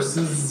hardcover.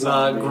 Versus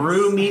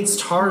Gru meets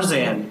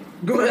Tarzan.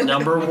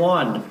 Number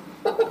 1.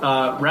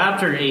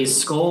 Raptor, a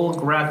Skull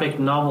graphic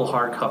novel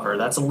hardcover.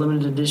 That's a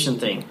limited edition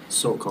thing.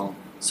 So-called.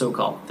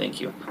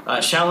 Thank you.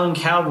 Shaolin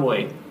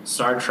Cowboy,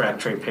 Star Trek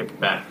trade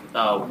paperback.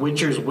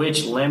 Witcher's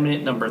Witch,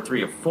 laminate number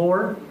 3 of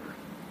 4.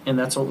 And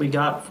that's what we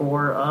got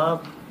for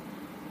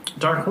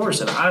Dark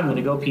Horse. And I'm going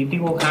to go pee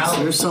people.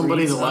 There's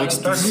somebody that likes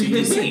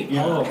DC.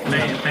 Oh,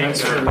 man, thanks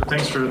for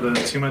the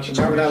too much.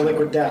 Talk about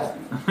Liquid Death.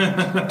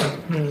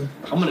 I'm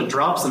going to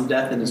drop some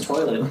death in his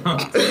toilet.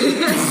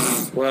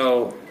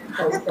 Whoa.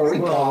 Are we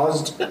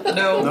paused?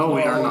 No,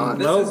 we are not.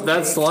 Nope,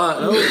 that's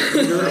live. Nope,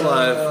 you're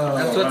live.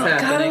 That's what's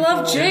happening.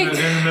 Gotta love Jake. In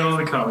the middle of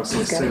the comics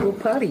list, Gotta go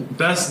potty.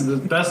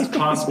 the best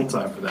possible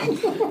time for that.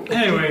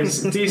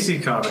 Anyways,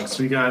 DC Comics.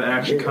 We got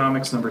Action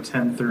Comics number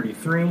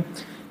 1033,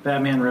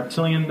 Batman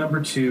Reptilian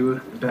number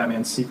 2,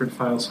 Batman Secret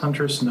Files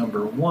Huntress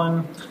number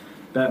 1,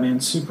 Batman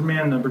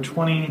Superman number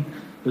 20,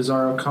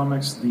 Bizarro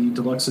Comics the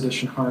Deluxe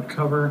Edition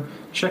hardcover,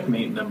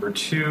 Checkmate number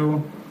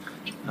 2.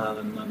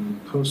 Then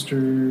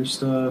poster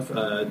stuff.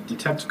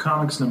 Detective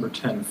Comics number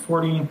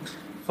 1040,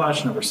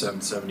 Flash number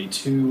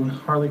 772,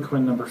 Harley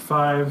Quinn number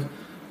 5.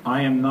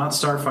 I am not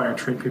Starfire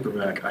trade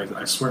paperback.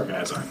 I swear,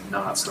 guys, I'm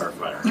not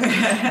Starfire.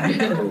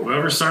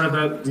 Whoever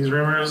started these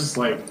rumors,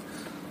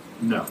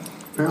 no.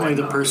 Apparently,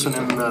 the person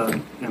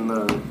in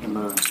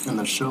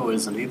the show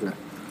isn't either.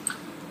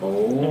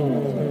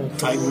 Oh,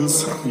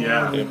 Titans.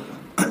 Yeah.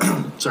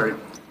 Sorry.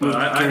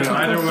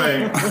 Either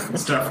way,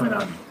 it's definitely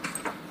not me.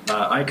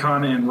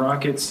 Icon and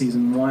Rocket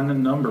Season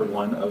 1, number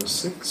 1 of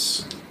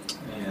 6.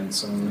 And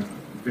some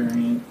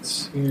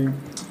variants here.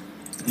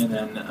 And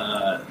then,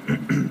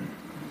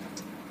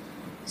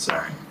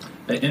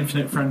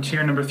 Infinite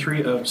Frontier, number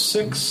 3 of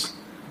 6.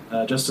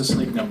 Justice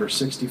League, number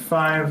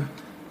 65.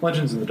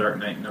 Legends of the Dark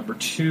Knight, number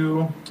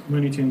 2.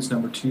 Looney Tunes,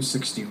 number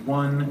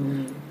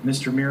 261.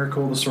 Mr.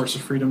 Miracle, The Source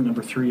of Freedom,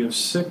 number 3 of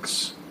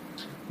 6.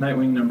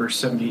 Nightwing, number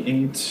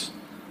 78.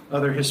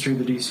 Other History of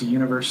the DC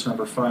Universe,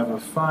 number 5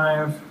 of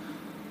 5.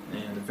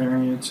 And the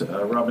variant,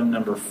 Robin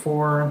number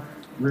 4,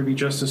 Ruby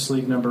Justice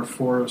League number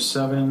 4 of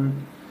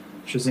 7,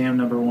 Shazam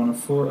number 1 of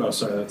 4. Oh,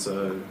 sorry, that's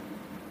a.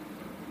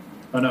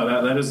 Oh no,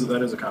 that is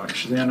a comic.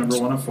 Shazam number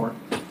 1 of 4.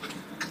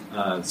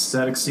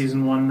 Static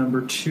Season 1 number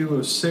 2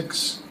 of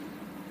 6.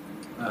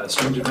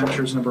 Strange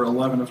Adventures number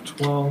 11 of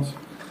 12.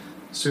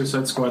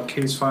 Suicide Squad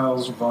Case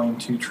Files Volume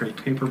 2 trade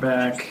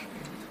paperback.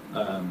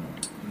 And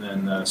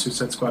then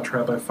Suicide Squad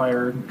Trial by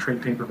Fire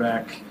trade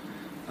paperback.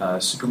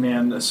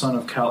 Superman, the Son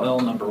of Kal-El,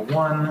 number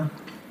 1.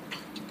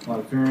 A lot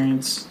of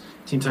variants.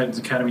 Teen Titans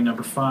Academy,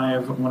 number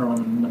 5. Wonder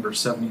Woman, number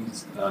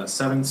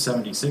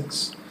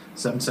 776.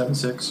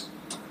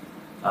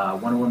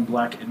 Wonder Woman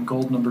Black and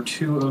Gold, number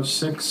 2 of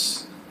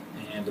 6.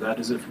 And that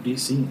is it for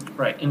DC.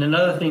 Right. And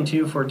another thing,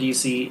 too, for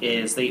DC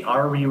is they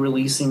are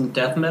re-releasing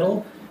Death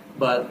Metal,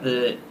 but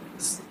the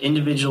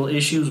individual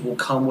issues will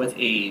come with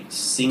a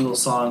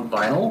single-song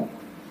vinyl.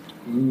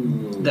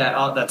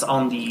 That's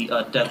on the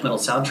Death Metal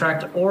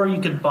soundtrack, or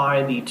you could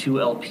buy the 2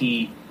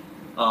 LP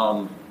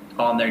on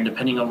there.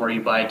 Depending on where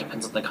you buy it,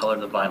 depends on the color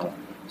of the vinyl.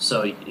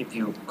 So if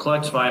you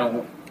collect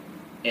vinyl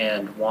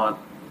and want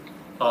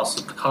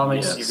also the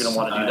comics, you're going to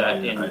want to do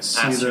that and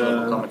ask your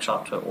local comic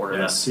shop to order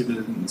that. I see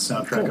the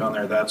soundtrack on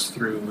there. That's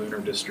through Lunar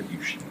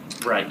Distribution.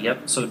 Right,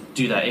 yep. So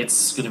do that.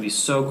 It's going to be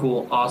so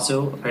cool.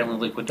 Also, apparently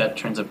Liquid Death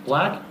turns it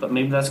black, but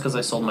maybe that's because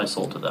I sold my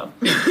soul to them.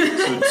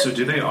 So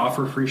do they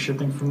offer free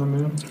shipping from the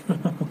moon?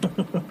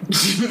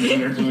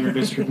 Lunar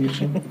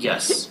Distribution?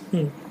 Yes.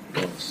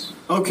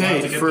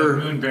 Okay, for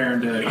Moon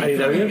Baron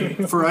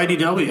for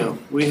IDW,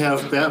 we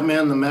have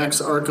Batman: The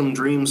Max Arkham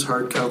Dreams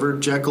hardcover,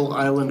 Jekyll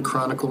Island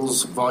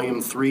Chronicles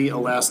Volume 3, A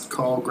Last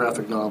Call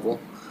graphic novel,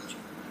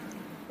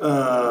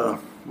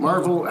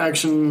 Marvel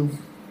Action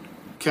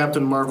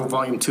Captain Marvel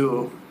Volume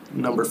 2,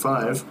 number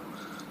 5,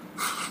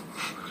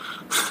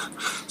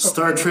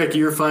 Star Trek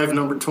Year 5,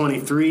 number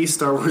 23.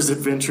 Star Wars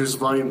Adventures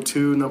Volume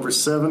 2, number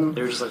 7.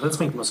 They were just like, let's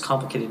make the most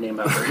complicated name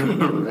ever.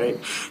 Right.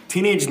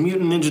 Teenage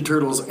Mutant Ninja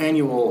Turtles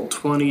Annual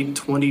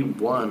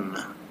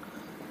 2021.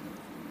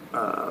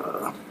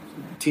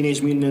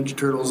 Teenage Mutant Ninja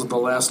Turtles The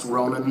Last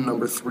Ronin,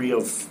 number 3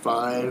 of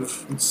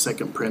 5.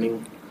 Second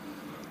printing.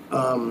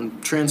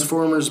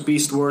 Transformers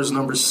Beast Wars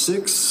number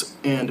 6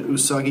 and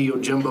Usagi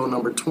Yojimbo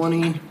number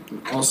 20.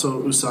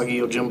 Also Usagi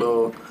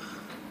Yojimbo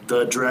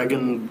The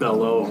Dragon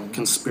Bellow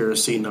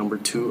Conspiracy number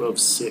 2 of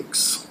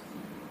 6.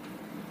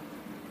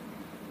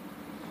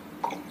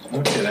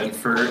 Okay, then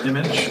for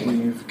Image,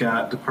 we've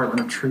got Department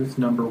of Truth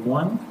number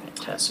 1.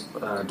 Fantastic.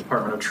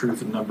 Department of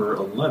Truth number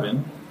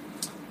 11.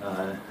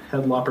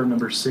 Headlopper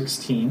number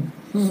 16.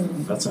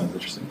 That sounds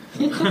interesting.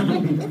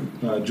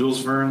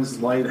 Jules Verne's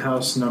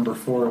Lighthouse number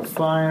 4 of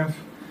 5.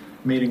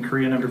 Made in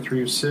Korea number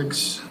 3 of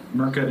 6.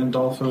 Mirka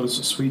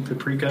Indolfo's Sweet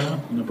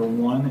Paprika number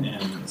 1,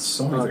 and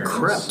so many variants. A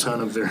crap ton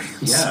of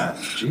variants. Yeah,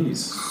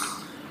 jeez.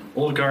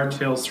 Old Guard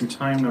Tales Through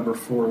Time number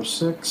 4 of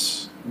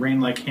 6. Rain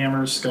Like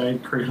Hammers, Sky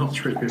Cradle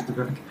trade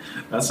paperback.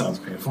 That sounds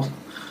painful.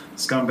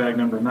 Scumbag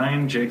number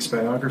 9, Jake's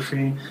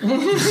Biography.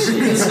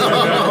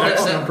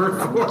 Skybound number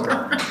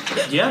 4.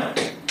 Yeah.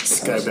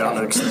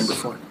 Skybound X number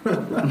 4.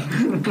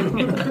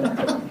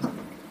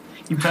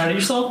 You proud of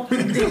yourself?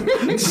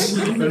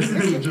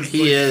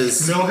 He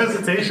is. No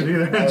hesitation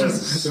either. It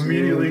just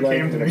immediately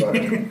came to me.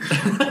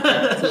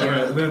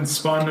 Alright, then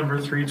Spawn number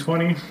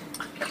 320.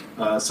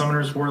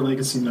 Summoner's War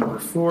Legacy number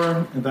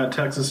 4. That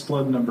Texas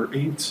Blood number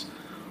 8.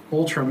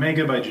 Ultra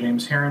Mega by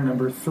James Herron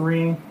number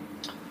 3.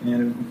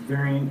 And a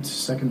variant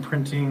second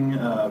printing,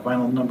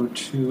 vinyl number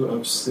 2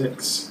 of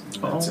 6.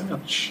 That's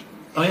Image.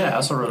 Oh yeah, I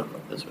also wrote a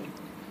book this week.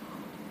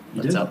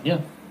 You did?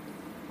 Yeah.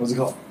 What's it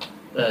called?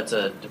 It's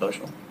a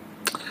devotional.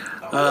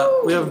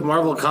 We have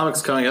Marvel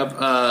Comics coming up.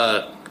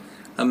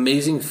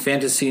 Amazing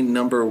Fantasy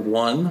number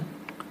 1.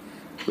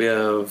 We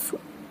have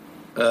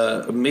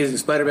Amazing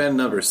Spider-Man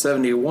number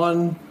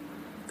 71.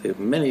 They have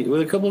many,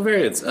 with a couple of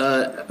variants.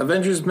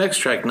 Avengers Mech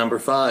Strike number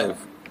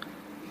 5.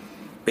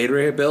 Beta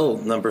Ray Bill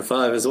number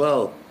 5 as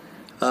well.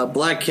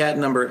 Black Cat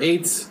number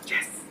 8.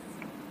 Yes.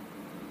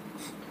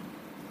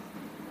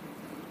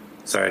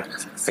 Sorry,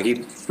 I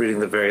keep reading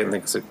the variant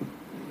things that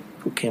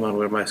came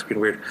on my screen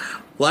weird.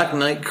 Black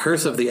Knight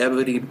Curse of the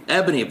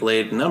Ebony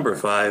Blade number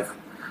 5.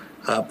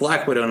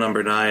 Black Widow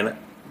number 9.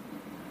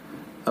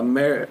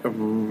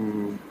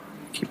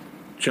 Keep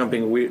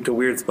jumping to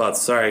weird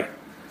spots. Sorry,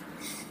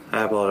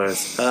 I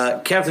apologize.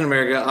 Captain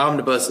America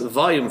Omnibus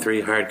Volume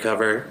 3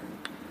 hardcover.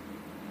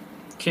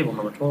 Cable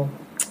number 12.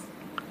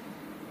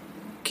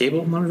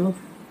 Cable number 12?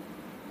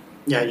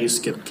 Yeah, you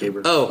skipped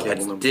Cable. Oh,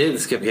 Cable I did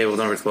skip Cable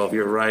number 12.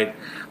 You're right.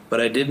 But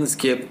I didn't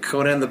skip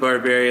Conan the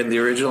Barbarian, the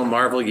original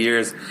Marvel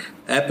Years,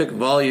 Epic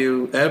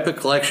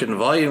Collection,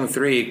 Volume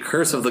 3,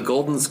 Curse of the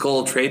Golden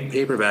Skull trade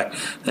paperback.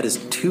 That is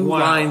 2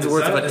 lines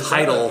worth of a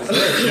title.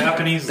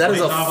 Japanese that is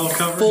a novel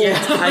cover? full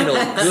title.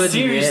 Good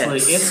Seriously,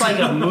 it's like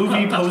a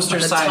movie poster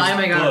size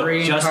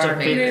book just to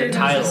fit the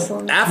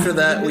title. After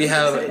that, we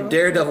have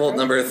Daredevil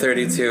number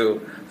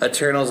 32,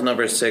 Eternals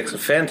number 6,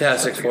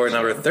 Fantastic Four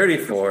number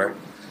 34.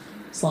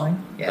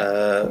 Slime?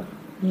 Yeah.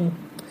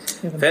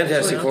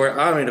 Fantastic Four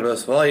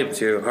Omnibus Volume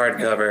 2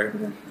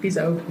 hardcover. He's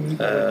OP.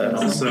 And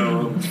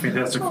also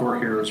Fantastic Four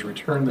Heroes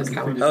Return.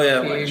 Oh yeah!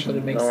 Oh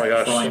my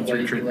gosh! Volume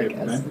 3 trade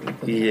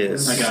paperback. He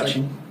is. I got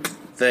you.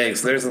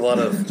 Thanks. There's a lot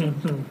of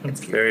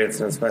variants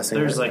and it's messing.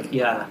 There's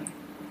I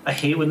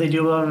hate when they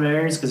do a lot of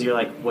variants because you're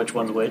like, which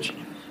one's which?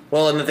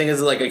 Well, and the thing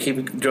is, I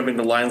keep jumping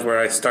to lines where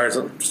I start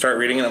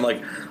reading it. I'm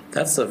like,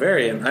 that's a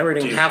variant. I'm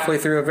reading halfway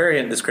through a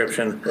variant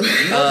description. You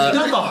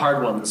got the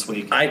hard one this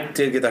week. I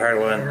did get the hard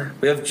one.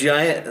 We have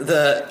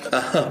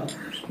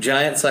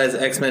giant size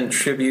X-Men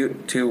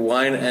tribute to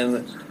Wine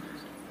and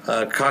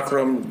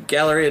Cockrum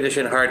Gallery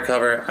Edition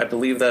hardcover. I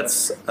believe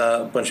that's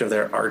a bunch of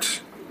their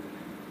art.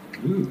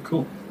 Ooh,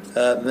 cool.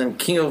 Then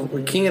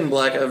King in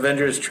Black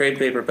Avengers trade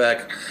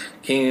paperback.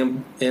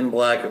 King in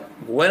Black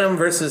Venom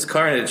vs.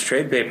 Carnage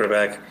trade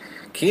paperback.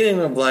 King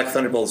in Black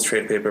Thunderbolts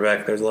trade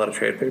paperback. There's a lot of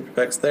trade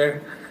paperbacks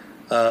there.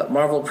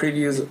 Marvel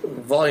Previews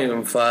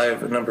Volume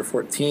 5 number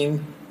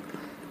 14.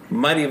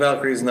 Mighty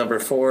Valkyries number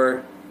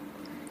 4.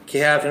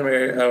 Captain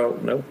America. Oh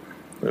no,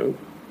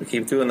 we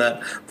keep doing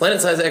that.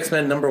 Planet Size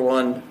X-Men number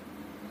 1.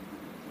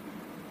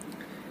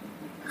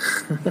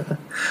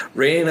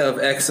 Reign of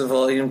X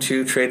Volume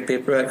 2 trade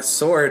paperback.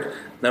 Sword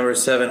number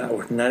 7.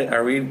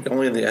 Are we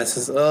only in the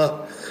S's?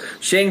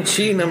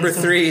 Shang-Chi number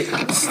 3.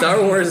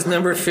 Star Wars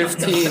number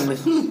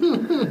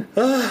 15.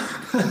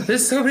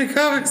 There's so many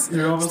comics.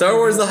 Star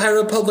Wars The High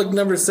Republic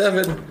number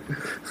 7.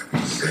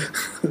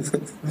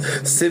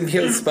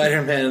 Symbiote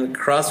Spider-Man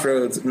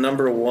Crossroads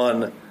number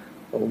 1.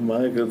 Oh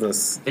my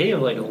goodness. They're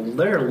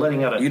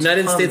letting out a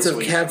United ton States this of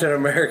week. Captain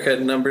America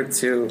number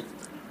 2.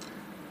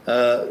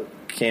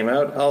 Came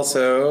out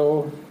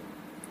also.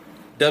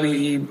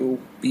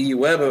 W.E.B.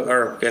 Web,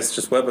 or I guess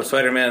just Web of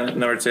Spider-Man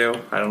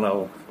 #2. I don't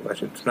know if I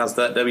should pronounce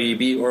that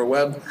W.E.B. or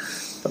Web,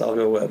 but I'll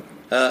go Web.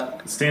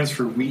 It stands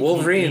for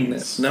Wolverine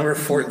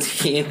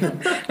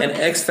 #14 and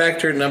X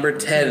Factor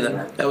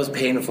 #10. That was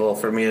painful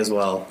for me as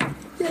well.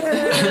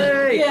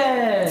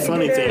 Yay!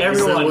 Funny thing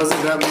is there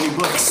wasn't that many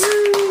books.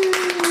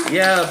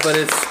 Yeah, but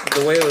it's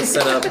the way it was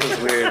set up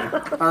was weird.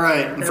 All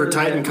right, and for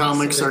Titan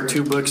Comics, our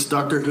 2 books,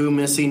 Doctor Who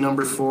Missy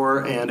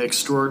 #4 and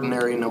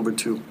Extraordinary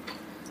 #2.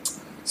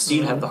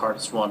 Steve had the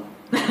hardest one.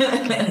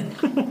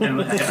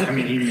 I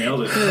mean, he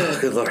nailed it.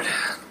 Good Lord.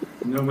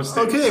 No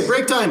mistakes. Okay,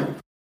 break time.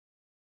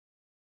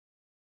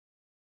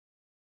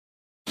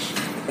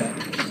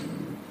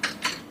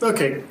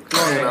 Okay,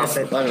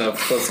 long enough.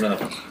 Close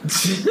enough.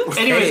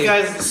 Anyways,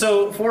 guys,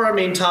 so for our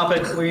main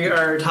topic, we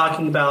are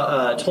talking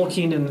about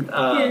Tolkien and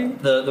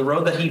the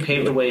road that he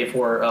paved the way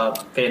for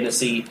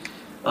fantasy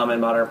and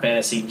modern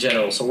fantasy in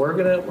general. So we're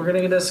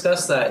gonna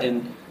discuss that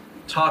and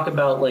talk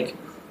about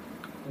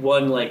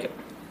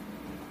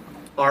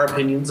our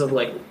opinions of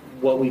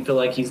what we feel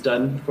like he's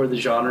done for the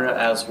genre,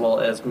 as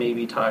well as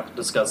maybe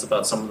discuss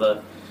about some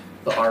of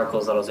the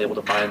articles that I was able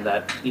to find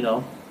that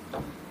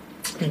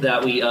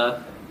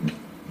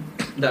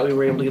that we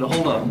were able to get a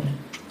hold of.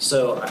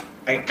 So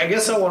I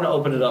guess I want to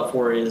open it up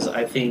for is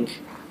I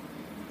think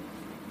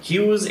he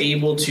was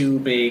able to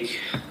make,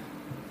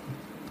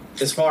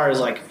 as far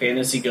as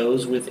fantasy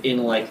goes, within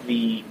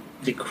the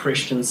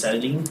Christian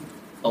setting,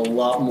 a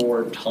lot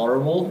more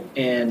tolerable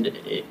and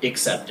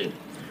accepted,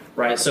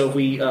 right? So if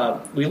we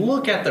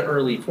look at the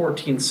early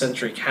 14th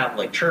century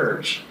Catholic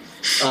Church,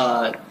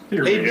 they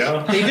did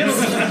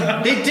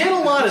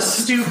a lot of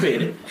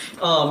stupid,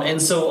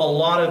 and so a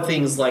lot of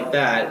things like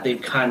that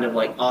they've kind of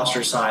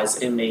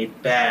ostracized and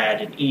made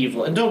bad and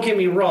evil. And don't get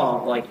me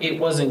wrong, it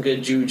wasn't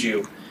good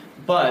juju,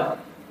 but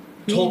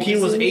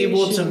Tolkien was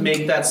able to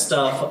make that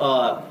stuff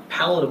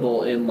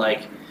palatable and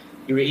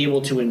you were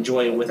able to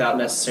enjoy it without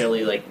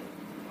necessarily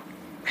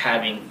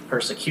having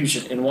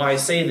persecution. And why I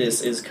say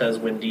this is because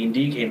when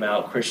D&D came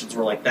out, Christians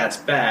were like, that's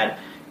bad,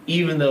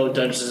 even though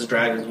Dungeons and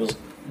Dragons was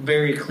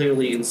very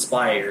clearly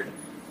inspired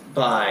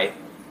by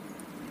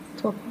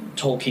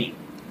Tolkien.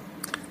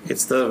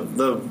 It's the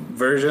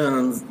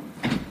versions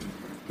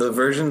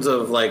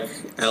of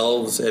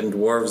elves and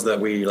dwarves that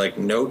we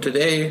know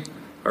today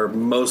are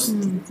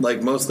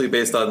mostly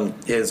based on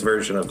his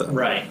version of them.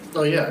 Right.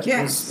 Oh yeah.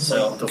 Yes.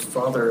 So the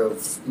father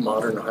of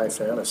modern high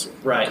fantasy.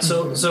 Right.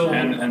 So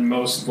and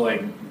most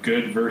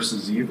good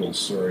versus evil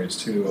stories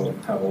too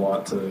have a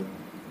lot to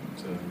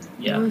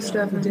yeah. Most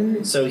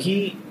definitely. So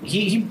he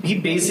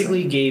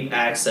basically gave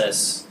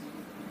access.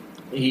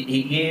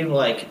 He gave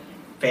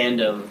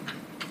fandom,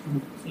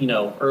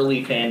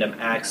 early fandom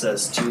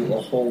access to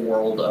a whole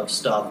world of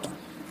stuff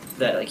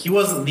that he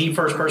wasn't the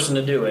first person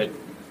to do it,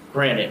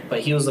 granted, but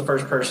he was the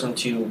first person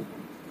to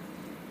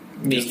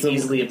make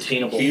easily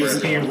obtainable. He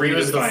was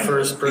the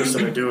first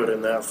person to do it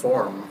in that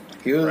form.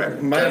 He was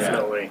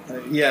definitely.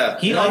 Yeah.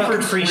 He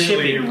offered free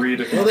shipping.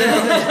 Well,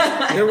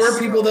 there were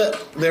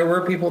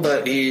people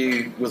that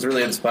he was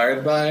really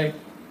inspired by,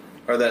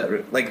 or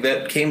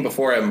that came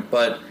before him.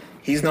 But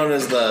he's known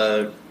as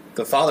the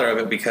father of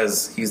it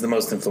because he's the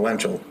most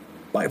influential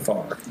by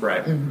far.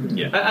 Right. Mm-hmm.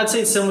 Yeah. I'd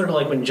say it's similar to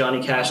when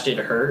Johnny Cash did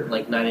Hurt,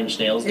 9 Inch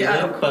Nails did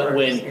it. But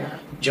when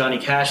Johnny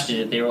Cash did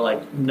it, they were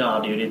like,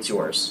 "Nah, dude, it's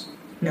yours."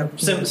 No.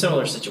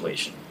 Similar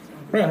situation.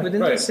 Right. But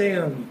didn't they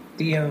say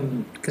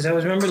because I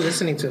was remember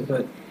listening to it,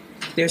 but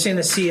they were saying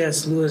that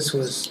C.S. Lewis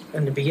was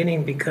in the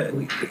beginning because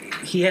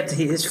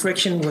his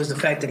friction was the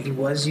fact that he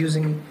was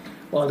using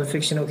all the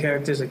fictional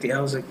characters like the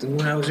elves,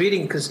 when I was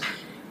reading, because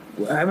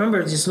I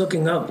remember just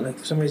looking up,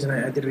 for some reason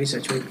I did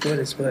research right before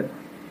this, but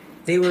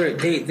they were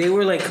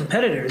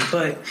competitors,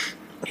 but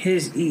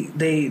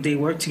they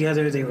worked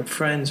together, they were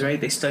friends,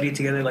 right? They studied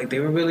together, they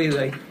were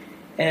really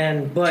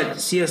but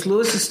C.S.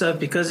 Lewis's stuff,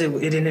 because it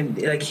didn't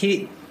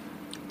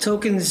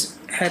Tolkien's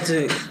had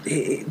to.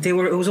 It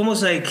was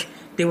almost like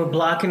they were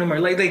blocking him, or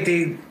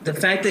the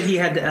fact that he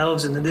had the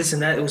elves and the this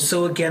and that. It was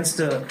so against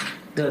the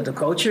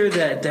culture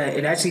that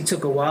it actually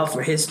took a while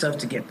for his stuff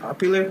to get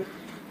popular.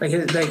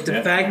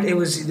 The fact it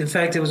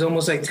was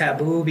almost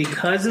taboo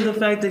because of the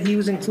fact that he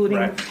was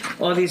including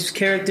all these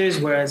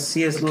characters, whereas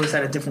C.S. Lewis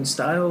had a different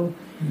style.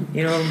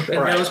 And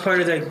that was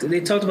part of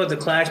they talked about the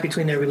clash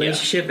between their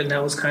relationship, and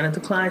that was kind of the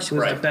clash. It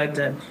was the fact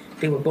that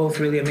they were both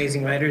really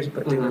amazing writers,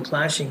 but they were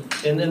clashing.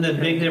 And then the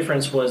big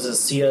difference was that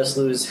C.S.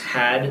 Lewis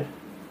had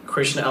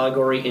Christian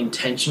allegory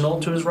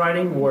intentional to his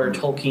writing, where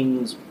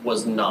Tolkien's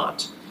was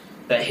not.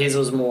 That his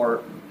was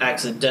more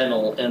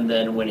accidental, and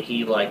then when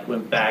he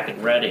went back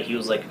and read it, he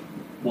was like,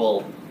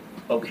 well,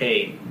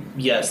 okay,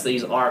 yes,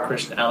 these are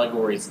Christian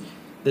allegories.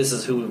 This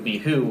is who would be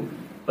who.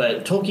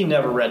 But Tolkien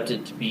never read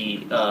it to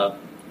be an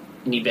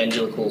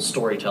evangelical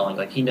storytelling.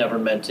 He never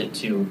meant it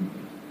to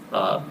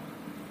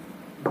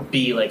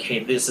be hey,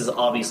 this is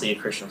obviously a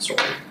Christian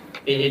story.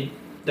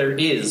 There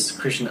is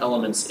Christian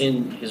elements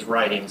in his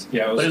writings.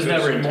 Yeah, it was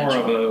never more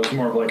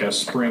of a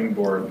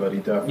springboard, but he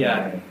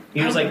definitely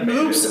He was like,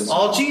 "Oops,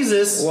 all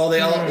Jesus." Well, they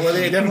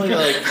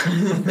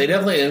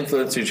definitely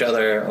influenced each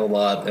other a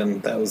lot,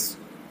 and that was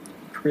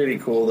pretty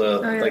cool to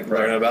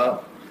learn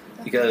about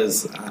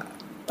because,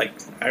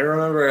 I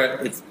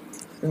remember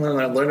when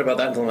I learned about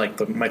that until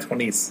my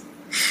 20s.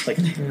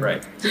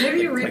 Right. Did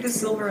you read The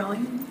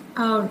Silmarillion?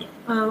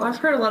 I've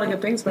heard a lot of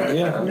good things about it.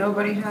 Yeah.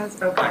 Nobody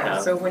has. Okay,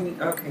 have. so when you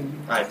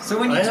I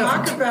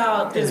talk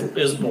about It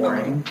was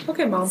boring.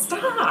 Okay, Mom.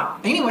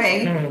 Stop.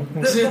 Anyway,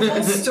 the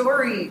whole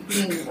story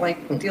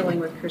being dealing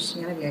with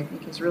Christianity, I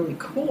think, is really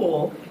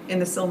cool. In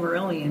the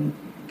Silmarillion,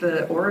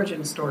 the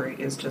origin story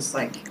is just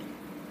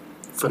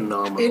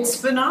phenomenal. It's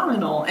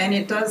phenomenal, and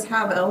it does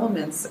have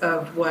elements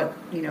of what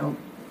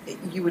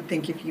you would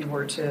think if you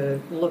were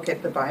to look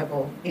at the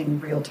Bible in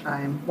real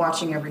time,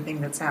 watching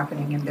everything that's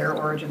happening in their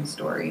origin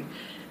story,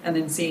 and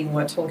then seeing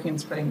what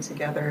Tolkien's putting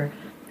together.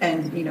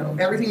 And,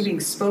 everything being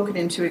spoken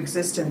into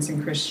existence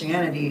in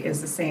Christianity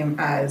is the same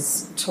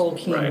as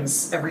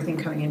Tolkien's everything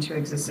coming into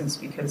existence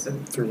because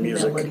of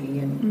melody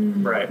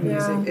and music.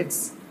 Yeah.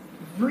 It's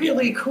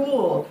really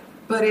cool,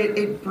 but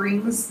it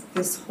brings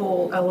this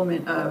whole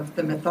element of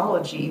the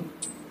mythology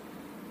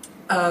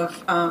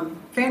of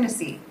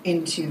fantasy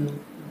into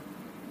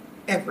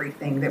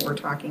everything that we're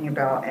talking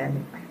about.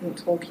 And I think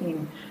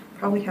Tolkien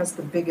probably has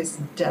the biggest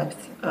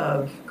depth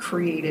of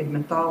created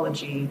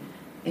mythology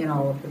in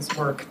all of his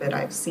work that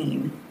I've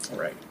seen.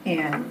 Right.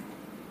 And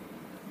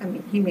I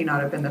mean, he may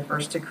not have been the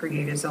first to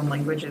create his own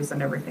languages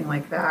and everything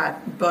like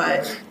that,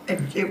 but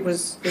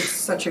it's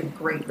such a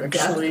great depth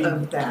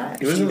of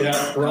that. He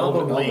was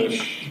probably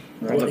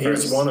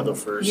he's one of the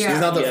first. Yeah.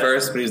 He's not the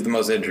first, but he's the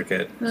most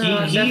intricate.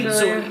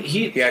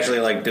 He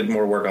actually did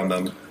more work on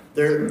them.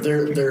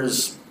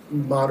 There's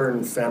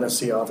modern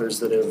fantasy authors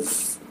that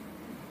have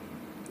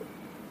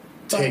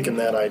taken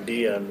that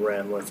idea and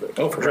ran with it.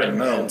 Oh, for sure.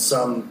 And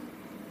some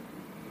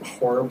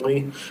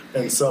horribly,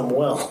 and some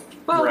well.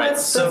 Well, right.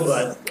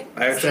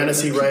 But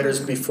fantasy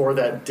writers before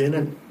that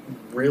didn't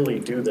really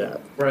do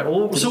that. Right.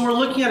 Well, so we're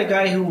looking at a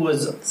guy who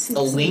was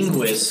a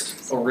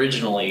linguist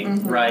originally,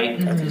 right?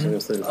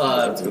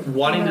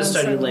 Wanting to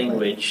study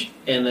language,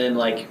 and then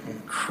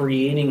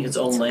creating his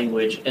own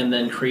language, and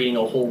then creating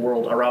a whole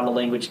world around a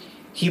language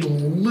he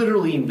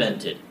literally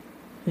invented.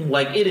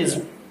 It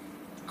is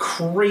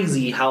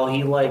crazy how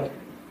he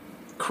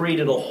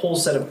created a whole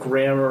set of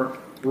grammar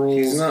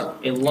rules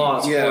and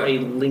laws for a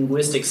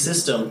linguistic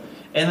system,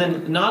 and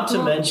then not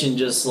to mention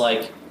just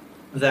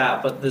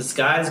that, but this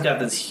guy's got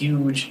this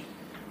huge.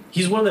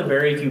 He's one of the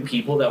very few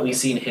people that we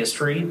see in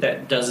history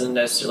that doesn't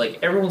necessarily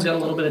everyone's got a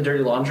little bit of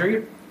dirty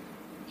laundry.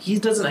 He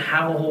doesn't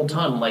have a whole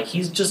ton.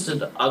 He's just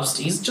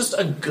he's just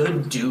a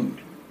good dude.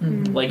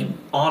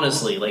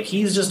 Honestly,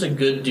 he's just a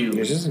good dude.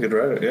 He's just a good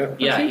writer,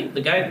 yeah. Yeah,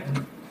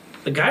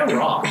 the guy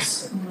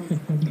rocks.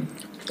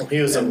 Well,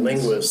 he was a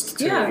linguist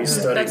too. Yeah, he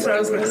studied that's what I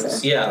was going to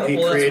languages. say.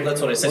 Yeah,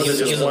 that's what I said. He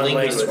was a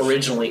linguist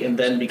originally, and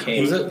then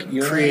became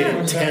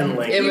created 10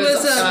 languages. He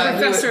was a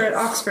professor at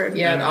Oxford.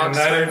 Yeah, and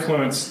that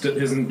influence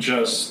isn't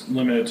just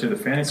limited to the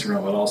fantasy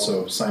realm, but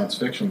also science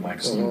fiction.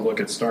 So you look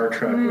at Star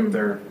Trek with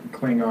their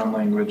Klingon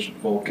language,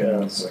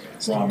 Vulcans,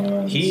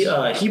 Romulans.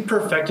 He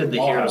perfected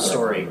the hero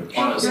story.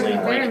 Honestly,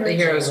 the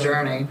hero's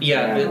journey.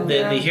 Yeah,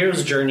 the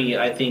hero's journey,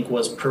 I think,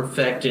 was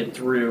perfected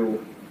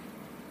through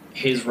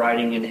his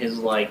writing and his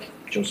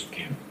Joseph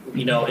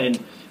Campbell.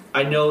 And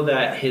I know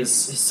that his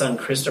son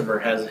Christopher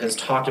has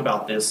talked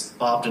about this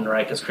often,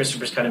 right? Because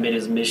Christopher's kind of made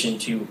his mission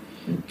to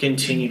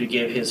continue to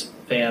give his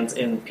fans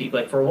and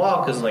people for a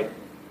while. Because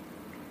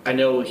I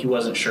know he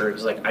wasn't sure.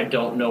 He's I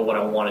don't know what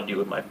I want to do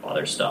with my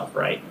father's stuff,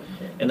 right?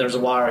 And there's a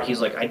while where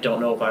he's I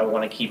don't know if I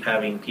want to keep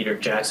having Peter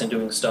Jackson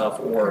doing stuff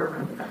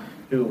or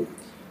who.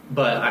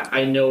 But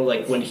I know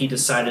when he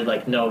decided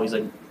no, he's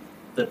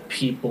the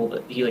people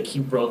that he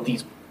wrote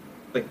these.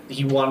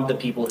 He wanted the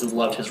people who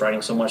loved his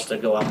writing so much to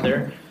go out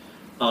there.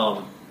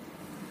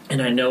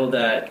 And I know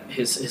that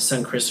his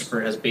son Christopher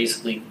has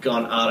basically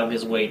gone out of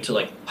his way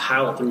to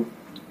pile through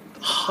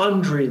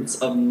hundreds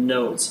of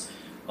notes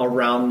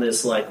around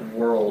this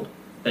world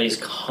that he's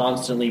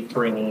constantly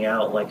bringing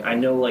out. I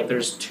know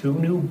there's 2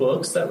 new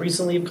books that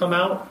recently have come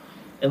out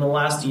in the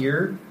last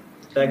year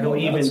that go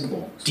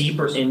even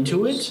deeper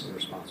into it.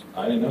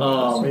 I didn't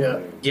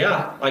know.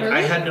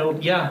 I had no.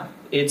 Yeah,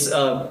 it's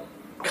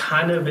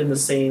kind of in the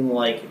same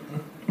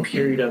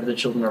period of the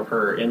Children of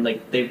Her, and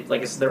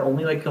they're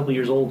only a couple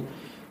years old.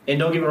 And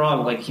don't get me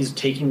wrong, he's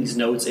taking these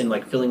notes and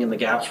filling in the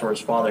gaps for his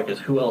father, because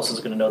who else is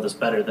going to know this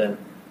better than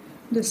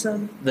the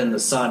son? Than the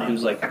son,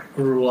 who's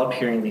grew up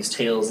hearing these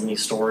tales and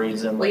these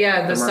stories and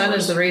the son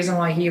is the reason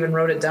why he even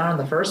wrote it down in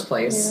the first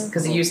place,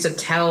 because he used to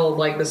tell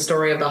the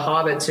story of the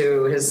Hobbit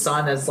to his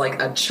son as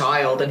a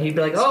child, and he'd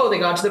be oh, they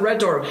got to the red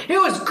door, it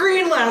was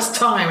green last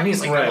time, and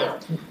he's oh,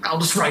 I'll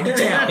just write it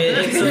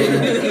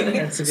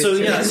down. So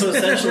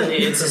essentially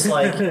it's just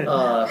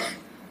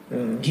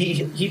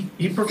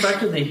he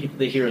perfected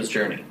the hero's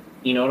journey,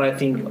 and I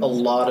think a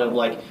lot of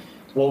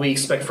what we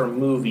expect from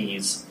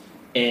movies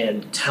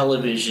and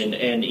television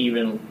and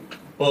even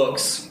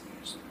books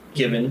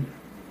given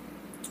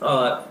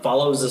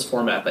follows this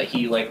format that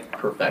he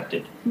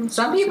perfected.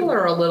 Some people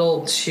are a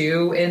little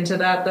too into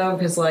that though,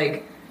 because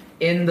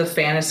in the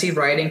fantasy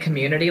writing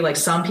community,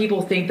 some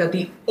people think that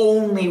the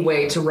only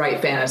way to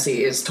write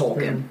fantasy is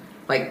Tolkien.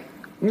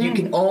 You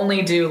can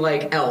only do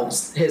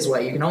elves his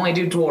way. You can only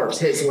do dwarves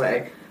his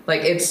way.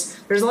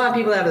 There's a lot of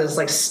people that have this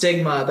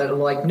stigma that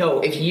are no,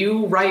 if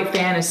you write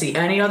fantasy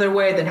any other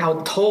way than how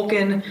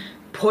Tolkien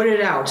put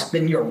it out,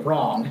 then you're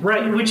wrong.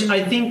 Right, which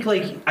I think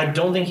I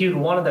don't think he would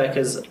wanted that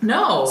because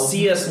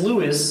C.S.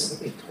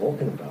 Lewis. What are they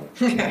talking about?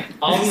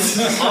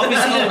 obviously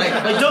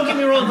don't get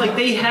me wrong,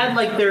 they had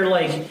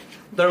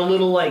their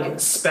little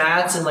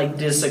spats and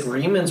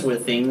disagreements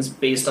with things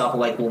based off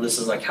of this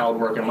is how it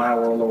would work in my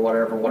world or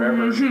whatever.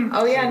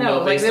 Oh yeah,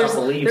 no,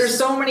 there's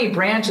so many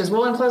branches.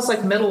 Well, and plus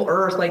Middle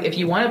Earth, if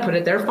you want to put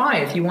it there,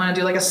 fine. If you want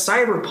to do a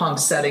cyberpunk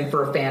setting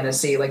for a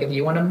fantasy, if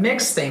you want to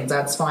mix things,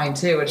 that's fine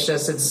too. It's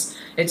just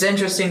it's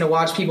interesting to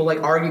watch people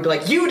argue,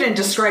 you didn't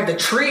describe the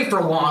tree for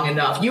long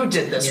enough. You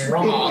did this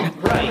wrong.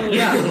 Right?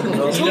 Yeah.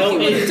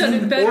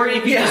 Or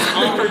if you just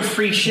offered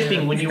free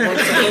shipping when you weren't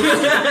supposed to.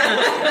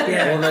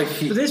 Yeah. Well,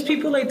 there's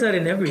people like that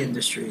in every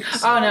industry.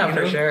 So, oh no,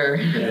 for sure.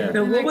 Yeah.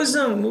 Now, what was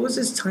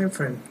his time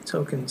frame?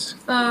 Tolkien's.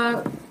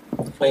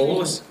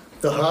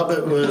 The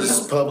Hobbit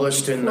was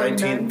published in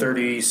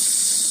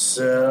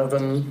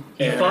 1937,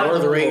 and Lord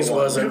of the Rings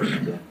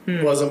wasn't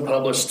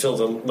published till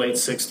the late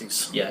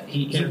 60s. Yeah,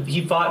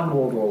 he fought in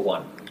World War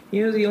I.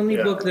 The only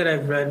book that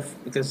I've read,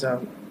 because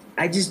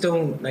I just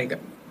don't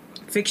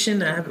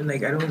fiction. I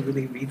don't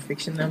really read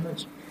fiction that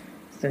much.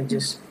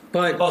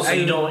 But so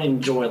you don't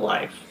enjoy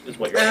life, is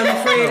what you're saying. I'm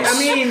afraid. I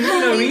mean,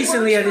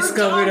 recently I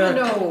discovered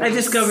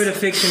a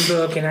fiction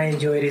book and I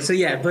enjoyed it. So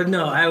yeah, but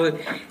no, I would.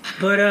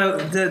 But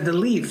the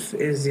Leaf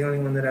is the only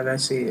one that I've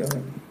actually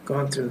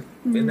gone through,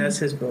 and that's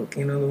his book.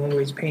 The one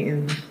where he's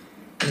painting.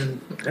 And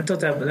I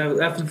thought that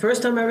after the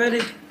first time I read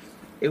it,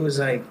 it was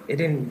it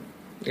didn't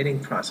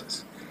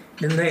process.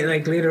 Then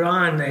later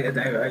on, I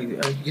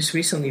just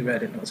recently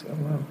read it and I was like,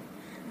 oh wow,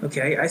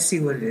 okay, I see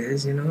what it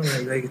is.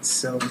 It's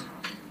so.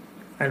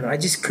 I don't know. I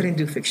just couldn't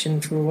do fiction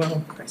for a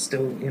while. I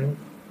still,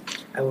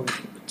 I would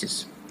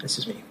just. That's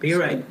just me. But you're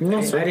right. I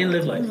didn't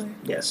live life.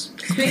 Yes.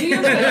 Speaking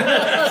of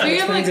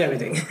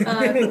everything.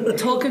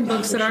 Tolkien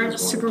books that aren't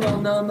super well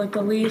known, like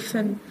The Leaf,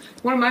 and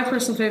one of my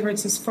personal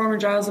favorites is Farmer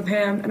Giles of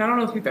Ham. And I don't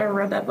know if you've ever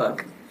read that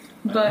book,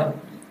 but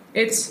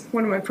it's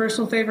one of my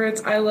personal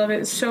favorites. I love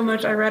it so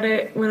much. I read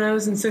it when I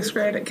was in 6th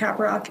grade at Cap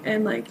Rock,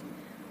 and I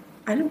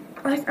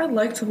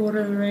liked The Lord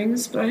of the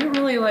Rings, but I didn't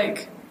really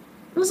It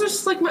was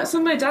just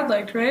something my dad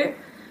liked, right?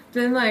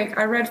 Then,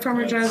 I read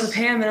Farmer Giles of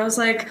Ham, and I was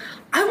like,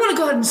 I want to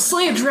go out and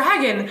slay a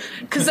dragon,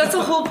 because that's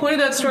the whole point of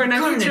that story. And I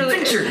think it's really,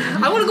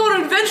 I want to go on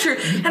an adventure,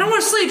 and I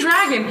want to slay a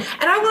dragon,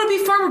 and I want to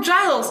be Farmer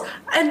Giles,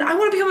 and I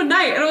want to become a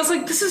knight. And I was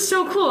like, this is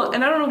so cool.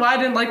 And I don't know why I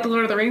didn't like The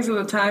Lord of the Rings at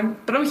the time,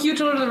 but I'm a huge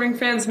Lord of the Rings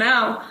fans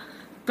now.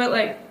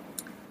 But,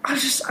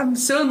 I'm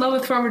so in love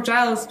with Farmer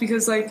Giles,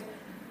 because,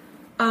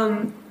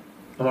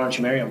 why don't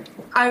you marry him?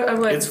 I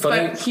would,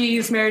 but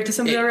he's married to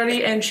somebody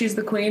already, and she's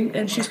the queen,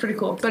 and she's pretty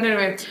cool. But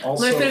anyway, let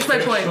me finish my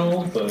point.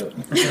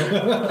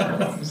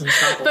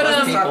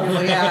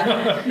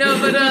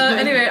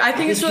 Anyway, I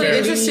think it's really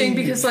interesting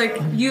because,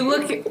 you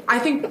look. I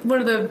think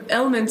one of the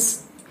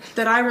elements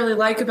that I really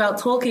like about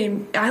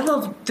Tolkien, I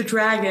love the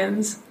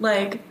dragons.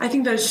 I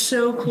think that's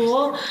so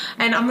cool,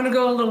 and I'm gonna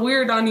go a little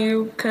weird on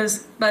you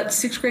because that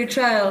 6th grade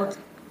child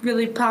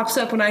really pops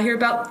up when I hear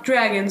about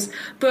dragons,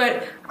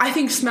 but I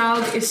think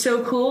Smaug is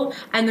so cool,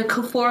 and the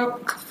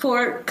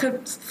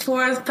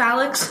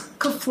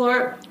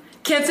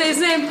can't say his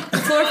name,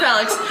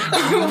 Chlorfalix.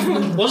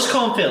 We'll just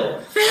call him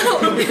Phil.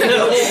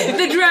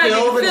 The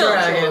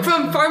dragon,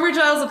 from Farmer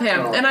Giles of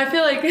Ham, and I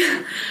feel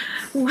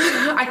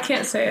I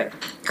can't say it.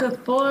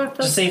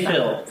 Just say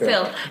Phil.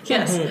 Phil,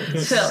 yes,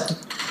 Phil.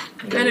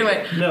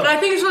 Anyway, but I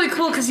think it's really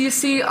cool because you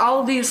see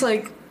all these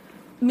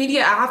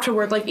media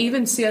afterward,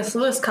 even C.S.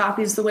 Lewis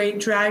copies the way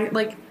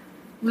the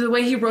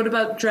way he wrote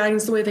about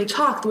dragons, the way they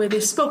talk, the way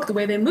they spoke, the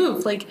way they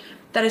move.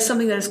 That is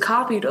something that is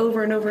copied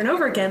over and over and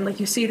over again.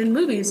 You see it in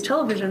movies,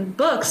 television,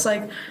 books.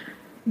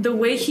 The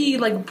way he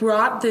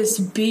brought this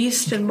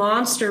beast and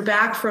monster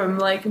back from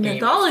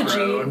mythology,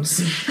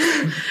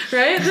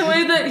 right? The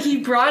way that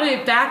he brought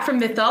it back from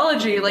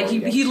mythology,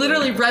 he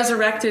literally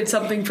resurrected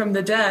something from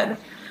the dead.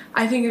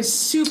 I think it's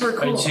super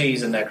cool. I'd say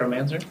he's a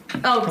necromancer.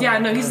 Oh yeah,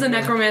 no, he's the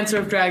necromancer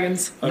of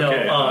dragons.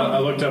 Okay, I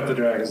looked up the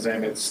dragon's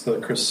name. It's the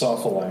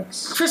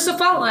Chrysophalax.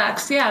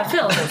 Chrysophalax, yeah,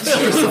 Phil.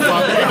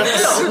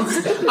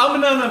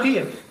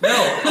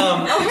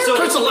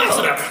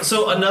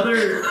 So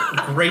another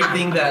great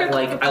thing that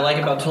I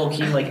like about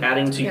Tolkien,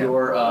 adding to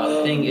your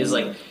thing is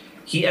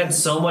he adds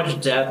so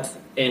much depth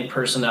and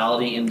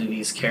personality into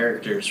these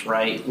characters,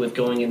 right? With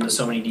going into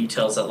so many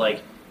details that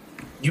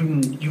you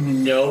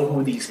know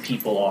who these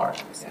people are.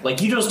 You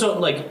just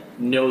don't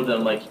know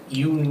them.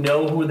 You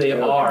know who they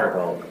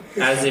are,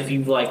 as if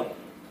you've I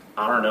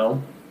don't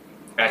know,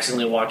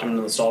 accidentally walked them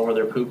into the stall where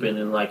they're pooping,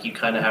 and you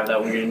kind of have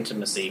that weird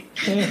intimacy,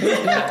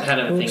 that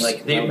kind of thing.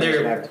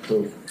 They're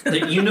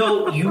you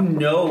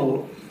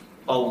know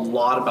a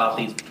lot about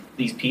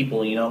these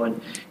people, you know,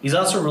 and he's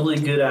also really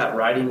good at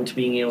writing to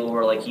being able to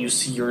where like you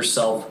see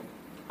yourself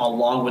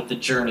along with the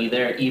journey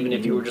there, even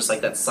if you were just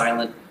like that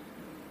silent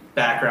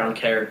background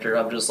character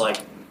of just like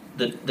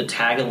the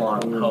tag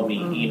along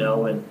homie, you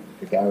know, and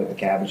the guy with the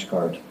cabbage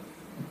cart.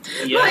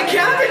 Yeah. My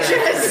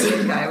cabbages.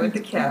 The guy with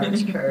the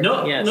cabbage cart.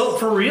 No,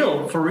 for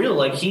real.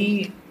 Like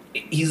he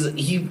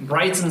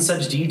writes in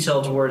such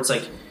detail to where it's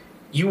like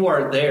you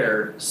are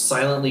there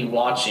silently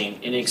watching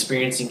and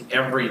experiencing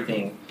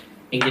everything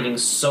and getting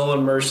so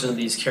immersed into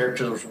these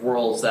characters'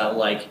 worlds that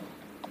like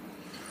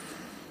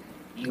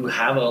you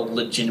have a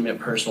legitimate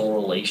personal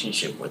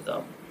relationship with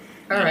them.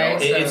 All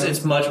right,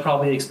 it's much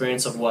probably the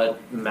experience of what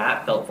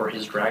Matt felt for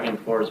his dragon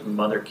before his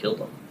mother killed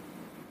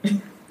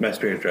him. My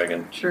spirit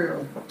dragon.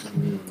 True.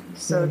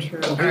 So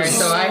true. All right,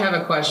 so I have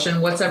a question.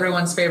 What's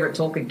everyone's favorite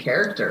Tolkien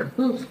character?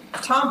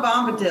 Tom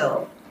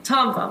Bombadil.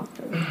 Tom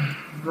Bombadil.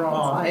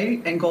 Wrong.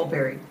 And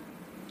Goldberry.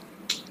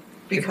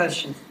 Because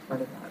she's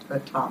part of that,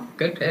 but Tom.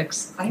 Good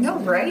picks. I know,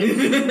 right?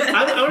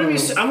 I'm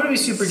gonna be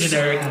super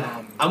generic.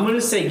 I'm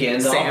gonna say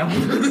Gandalf.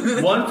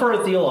 Sam. One, for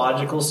a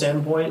theological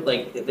standpoint,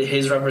 like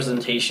his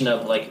representation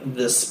of like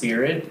the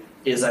spirit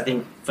is, I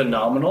think,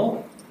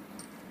 phenomenal.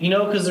 You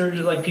know, because they're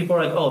just, like people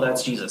are like, oh,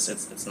 that's Jesus.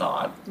 It's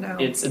not. No.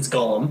 It's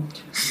Gollum.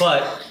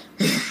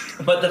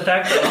 But the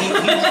fact that he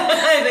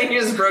I think you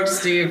just broke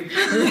Steve.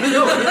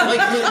 no,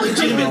 like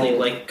legitimately,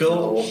 like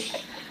go.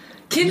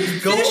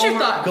 Finish your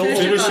thought.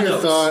 Finish your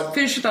thought.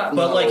 Finish your thought.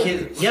 But like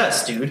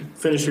yes, dude.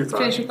 Finish your thought.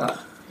 Finish your thought.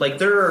 Like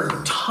there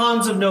are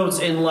tons of notes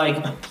in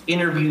like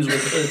interviews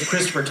with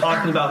Christopher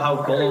talking about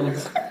how Gollum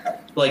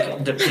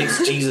like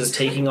depicts Jesus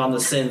taking on the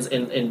sins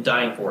and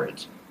dying for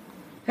it.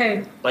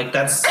 Hey. Like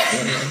that's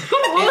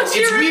What's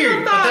it's your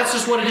weird, thought? but that's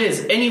just what it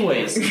is.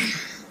 Anyways.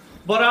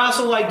 But I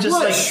also like just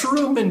what like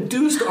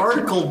shroom-induced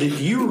article did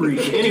you read?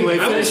 Anyway,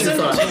 finish your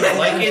thought.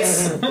 Like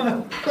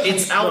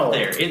it's out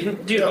there.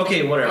 Dude,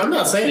 okay, whatever. I'm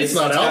not saying it's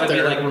not out gotta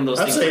there. be like one of those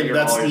I'm things where saying you're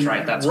that's always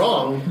right. That's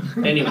wrong.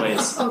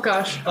 Anyways. Oh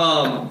gosh.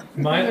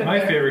 My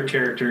favorite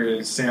character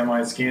is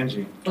Samwise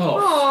Gamgee.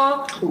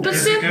 Aw. But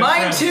Sam,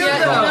 Mine too,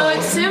 yeah, though.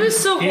 no, Sam is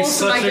so He's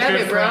wholesome. such I a get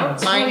good it, bro.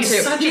 friend. Mine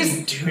too.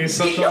 He's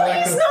such No, a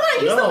he's not.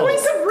 He's the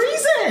voice of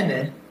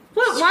reason.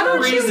 What? Why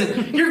don't you?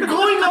 reason. You're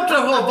going up to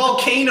a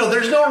volcano.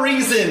 There's no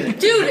reason.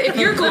 Dude, if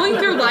you're going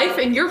through life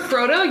and you're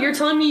Frodo, you're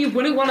telling me you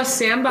wouldn't want a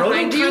Sam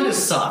behind Frodo you? kind of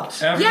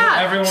sucked.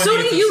 Yeah, so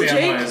do you,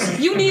 Jake.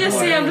 You need a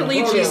Sam to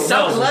lead you.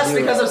 Not less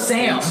because of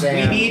Sam.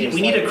 We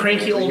need a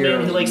cranky old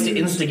man who likes to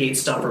instigate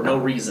stuff for no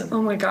reason.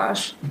 Oh my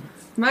gosh.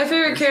 My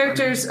favorite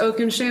character is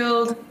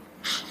Oakenshield.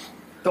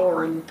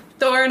 Thorin.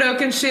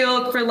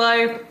 Oakenshield for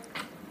life.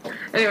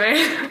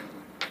 Anyway.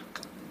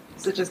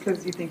 Is it just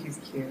because you think he's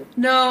cute?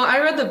 No, I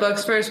read the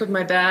books first with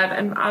my dad,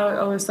 and I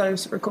always thought he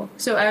was super cool.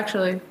 So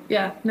actually,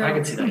 yeah, no. I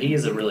can see that. He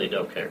is a really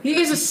dope character.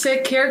 He is a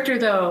sick character,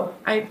 though.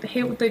 I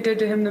hate what they did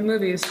to him in the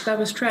movies. That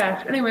was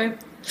trash. Anyway.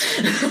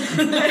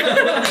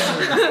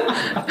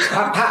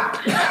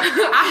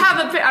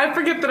 I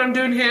forget that I'm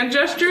doing hand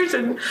gestures,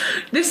 and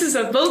this is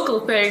a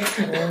vocal thing.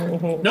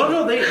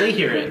 No, they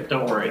hear it.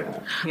 Don't worry.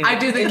 I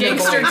do the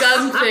gangster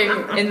gun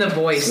thing. In the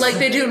voice. Like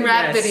they do in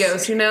rap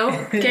videos, you know?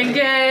 Gang,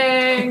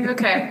 gang.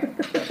 Okay.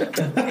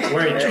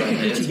 We're enjoying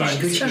it. It's fine.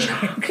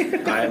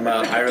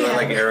 I really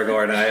like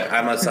Aragorn.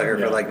 I'm a sucker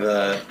for like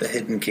the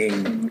Hidden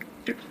King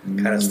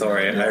kind of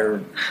story.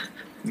 I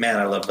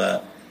love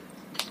that.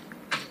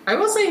 I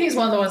will say he's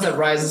one of the ones that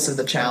rises to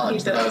the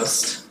challenge the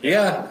most.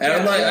 Yeah,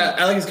 and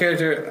I like his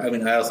character. I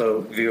mean, I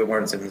also view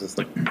Martin Simmons as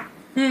like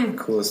the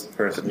coolest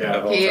person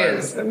of all time. He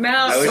is.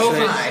 Now,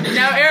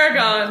 now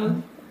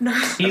Aragorn.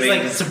 He's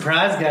like,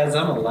 surprise, guys,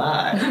 I'm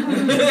alive.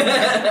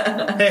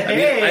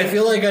 I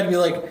feel like I'd be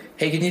like,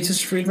 hey, can you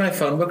just read my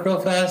phone book real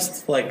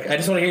fast? Like, I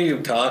just want to hear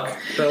you talk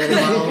for a little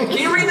while. Can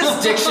you read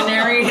this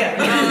dictionary?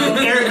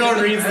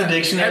 Aragorn reads the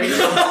dictionary.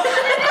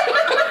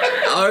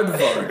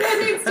 Aardvark.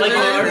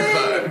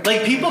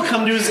 Like people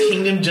come to his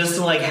kingdom just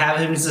to like have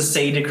him to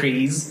say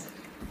decrees.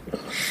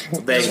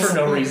 Thanks. Just for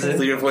no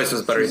reason. Your voice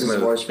was buttery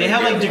smooth. They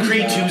have like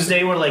Decree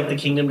Tuesday where like the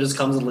kingdom just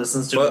comes and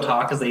listens to him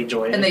talk as they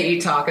enjoy it. And they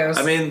eat tacos.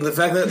 I mean, the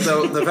fact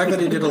that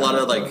he did a lot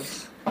of like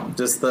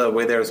just the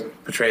way they were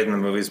portrayed in the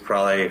movies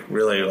probably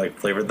really like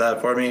flavored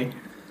that for me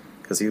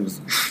because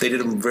they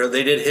did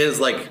his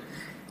like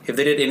if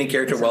they did any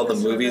character well in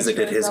the movies they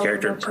did his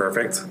character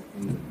perfect.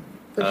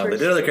 They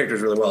did other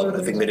characters really well, but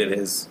I think they did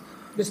his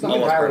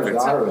almost perfect.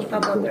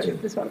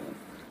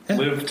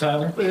 Liv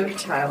Tyler. Liv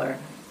Tyler.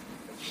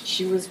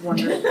 She was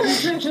wonderful.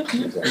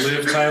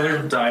 Liv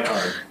Tyler, Die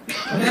Hard.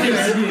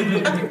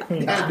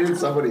 I knew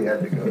somebody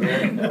had to go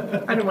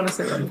there. I don't want to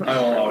say that. I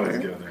will always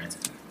go there.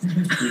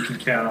 You can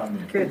count on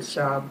me. Good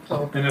job,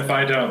 Paul. And if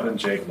I don't, then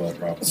Jake will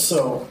probably.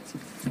 So,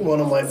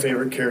 one of my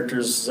favorite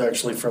characters is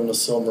actually from the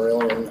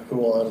Silmarillion,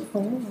 Huan,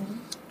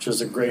 which is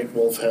a great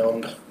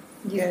wolfhound.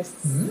 Yes.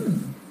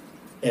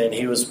 And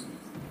he was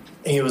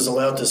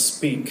allowed to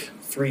speak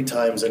 3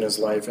 times in his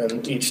life,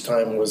 and each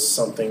time was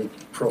something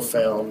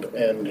profound.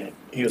 And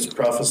he was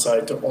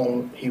prophesied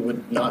to he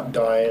would not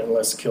die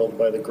unless killed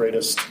by the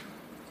greatest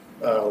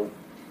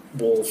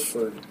wolf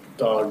or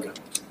dog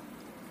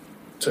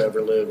to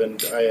ever live,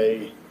 and if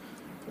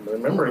I'm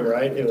remembering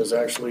right, it was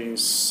actually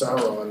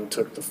Sauron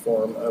took the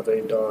form of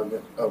a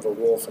dog of a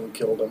wolf and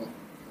killed him.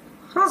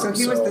 Huh. So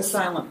he was the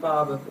Silent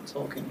Bob of the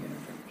Tolkien universe.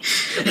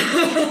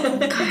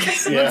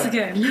 Once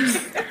again.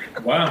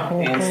 Wow.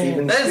 And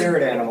Steven's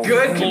spirit animal.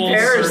 Good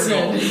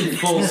comparison.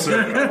 Full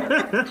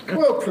circle.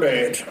 Well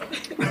played.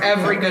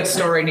 Every good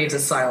story needs a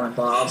Silent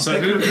Bob. So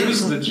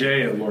who's the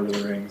J of Lord of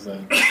the Rings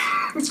then?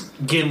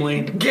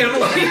 Gimli. 100%.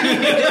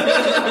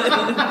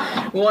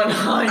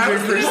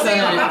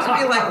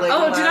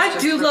 Oh, dude, I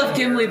do love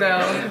Gimli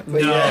though. No,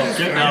 do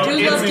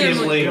love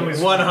Gimli. Gimli.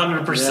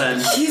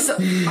 100%. He's.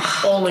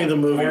 Only the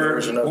movie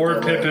version of Or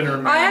Gimli. Pippin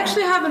or I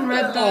actually haven't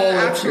read the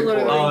actual Lord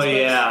of the Rings. Oh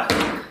yeah.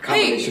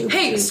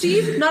 Hey,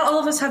 Steve! Not all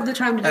of us have the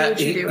time to do what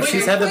you do.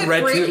 She's had them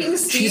read to.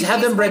 She's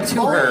had them read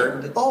to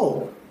her.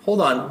 Oh,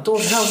 hold on.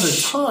 Don't have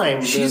the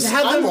time. She's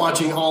had I'm them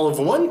watching all of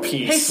One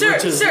Piece. Hey, sir,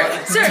 which is sir,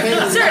 like sir,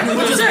 10 sir,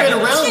 which has sir. been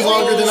around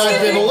longer than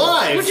I've been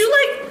alive. Would you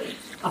like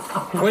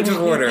Point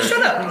of order.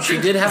 Shut up. She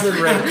did have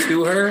them read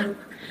to her.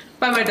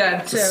 by my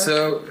dad too?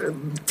 So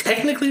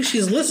technically,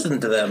 she's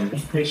listened to them.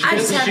 Hey,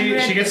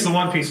 she gets the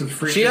One Piece with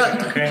free. She got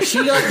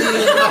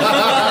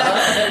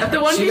The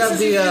One she Piece got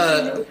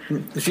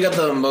is she got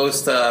the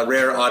most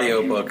rare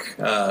audiobook.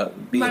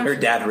 Her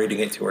dad reading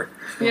it to her.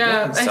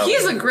 Yeah, So- and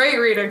he's a great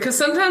reader because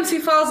sometimes he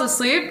falls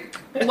asleep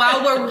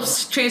while we're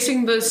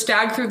chasing the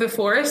stag through the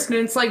forest, and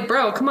it's like,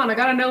 bro, come on, I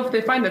gotta know if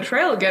they find the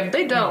trail again.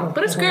 They don't,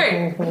 but it's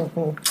great.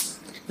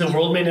 The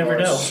world may never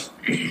know.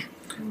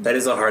 That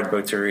is a hard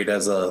book to read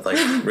as a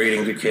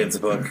reading to kids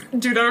book.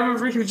 Dude, I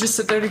remember he would just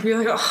sit there and be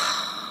like,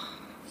 oh,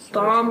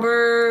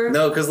 Bomber.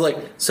 No, because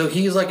so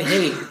he's like,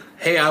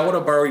 hey, I want to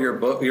borrow your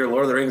book, your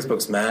Lord of the Rings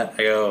books, Matt.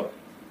 I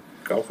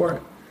go for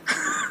it.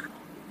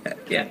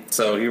 Yeah.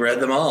 So he read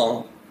them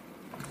all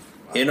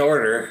in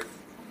order.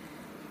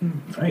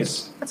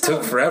 Nice.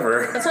 Took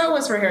forever. That's how it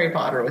was for Harry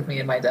Potter with me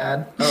and my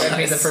dad. He read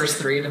me the first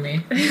 3 to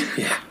me.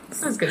 Yeah.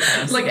 That was good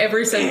times. Like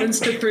every sentence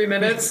took 3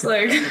 minutes.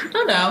 Like,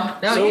 oh no.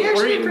 No, So he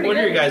actually did what pretty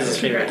are your good. guys'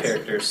 favorite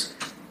characters?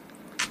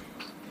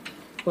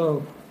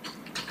 Well,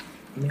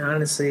 I mean,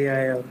 honestly,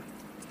 I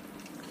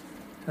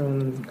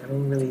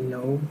don't really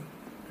know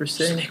per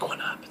se. Just make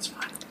one up. It's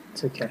fine.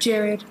 It's okay.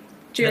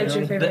 Jared's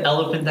your favorite. The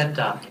elephant that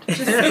died.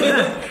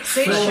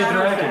 Say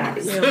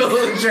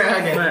Shadowfax.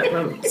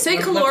 Dragon. Say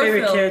My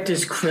favorite Calorphil. character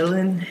is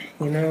Krillin.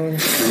 You know.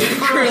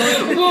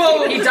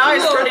 Whoa, He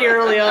dies pretty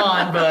early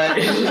on, but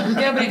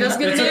yeah, but he does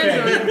get It's an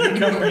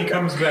android. okay. He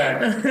comes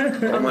back.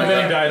 Oh my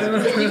Then he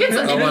god. dies. He gets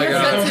Oh my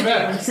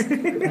god. sense names.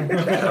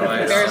 Oh my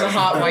there's a god.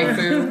 hot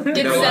waifu.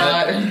 Gets know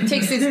that.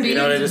 Takes his beat. You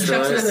know what I just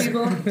chucks it at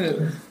realized?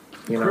 people.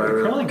 You know, what I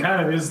Krillin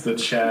kind of is the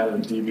Chad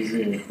of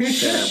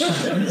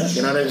DBZ.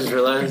 you know what I just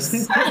realized?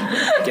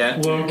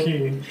 Low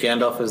key.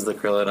 Gandalf is the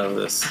Krillin of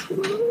this.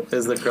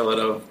 Is the Krillin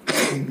of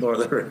Lord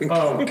of the Rings.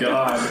 Oh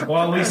god.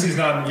 Well, at least he's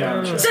not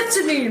young. That's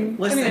a meme.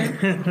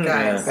 Listen,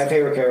 guys. My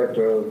favorite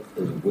character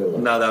is Willow.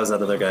 No, that was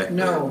that other guy.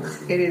 No,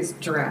 it is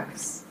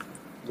Drax.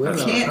 Willow,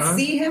 You can't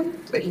see him,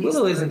 but he's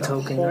Willow isn't the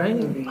Tolkien, whole right?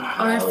 movie.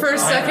 My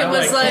first second I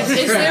was like like,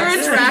 is there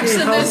a Drax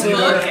in this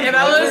book? And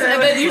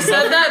then you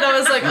said that, and I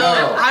was like,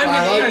 oh, I'm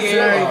an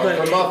idiot.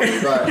 From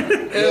Buffy, but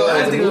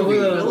I think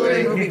Willow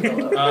is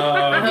right.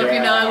 I hope you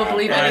know I will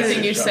believe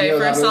anything you say.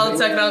 For a solid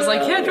second, I was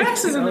like, yeah,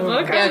 Drax is in the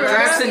book. Yeah,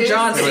 Drax and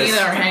John Cena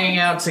are hanging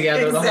out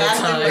together the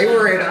whole they time.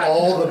 were in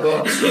all the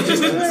books. We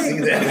just didn't see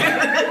them.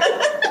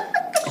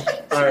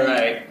 All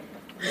right.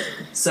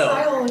 So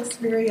Kyle looks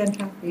very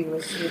unhappy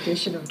with the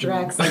addition of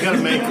Drax. I gotta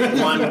make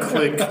one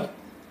quick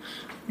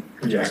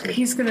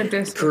He's gonna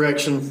diss me.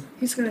 correction.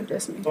 He's gonna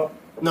diss me.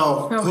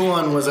 No,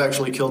 Huon was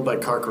actually killed by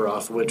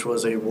Karkaroth, which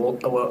was a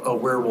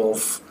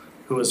werewolf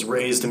who was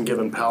raised and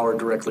given power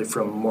directly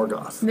from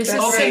Morgoth. This is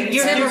okay,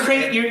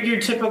 Sam, your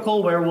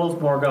typical werewolf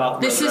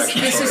Morgoth. this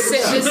resurrection is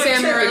story.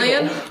 Sam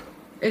Marillion.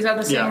 Is that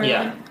the Sam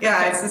Yeah. Marillion?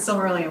 Yeah, it's the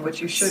Silmarillion,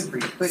 which you should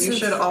read, but you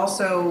should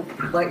also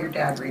let your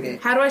dad read it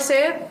How do I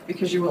say it?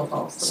 because you will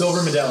fall asleep.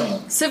 Silver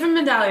medallion. Seven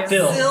Medallion.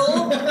 Phil.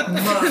 Phil.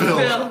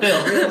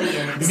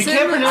 If you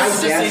can't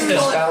pronounce I guessed the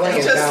spelling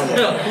and found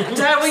it.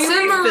 Dad, will you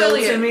read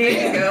Phil to me?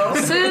 There you go.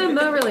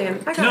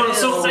 Silmarillion. I got No, it.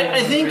 so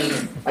I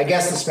think I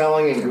guessed the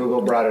spelling and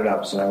Google brought it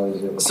up, so I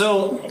was able to.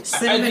 so.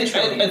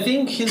 I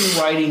think his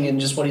writing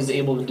and just what he's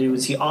able to do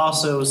is he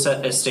also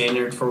set a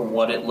standard for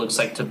what it looks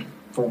like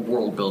for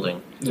world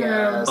building.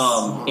 Yes.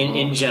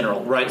 In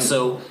general, right?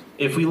 So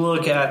if we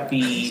look at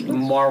the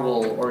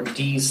Marvel or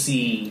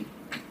DC,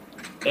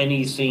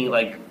 anything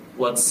like,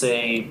 let's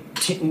say,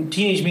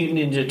 Teenage Mutant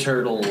Ninja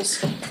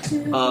Turtles,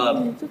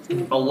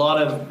 a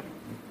lot of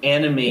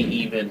anime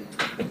even,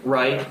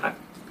 right?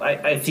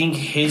 I think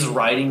his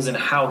writings and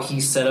how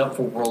he's set up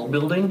for world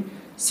building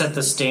set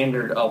the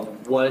standard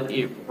of what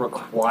it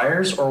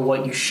requires or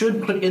what you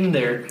should put in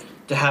there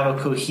to have a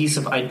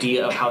cohesive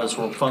idea of how this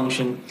world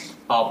functions,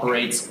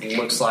 operates,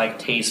 looks like,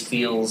 tastes,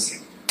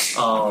 feels,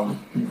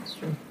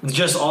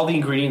 just all the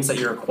ingredients that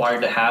you're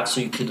required to have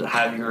so you could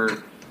have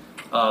your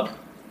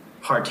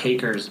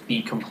partakers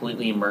be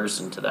completely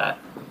immersed into that.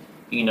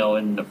 You know,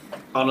 and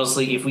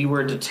honestly, if we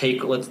were to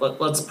take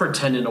let's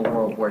pretend in a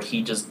world where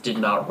he just did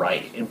not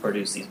write and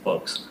produce these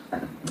books,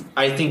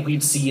 I think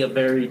we'd see a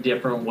very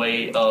different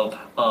way of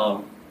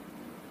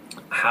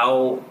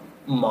how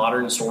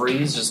modern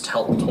stories just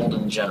told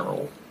in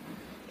general,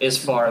 as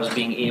far as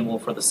being able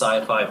for the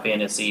sci-fi,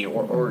 fantasy,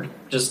 or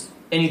just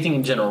anything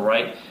in general,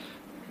 right?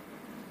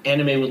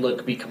 Anime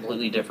would be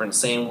completely different.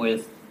 Same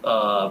with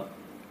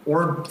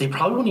or they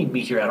probably wouldn't even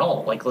be here at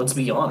all. Like, let's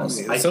be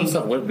honest. I think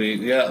some would be,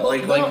 yeah.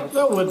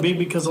 That would be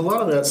because a lot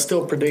of that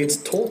still predates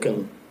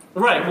Tolkien.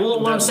 Right. Well,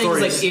 what I'm saying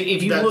is, like,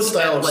 if you look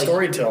style at of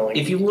storytelling,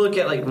 if you look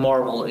at like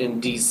Marvel and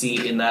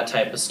DC and that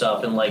type of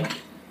stuff, and like,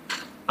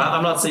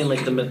 I'm not saying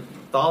like the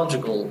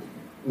mythological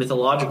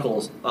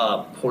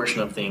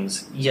portion of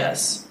things,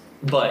 yes,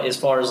 but as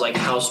far as like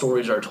how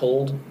stories are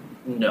told,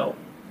 no.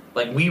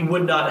 Like, we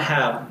would not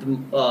have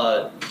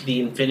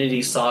the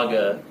Infinity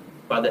Saga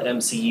by the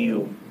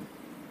MCU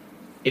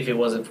if it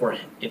wasn't for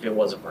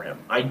him.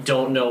 I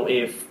don't know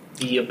if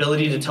the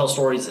ability to tell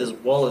stories as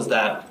well as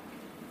that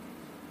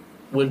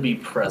would be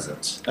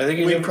present. I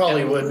think we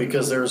probably would,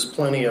 because there's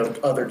plenty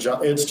of other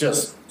it's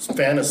just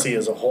fantasy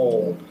as a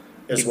whole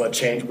is what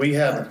changed. We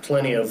have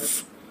plenty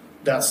of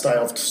that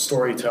style of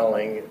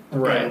storytelling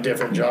in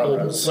different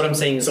genres. What I'm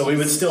saying is, so we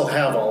would still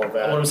have all of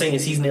that. What I'm saying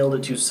is, he's nailed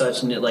it to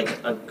such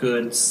like a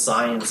good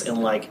science and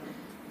like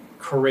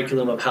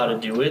curriculum of how to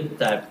do it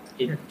that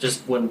it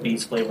just wouldn't be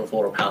flavorful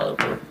or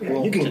palatable.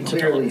 Well, you can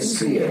clearly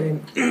see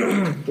it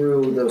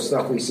through the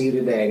stuff we see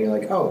today, and you're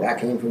like, oh, that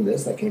came from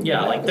this, that came from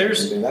that. Like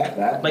there's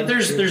that. Like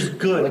there's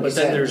good, like but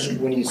then there's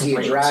when you see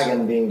great. a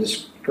dragon being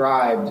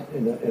described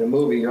in a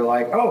movie, you're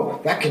like, oh,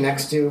 that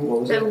connects to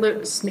what was it?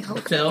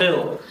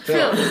 Phil.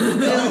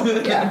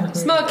 Yeah.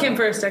 Smell came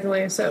first,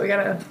 technically, so we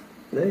gotta.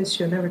 They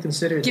should never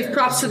consider give that.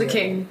 props to the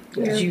king.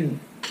 Yeah.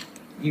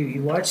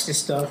 You watch this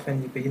stuff,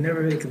 but you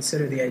never really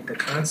consider the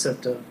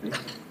concept of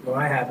what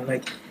I have, and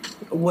like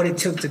what it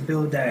took to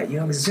build that. You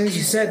know, because as soon as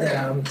you said that,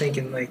 I'm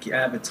thinking like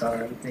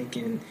Avatar. I'm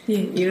thinking,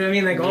 you know what I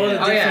mean, like all the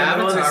different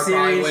Avatar all the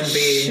probably would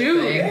be.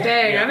 Shoot,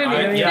 dang! I didn't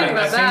even think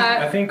about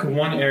that. I think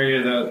one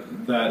area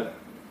that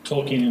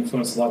Tolkien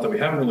influenced a lot that we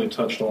haven't really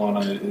touched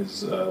on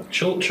is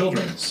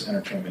children's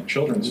entertainment,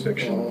 children's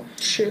fiction.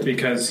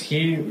 Because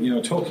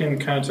Tolkien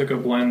kind of took a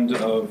blend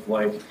of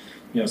like,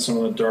 some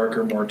of the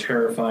darker, more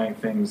terrifying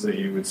things that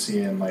you would see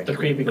in like the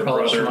creepy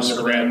Brothers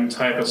Grimm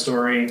type of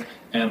story,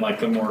 and like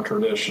the more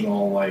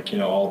traditional, like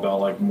all about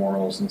like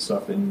morals and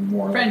stuff, and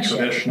more like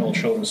traditional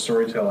children's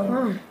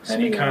storytelling.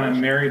 And he kind of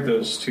married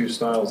those two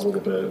styles a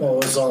little bit. Well,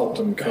 it was all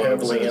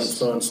heavily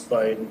influenced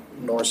by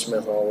Norse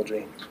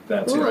mythology.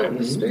 That's right.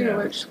 Speaking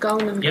of which,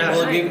 Gollum.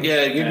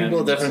 Give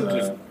people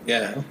definitely.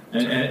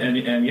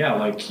 And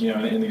like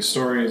in these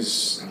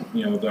stories,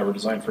 that were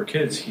designed for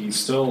kids, he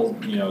still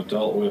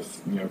dealt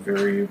with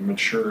very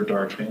mature,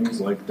 dark things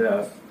like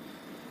death,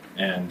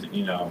 and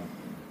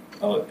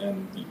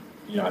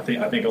I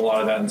think a lot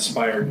of that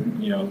inspired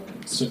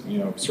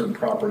certain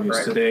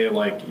properties today,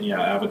 like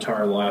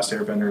Avatar: The Last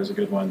Airbender is a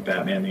good one.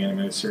 Batman the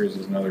Animated Series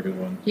is another good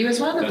one. He was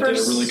one of the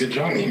first. Did a really good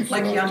job of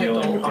like young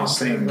dealing with these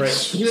things. Right.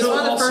 He was one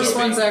of the first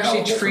ones to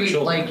actually treat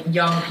like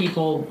young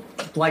people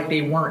like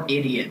they weren't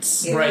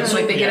idiots. Yeah. Right. So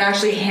like they could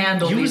actually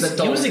handle these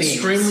adult He was themes.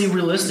 extremely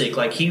realistic.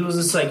 Like he was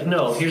just like,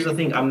 no, here's the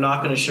thing. I'm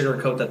not going to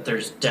sugarcoat that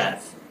there's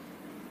death.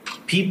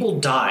 People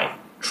die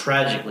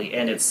tragically,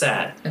 and it's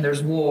sad. And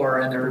there's war,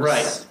 and there's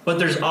right. But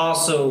there's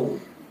also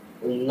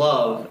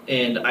love,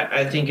 and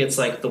I think it's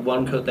like the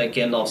one quote that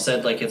Gandalf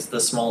said, like it's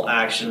the small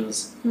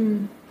actions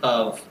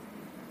of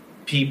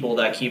people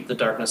that keep the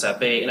darkness at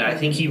bay. And I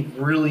think he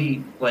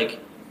really like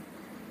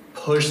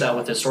pushed that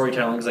with his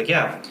storytelling. He's like,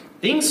 yeah,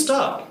 things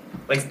suck.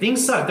 Like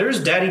things suck.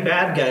 There's Daddy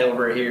Bad Guy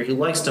over here who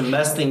likes to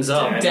mess things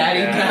up.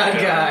 Daddy Bad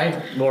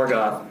Guy.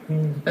 Morgoth.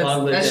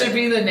 That should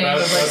be the name of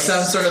like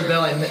some sort of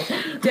villain.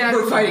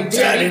 We're fighting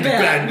Daddy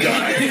Bad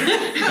Guy.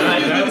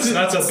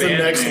 That's a the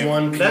next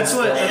one. That's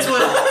what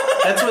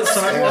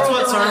Saruman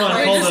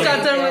called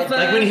him.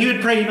 Like when he would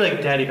pray, he'd be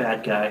like, Daddy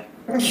Bad Guy.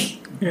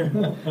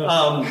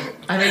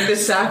 I make the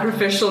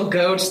sacrificial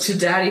goats to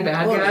Daddy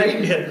Bad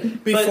Guy.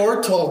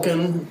 Before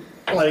Tolkien,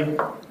 like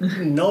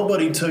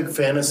nobody took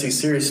fantasy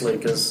seriously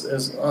because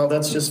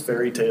that's just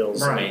fairy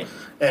tales, right?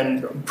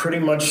 And pretty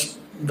much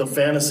the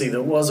fantasy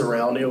that was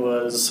around, it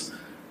was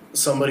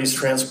somebody's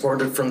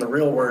transported from the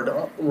real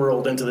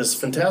world into this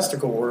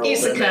fantastical world.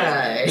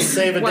 Isekai. And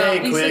save a day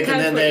quick, and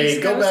then they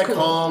go back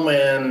home,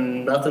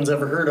 and nothing's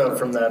ever heard of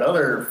from that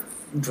other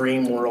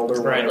dream world or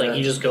right. whatever. Like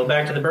you just go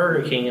back to the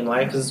Burger King, and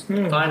life is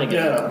fine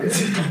again.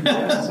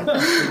 Yeah,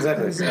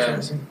 exactly.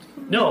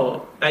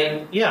 No,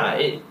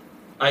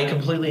 I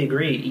completely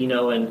agree.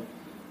 And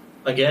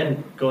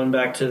again, going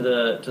back to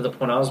the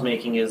point I was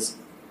making is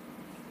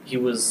he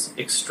was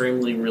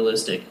extremely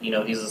realistic.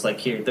 He's just like,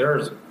 here,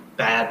 there's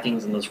bad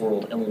things in this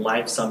world, and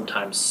life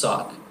sometimes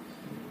suck.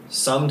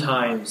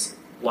 Sometimes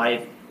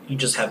life, you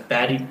just have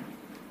daddy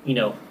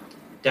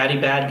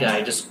bad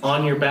guy just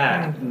on your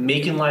back,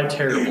 making life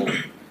terrible.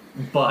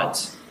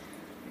 But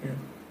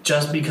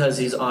just because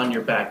he's on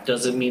your back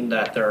doesn't mean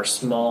that there are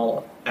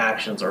small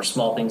actions or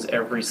small things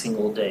every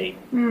single day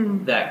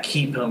that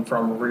keep him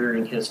from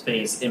rearing his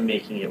face and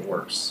making it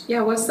worse.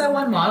 Yeah, what's that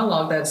one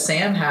monologue that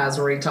Sam has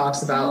where he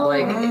talks about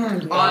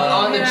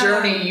on the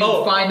journey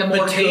you find the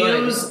more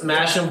potatoes, good.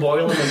 mash them,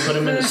 boil them, and put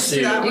them in a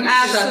stew.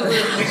 Absolutely.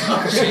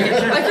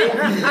 I think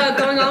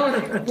going on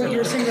with what you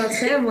were saying about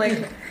Sam,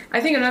 I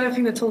think another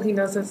thing that Tolkien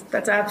does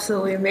that's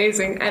absolutely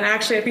amazing, and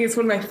actually I think it's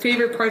one of my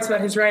favorite parts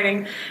about his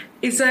writing,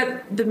 is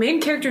that the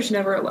main character's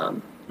never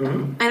alone.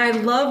 Mm-hmm. And I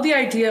love the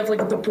idea of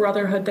the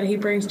brotherhood that he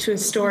brings to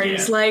his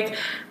stories. Yeah.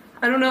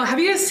 I don't know, have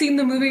you guys seen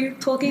the movie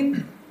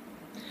Tolkien?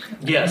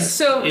 Yes.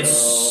 So it's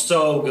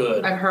so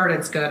good. I've heard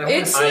it's good.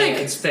 It's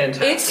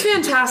fantastic. It's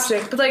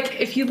fantastic. But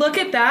if you look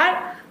at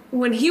that,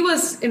 when he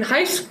was in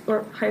high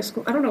school,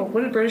 I don't know,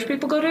 what did British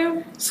people go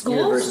to?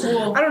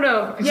 School? I don't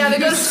know. Yeah, they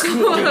go to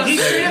school. He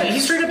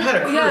straight up had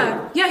a crew.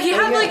 Yeah,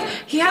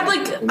 he had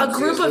a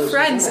group of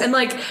friends, and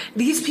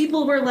these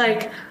people were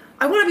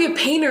I want to be a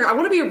painter, I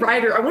want to be a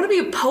writer, I want to be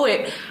a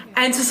poet,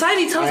 and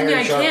society tells me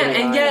I can't,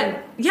 and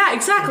yet, yeah,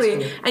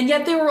 exactly, and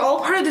yet they were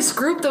all part of this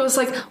group that was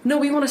no,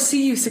 we want to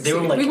see you succeed,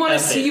 we want to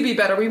see you be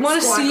better, we want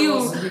to see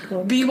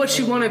you be what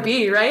you want to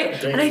be,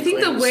 right? And I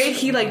think the way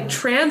he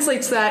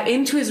translates that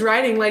into his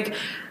writing, like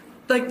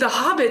the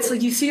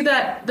Hobbits, you see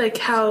that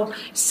how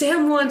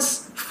Sam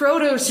wants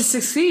Frodo to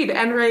succeed,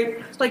 and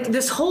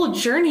this whole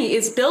journey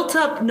is built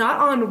up not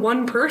on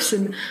one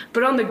person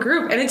but on the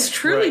group, and it's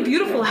truly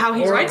beautiful how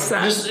he writes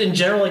that. Just in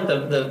general,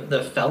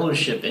 the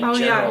fellowship in general.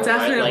 Yeah,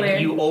 definitely. Right?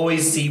 You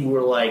always see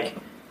where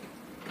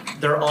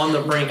they're on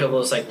the brink of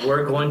this,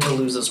 we're going to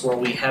lose this war.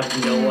 We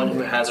have no one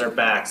who has our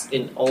backs,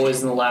 and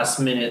always in the last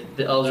minute,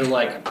 the elves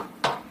are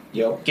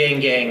Yep.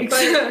 Gang.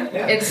 But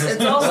it's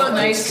also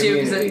nice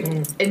too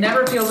because it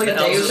never feels like the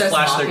a Deus Ex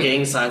flash Machina. their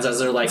gang signs as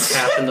they're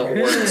tapping the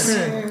horns.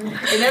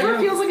 It never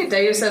feels like a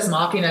Deus Ex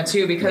Machina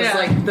too because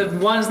the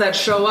ones that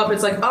show up,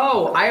 it's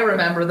oh, I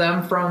remember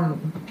them from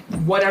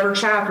whatever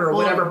chapter or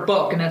whatever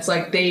book, and it's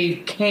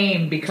they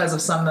came because of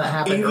something that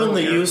happened. Even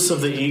earlier. the use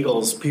of the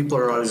eagles, people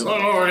are always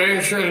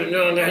they should have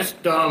done that's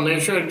dumb.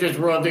 They should have just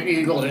brought the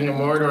eagles into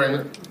Mordor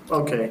and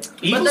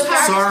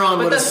Sauron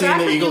would have seen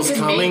the eagles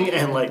coming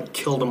and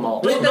killed them all.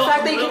 But the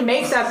fact that you can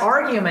make that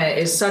argument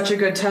is such a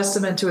good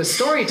testament to his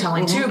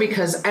storytelling too,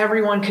 because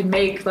everyone can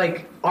make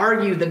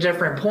argue the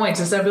different points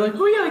instead of being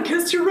oh yeah, I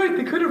guess you're right.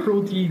 They could have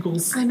rolled the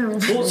eagles. I know.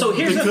 Well, so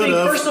here's the thing.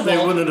 First of all, they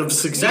wouldn't have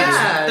succeeded.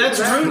 That's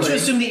rude to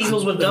assume the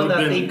Eagles would have done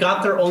that. They've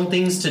got their own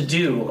things to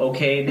do.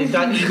 Okay, they've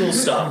got eagle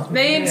stuff.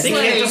 They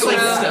can't just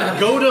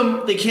go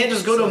to. They can't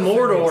just go to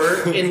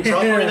Mordor and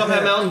bring up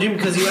that Mountain Doom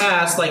because you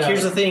asked.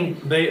 Here's the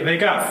thing. They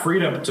got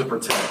freedom to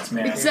protect,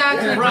 man.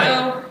 Exactly. Right.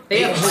 No.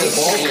 They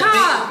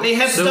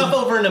have stuff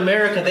over in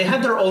America. They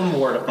had their own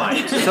war to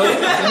fight.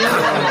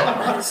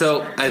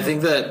 So I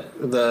think that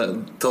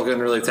the Tolkien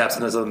really taps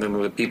into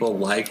something that people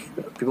like.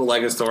 People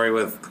like a story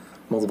with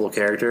multiple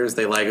characters.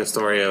 They like a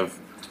story of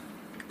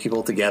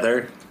people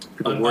together,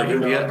 people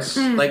working together.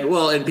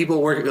 And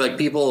people work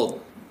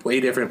people, way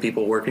different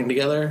people working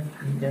together.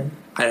 Yeah.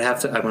 I'm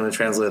going to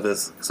translate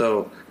this.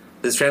 So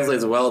this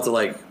translates well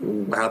to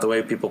how the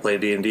way people play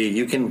D&D.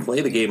 You can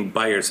play the game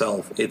by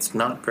yourself. It's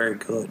not very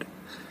good.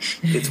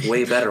 It's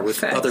way better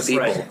with other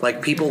people.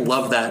 Right. People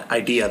love that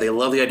idea. They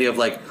love the idea of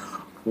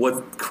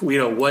what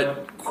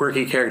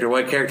quirky character,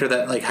 what character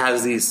that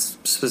has these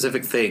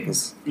specific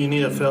things. You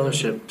need a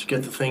fellowship to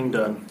get the thing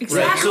done.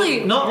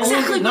 Exactly. Right.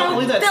 So not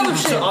only that, too,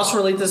 to also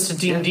relate this to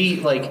D&D.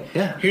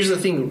 Here's the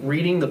thing: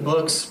 reading the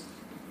books,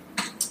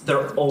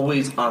 they're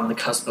always on the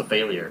cusp of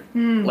failure.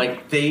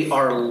 They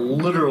are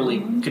literally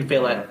could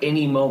fail at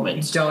any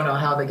moment. You don't know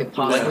how they could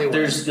possibly.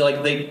 There's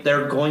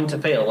they're going to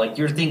fail.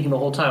 You're thinking the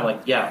whole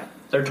time. Yeah,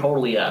 they're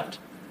totally effed.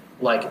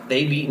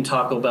 They've eaten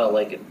Taco Bell.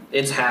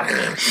 It's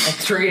happening at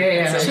 3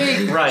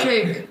 a.m. Right?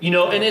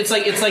 And it's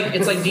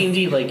like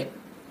D&D.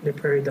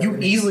 You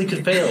easily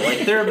could fail.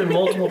 There have been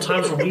multiple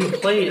times where we've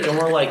played and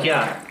we're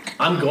yeah,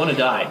 I'm going to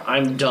die.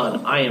 I'm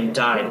done. I am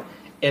died.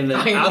 And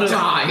then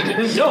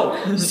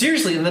no,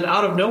 seriously. And then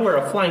out of nowhere,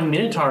 a flying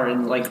minotaur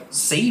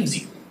saves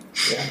you.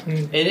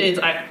 Yeah. And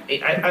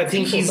I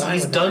think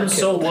he's done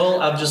so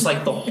well of just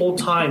the whole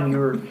time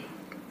you're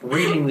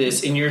reading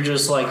this and you're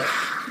just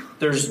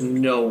there's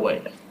no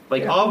way.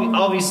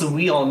 Obviously,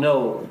 we all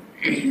know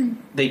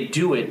they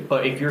do it,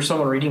 but if you're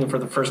someone reading it for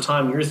the first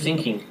time, you're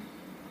thinking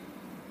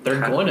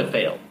they're going to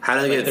fail. How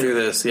do they get through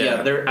this?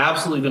 Yeah, they're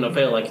absolutely going to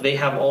fail. They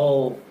have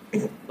all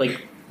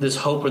this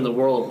hope in the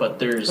world, but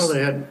there's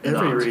they had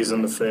every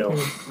reason to fail,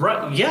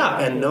 right? Yeah,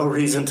 and no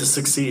reason to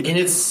succeed. And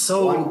it's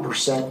so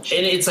 1%, and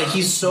it's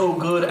he's so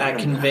good at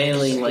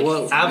conveying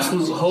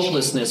absolute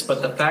hopelessness,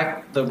 but the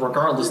fact that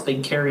regardless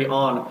they carry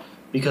on.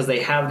 Because they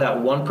have that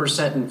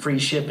 1% in free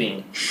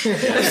shipping.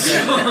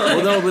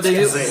 Well, no, but they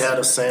had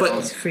a sale.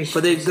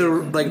 But they're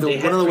one of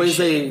the ways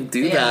they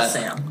do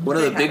that. One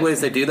of the big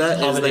ways they do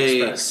that is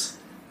they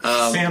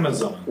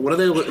Amazon. What are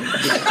they?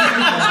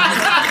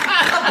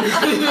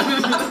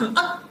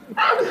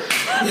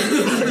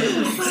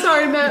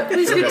 Sorry, Matt.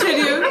 Please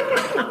continue.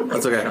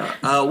 That's okay.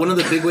 One of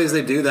the big ways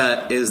they do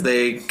that is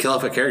they kill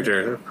off a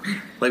character.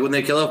 Like when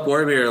they kill off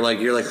Boromir, like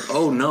you're like,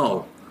 oh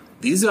no,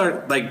 these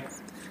are like.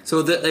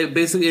 So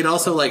basically, it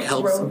also like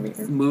helps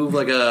move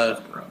like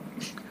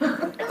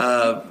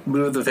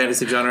move the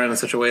fantasy genre in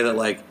such a way that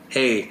like,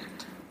 hey,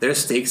 there's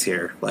stakes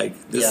here. Like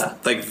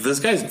this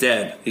guy's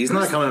dead. He's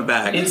not coming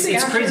back.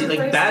 It's crazy.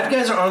 Like bad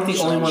guys aren't the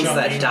only ones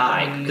that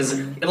die because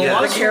in a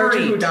lot of character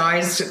who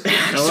dies.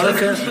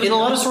 in a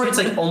lot of stories,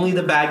 it's like only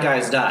the bad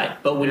guys die.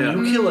 But when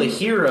you kill a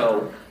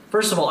hero,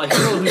 first of all, a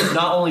hero who's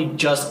not only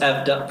just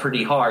effed up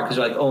pretty hard because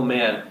you're like, oh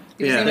man,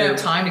 they have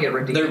time to get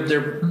redeemed.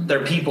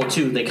 They're people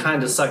too. They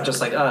kind of suck just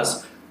like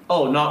us.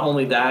 Oh, not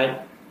only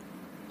that,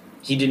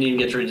 he didn't even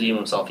get to redeem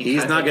himself.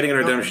 He's not getting a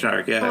redemption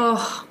arc. Yeah.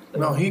 Oh.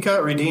 No, he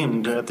got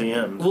redeemed at the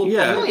end. Well,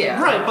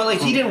 right, but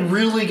like he didn't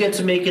really get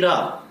to make it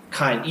up.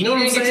 You know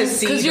what I'm saying?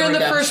 Because you're in the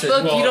first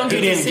book, you don't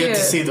get to see it. He didn't get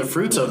to see the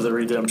fruits of the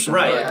redemption.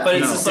 Right, but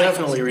it's just like,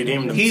 definitely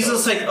redeemed himself. He's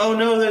just like, oh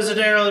no, there's a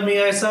Daryl in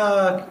me, I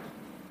suck.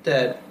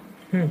 Dead.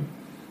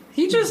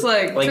 He just took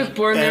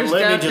Boromir's death and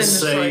let me just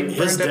say, burned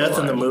his it death in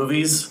alive. the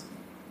movies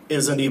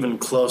isn't even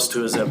close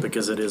to as epic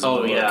as it is in the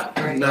book. Yeah.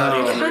 Not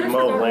even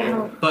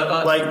remotely.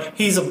 But like,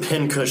 he's a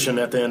pincushion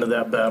at the end of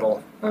that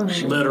battle.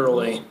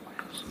 Literally.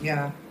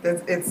 Yeah,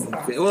 it's.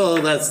 Well,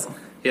 and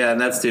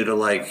that's due to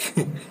like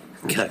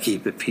gotta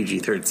keep it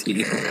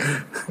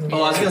PG-13.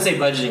 Oh, I was gonna say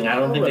budgeting. I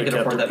don't think they could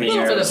afford that many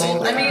arrows.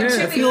 I mean,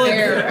 to be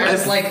fair,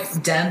 as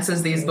like dense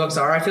as these books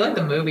are, I feel like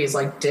the movies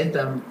like did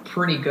them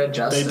pretty good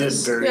justice. They did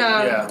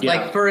very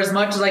Like for as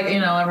much as like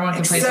everyone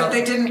can play. Except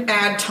they didn't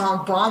add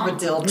Tom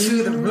Bombadil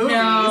to the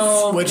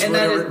movies, which would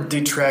have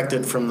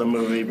detracted from the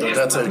movie, but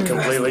that's a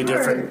completely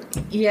different.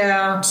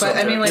 Yeah, but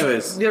I mean, like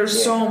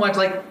there's so much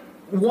like.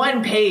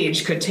 One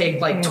page could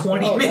take like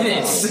 20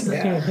 minutes.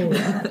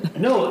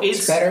 No,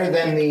 it's better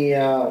than the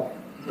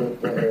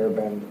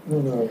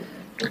Airbender.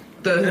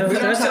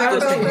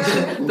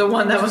 The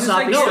one that was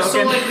not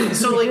spoken.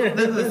 So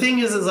the thing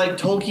is like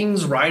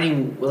Tolkien's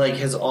writing like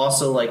has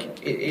also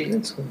like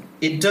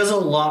it does a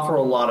lot for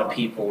a lot of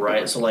people,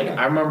 right? So like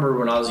I remember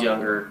when I was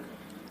younger,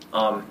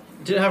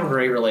 didn't have a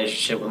great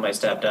relationship with my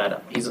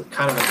stepdad. He's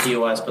kind of a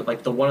POS, but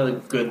like one of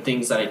the good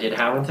things that I did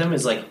have with him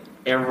is like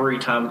every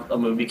time a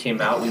movie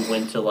came out, we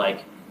went to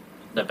like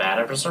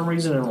Nevada for some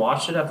reason and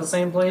watched it at the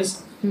same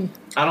place.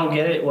 I don't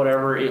get it.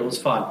 Whatever, it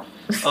was fun.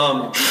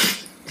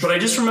 But I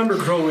just remember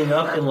growing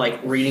up and like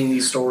reading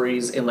these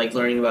stories and like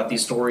learning about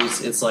these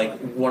stories. It's like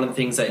one of the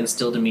things that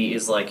instilled in me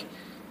is like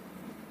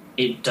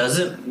it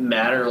doesn't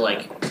matter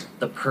like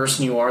the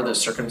person you are, the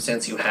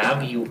circumstance you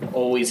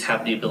always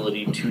have the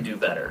ability to do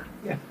better.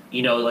 Yeah.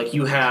 You know, like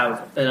you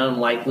have an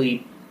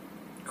unlikely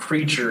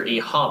creature, a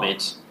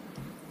hobbit,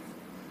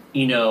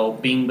 you know,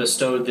 being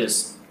bestowed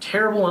this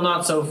terrible and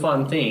not so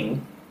fun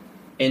thing,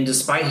 and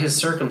despite his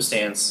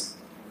circumstance,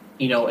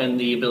 you know, and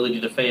the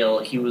ability to fail,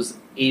 he was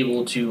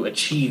able to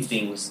achieve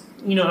things,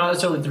 you know, not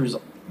necessarily through his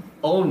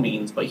own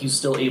means, but he's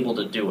still able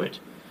to do it.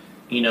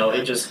 You know,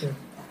 it just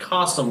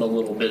cost him a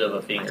little bit of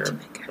a finger,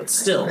 but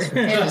still,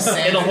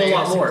 and a whole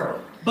lot more.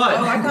 But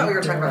I thought we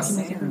were talking about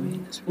Sam.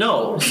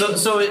 No,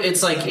 so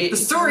it's like the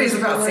story is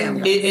about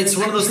Sam. It's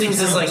one of those things.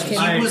 Is like he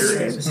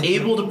was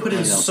able to put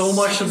in so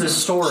much of this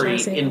story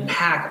and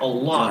pack a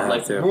lot,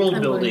 like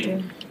world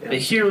building, the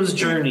hero's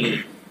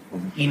journey.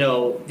 You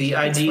know, the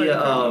idea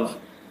of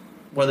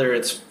whether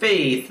it's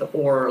faith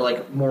or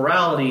like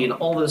morality and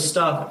all this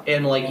stuff,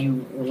 and like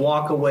you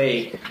walk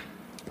away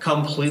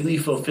completely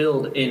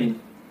fulfilled.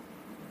 And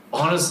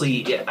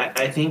honestly,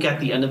 I think at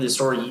the end of the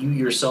story, you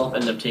yourself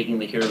end up taking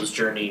the hero's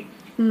journey.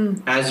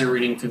 As you're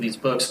reading through these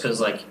books, because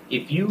like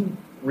if you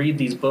read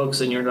these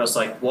books and you're just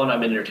like, one,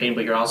 I'm entertained,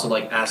 but you're also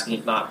like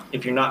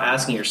if you're not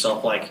asking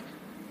yourself like,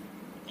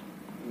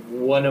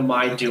 what am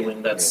I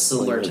doing that's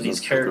similar to these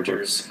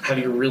characters? Have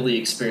you really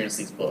experienced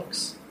these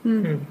books?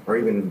 Or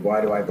even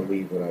why do I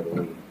believe what I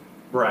believe?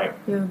 Right.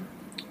 Yeah.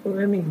 Well,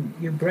 I mean,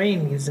 your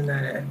brain is in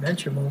that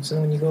adventure mode, so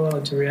when you go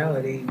out to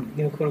reality,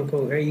 you know, quote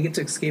unquote, right, you get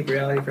to escape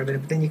reality for a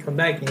minute, but then you come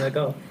back and you're like,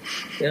 oh,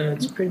 you know,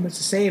 it's pretty much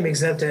the same,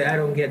 except that I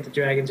don't get the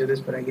dragons or this,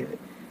 but I get it.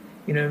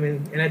 You know what I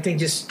mean? And I think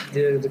just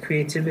the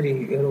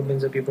creativity, it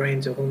opens up your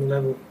brain to a whole new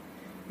level.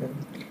 You know?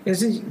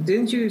 And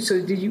did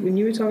you when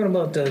you were talking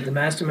about the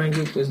mastermind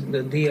group, was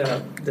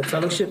the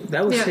fellowship,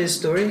 that was his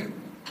story?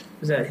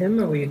 Was that him,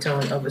 or were you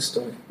telling of a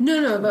story?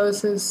 No, that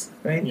was his.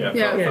 Right?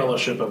 Yeah,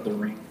 Fellowship of the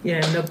Ring.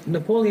 Yeah,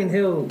 Napoleon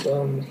Hill,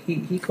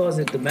 he calls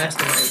it the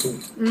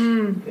mastermind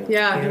group.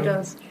 Yeah, he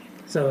does.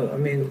 So, I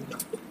mean,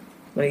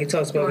 like he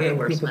talks about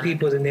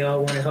people, and they all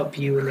want to help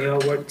you, and they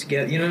all work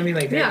together. You know what I mean?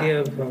 Like the idea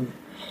of,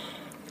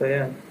 so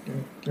yeah.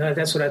 No,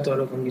 that's what I thought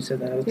of when you said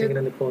that. I was thinking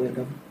of Napoleon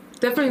Hill.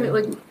 Definitely,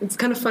 like, it's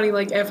kind of funny,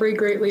 like, every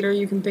great leader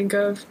you can think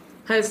of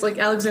has, like,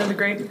 Alexander the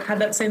Great had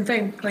that same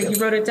thing. Like, he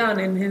wrote it down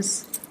in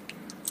his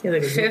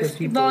like fifth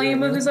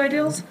volume of his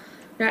ideals.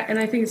 Yeah, and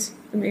I think it's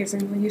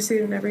amazing. Like, you see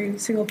it in every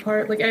single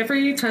part. Like,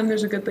 every time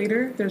there's a good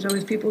leader, there's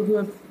always people who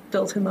have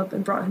built him up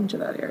and brought him to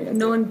that area.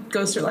 No one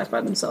goes through life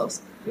by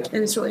themselves. Yeah.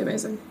 And it's really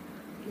amazing.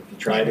 If you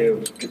try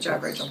to. Good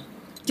job, Rachel.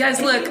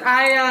 Guys, look,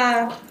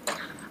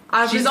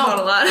 I've been taught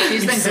a lot.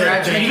 She's been You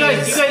graduating.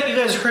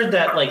 guys heard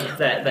that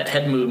that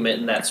head movement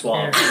and that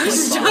swab.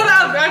 Shut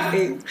up!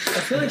 I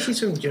feel like she's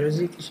from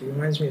Jersey because she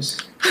reminds me of.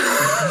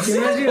 She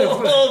reminds me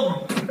of.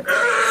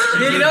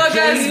 You know what,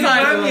 guys? You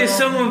remind me of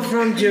someone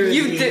from Jersey.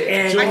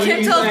 I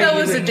can't tell if that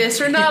was a diss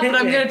or not, but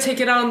I'm gonna take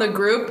it out on the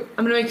group.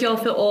 I'm gonna make y'all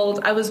feel old.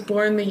 I was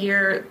born the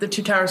year the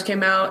Two Towers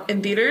came out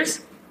in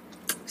theaters,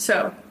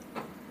 so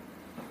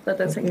let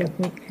that sink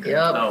in.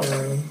 Yep.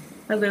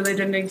 I literally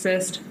didn't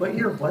exist. What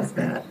year was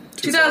that?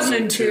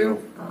 2002.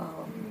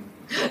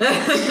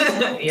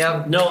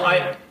 Yep. No,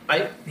 I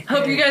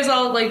Hope you guys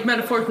all like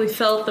metaphorically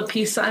felt the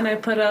peace sign I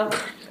put up.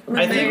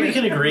 I think we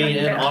can agree,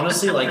 and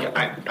honestly, like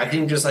I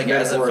think just like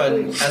as a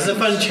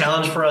fun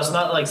challenge for us,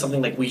 not like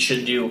something like we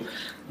should do,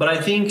 but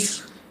I think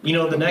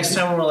the next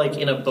time we're like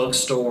in a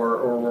bookstore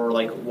or we're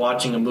like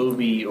watching a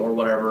movie or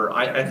whatever,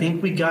 I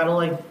think we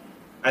gotta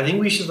I think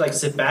we should like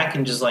sit back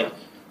and just like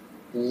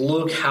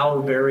look how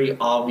very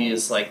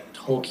obvious like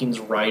Tolkien's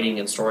writing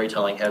and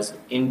storytelling has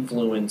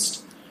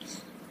influenced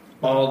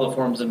all the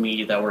forms of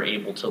media that we're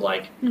able to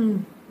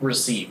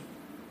receive.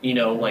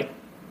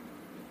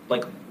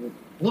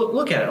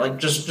 Look at it, like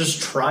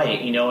just try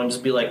it, and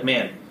just be like,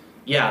 man,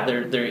 yeah,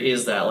 there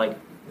is that. Like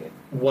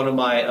one of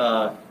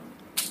my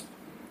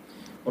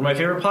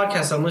favorite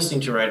podcasts I'm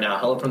listening to right now,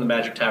 Hello from the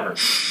Magic Tavern.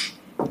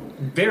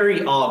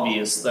 Very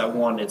obvious that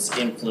one, it's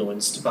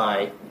influenced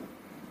by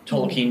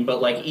Tolkien,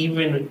 but like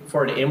even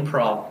for an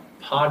improv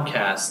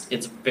podcast,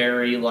 it's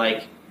very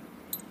like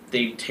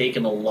they've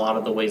taken a lot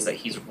of the ways that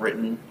he's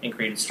written and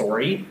created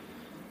story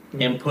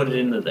and put it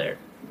into there.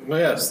 Well,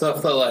 yeah,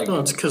 stuff that like. No,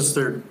 it's because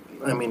they're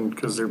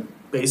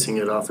basing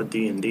it off of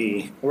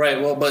D&D.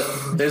 Right. Well, but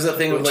there's a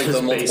thing with like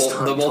the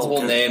multiple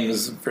Tolkien.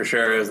 names for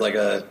sure is like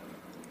a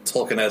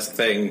Tolkien-esque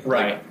thing,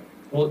 right? Like,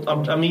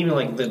 well, I'm even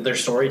like their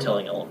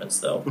storytelling elements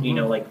though.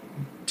 Mm-hmm. Like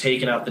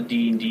taking out the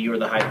D&D or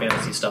the high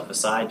fantasy stuff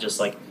aside, just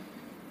like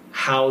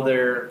how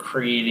they're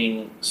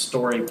creating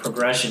story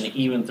progression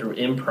even through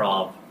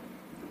improv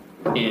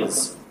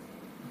is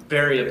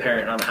very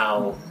apparent on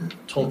how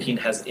Tolkien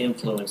has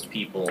influenced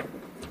people,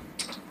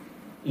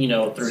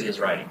 through his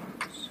writing.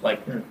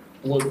 Like,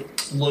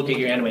 look at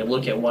your anime,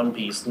 look at One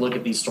Piece, look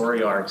at these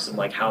story arcs and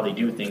like how they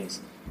do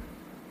things.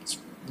 It's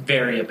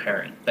very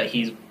apparent that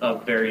he's a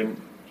very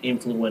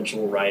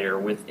influential writer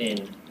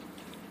within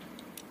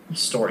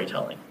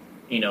storytelling.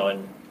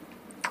 And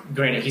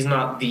granted, he's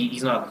not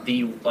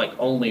the like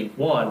only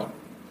one,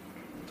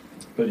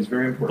 but he's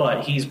very important.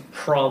 But he's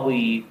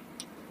probably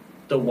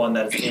the one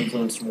that has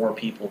influenced more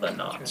people than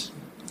not.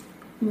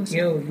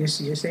 You're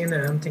saying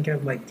that, I'm thinking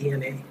of like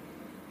DNA.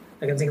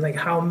 Like I'm thinking like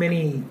how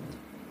many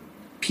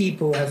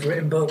people have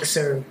written books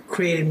or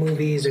created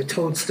movies or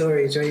told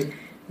stories, right?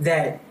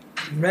 That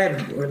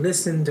read or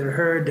listened or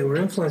heard that were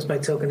influenced by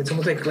Tolkien. It's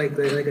almost like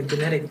a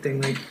genetic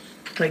thing. Like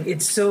it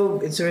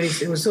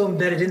was so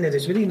embedded in there.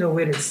 There's really no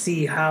way to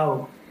see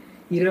how.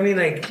 You know what I mean?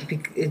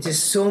 Like it's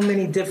just so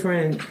many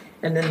different,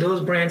 and then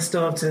those branched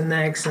off to the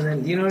next, and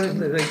then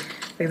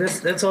like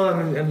that's all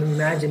I'm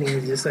imagining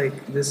is just like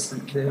this.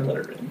 It's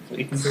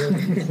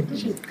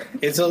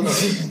a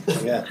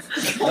yeah.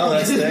 No,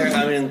 that's there.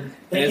 I mean,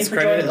 and it's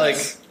credited like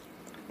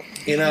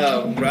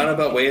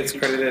roundabout way. It's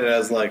credited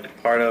as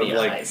like part of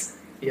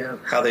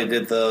how they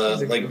did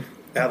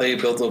how they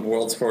built the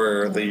worlds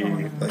for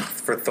the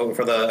for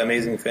the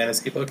Amazing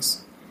Fantasy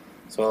books.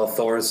 So all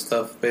Thor's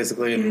stuff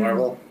basically in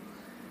Marvel.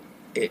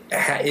 It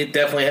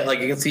definitely like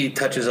you can see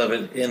touches of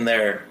it in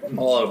there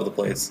all over the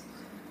place.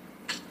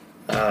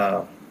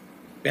 Yeah,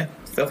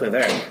 it's definitely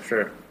there for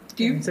sure.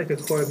 It's like a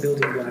core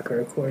building block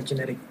or a core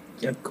genetic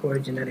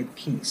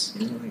piece.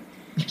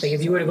 Like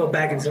if you were to go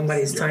back in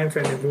somebody's time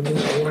frame and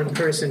remove one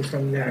person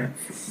from their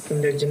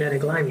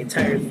genetic line, the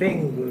entire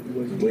thing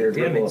would be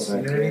damaged. You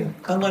know what I mean?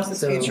 Unless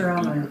it's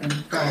Futurama and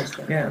Fries.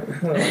 Yeah.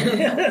 And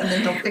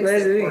then they'll fix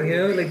it for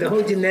you. Like the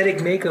whole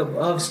genetic makeup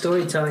of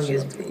storytelling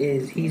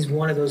is he's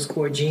one of those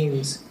core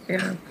genes.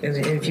 Yeah. And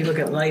if you look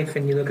at life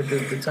and you look at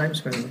the time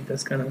span,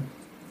 that's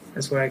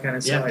where I kind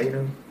of saw it.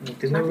 Like,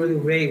 there's no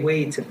really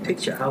way to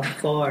picture how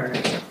far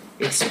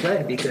it's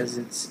spread because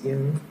it's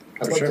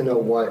I'd like to know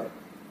what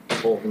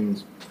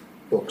Tolkien's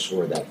books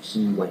were that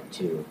he went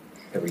to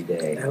every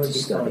day That would to be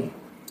study. fun.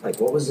 Like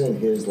what was on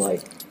his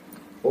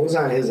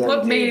end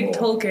What made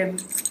table? Tolkien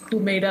who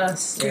made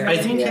us? Yeah. I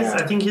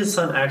think his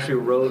son actually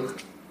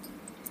wrote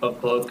a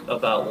book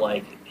about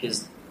like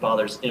his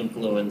father's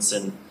influence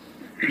and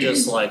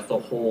just like the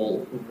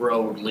whole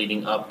road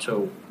leading up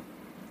to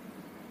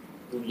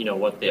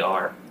what they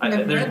are. And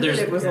I read that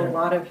it was a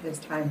lot of his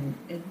time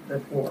in the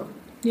war.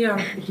 Yeah.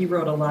 He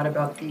wrote a lot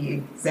about the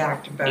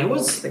exact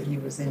battles that he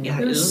was in. Yeah,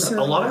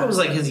 a lot of it was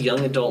like his young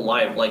adult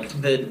life, like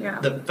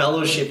the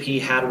fellowship he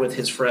had with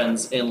his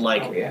friends, and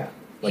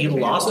he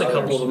lost a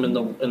couple of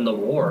them in the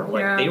war.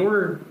 Like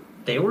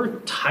they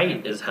were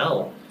tight as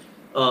hell,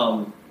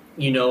 and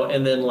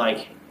then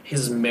like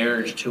his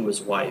marriage to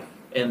his wife,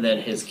 and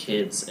then his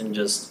kids, and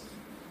just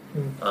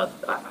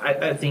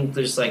I think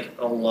there's like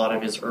a lot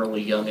of his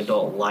early young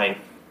adult life.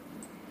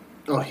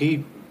 Oh,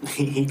 he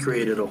he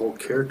created a whole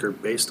character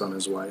based on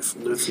his wife.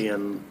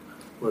 Luthien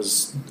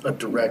was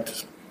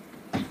directly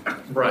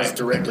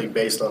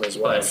based on his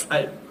wife.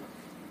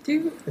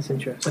 That's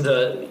interesting.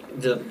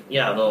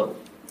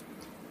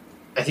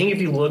 I think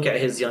if you look at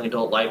his young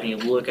adult life and you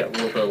look at a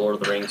little bit of Lord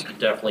of the Rings, you can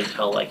definitely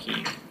tell like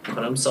he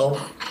put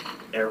himself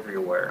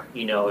everywhere.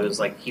 You know, it was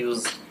like he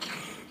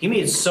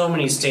made so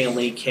many Stan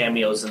Lee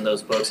cameos in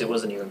those books, it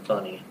wasn't even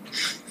funny.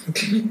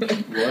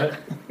 What?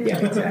 Yeah,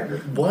 exactly.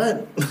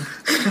 What?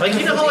 Like,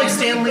 you know how like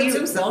Stan Lee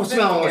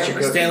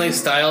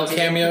style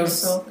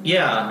cameos?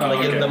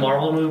 Yeah, in the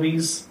Marvel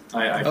movies.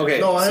 Okay.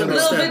 No, I Little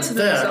understand bits of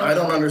that. himself. I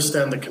don't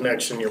understand the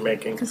connection you're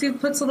making. Because he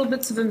puts little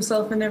bits of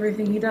himself in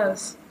everything he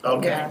does.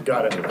 Okay,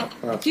 got it.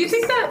 Do you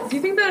think that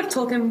if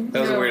Tolkien...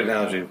 That was a weird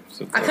analogy.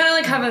 I kind of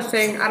like have a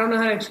thing. I don't know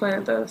how to explain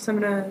it though, so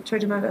I'm gonna try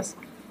to do my best.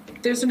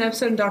 There's an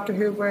episode in Doctor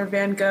Who where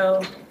Van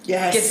Gogh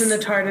gets in the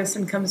TARDIS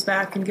and comes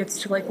back and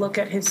gets to like look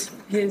at his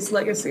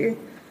legacy.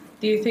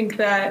 Do you think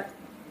that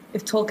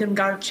if Tolkien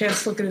got a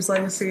chance to look at his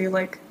legacy,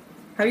 like,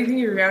 how do you think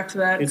he'd react to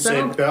that? He'd say,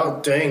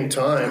 about dang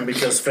time,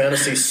 because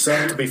fantasy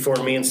sucked before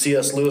me and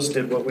C.S. Lewis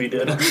did what we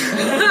did.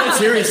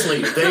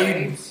 Seriously,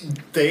 they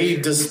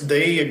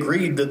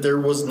agreed that there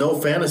was no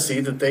fantasy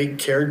that they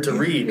cared to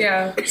read.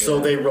 Yeah. So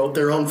they wrote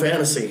their own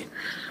fantasy.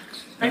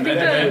 And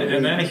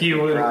then he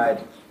would.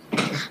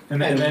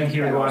 And then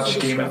he would watch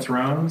Game of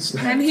Thrones,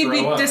 and he'd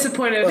be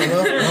disappointed.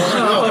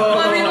 Well,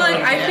 I mean,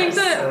 like, I think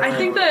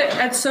that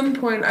at some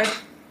point, I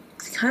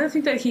kind of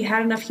think that he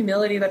had enough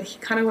humility that he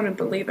kind of wouldn't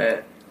believe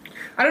it.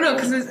 I don't know,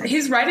 because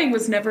his writing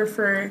was never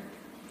for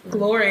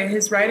glory.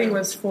 His writing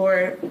was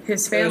for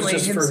his family,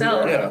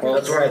 himself. Well,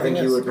 that's why I think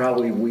he would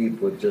probably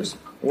weep with just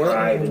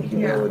pride and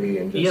humility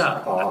and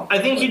just awe. I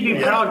think he'd be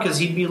proud because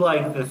he'd be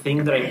like, the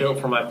thing that I built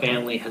for my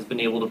family has been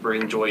able to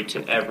bring joy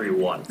to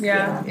everyone.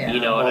 Yeah. You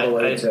know, all the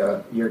way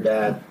to your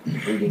dad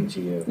reading to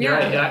you. Yeah,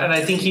 and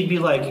I think he'd be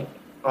like,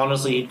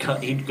 honestly,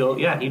 he'd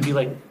be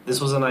like,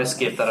 this was a nice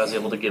gift that I was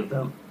able to give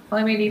them. Well,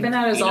 I mean, even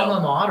at his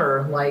alma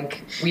mater,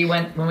 like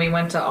when we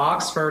went to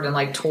Oxford and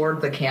like toured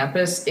the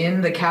campus,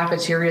 in the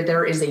cafeteria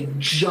there is a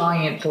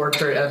giant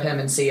portrait of him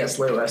and C.S.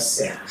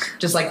 Lewis. Yeah.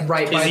 Just like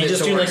right by the door. Is he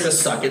just doing like the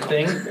suck it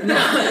thing? No,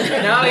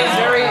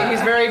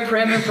 he's very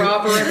prim and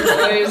proper and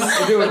poised.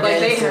 But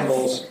like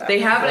they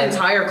have an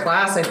entire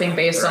class, I think,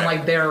 based on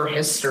like their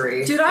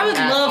history. Dude, I would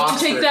love Oxford.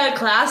 to take that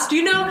class. Do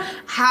you know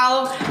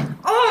how?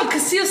 Oh,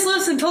 because C.S.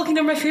 Lewis and Tolkien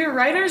are my favorite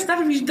writers. That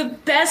would be the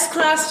best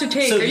class to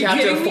take. So are you have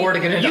to afford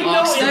to get into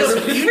Oxford.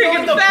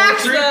 In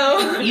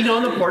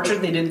the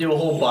portrait, they didn't do a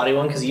whole body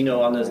one because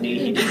on his knee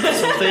he did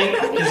this whole thing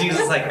because he was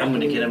just like, I'm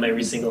going to get him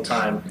every single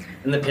time,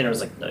 and the pinner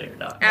was like, no, you're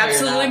not.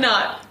 Absolutely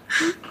not.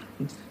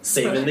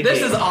 Saving the game.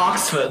 This is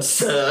Oxford,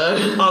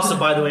 sir. Also,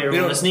 by the way,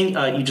 everyone listening,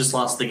 you just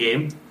lost the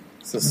game.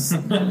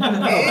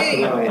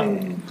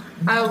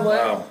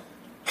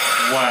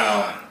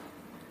 Wow.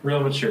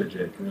 Real mature,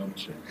 Jake. Real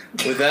mature.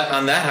 With that,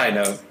 on that high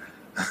note.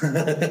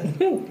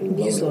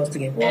 We just lost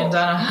again.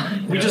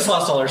 And we just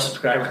lost all our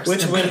subscribers.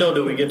 Which window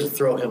do we get to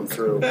throw him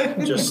through?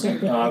 Just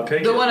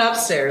the one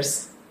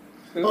upstairs.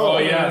 Oh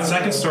yeah,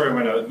 second story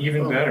window,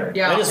 even better.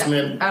 Yeah, I just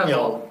meant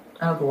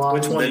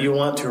which one do you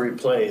want to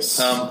replace?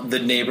 The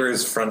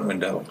neighbor's front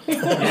window.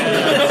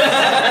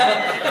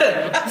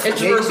 It's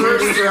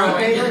reverse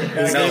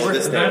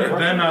throwing.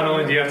 Then not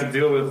only do you have to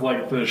deal with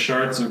like the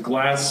shards of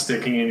glass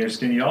sticking in your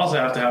skin, you also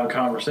have to have a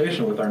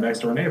conversation with our next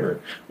door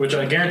neighbor, which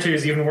I guarantee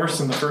is even worse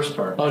than the first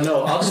part. Oh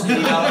no, I'll just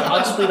bleed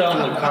out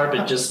on the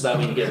carpet just so that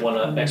we can get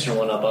extra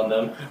one up on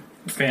them.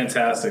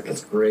 Fantastic.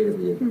 That's great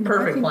of you.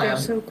 Perfect plan.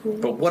 So cool.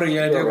 But what are you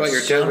going to do about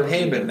your down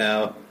payment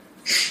now?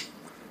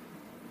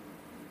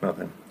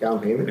 Nothing. Down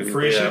payment?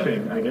 Free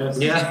shipping, I guess.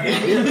 Yeah.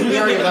 He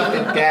already left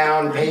a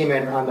down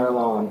payment on their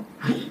lawn.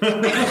 No,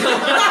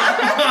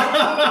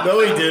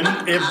 he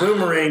didn't. It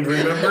boomeranged,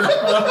 remember?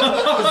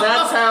 Because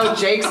that's how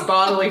Jake's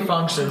bodily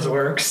functions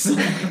works.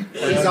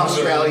 He's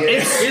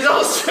Australian. He's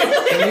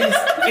Australian.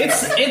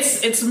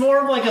 It's more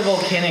of like a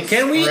volcanic.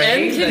 Can we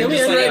end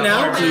right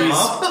now,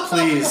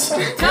 please?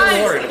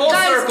 Guys, Full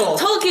circle.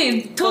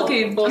 Tolkien,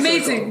 Full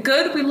amazing, circle.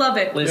 good, we love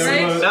it. Listen,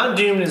 Right? Mount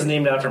Doom is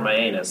named after my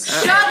anus.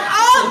 Shut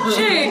up,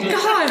 Jake!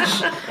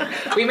 Gosh.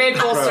 We made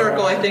full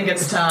circle. I think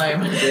it's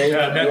time.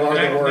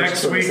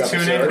 Next week,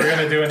 tune in. We're going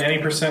to do an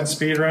 80%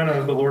 speed run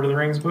of the Lord of the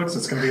Rings books.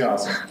 It's going to be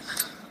awesome.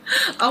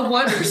 A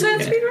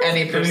 1% speed run?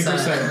 Any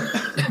percent.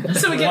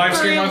 So we get Live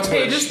stream 3 on Twitch.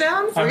 pages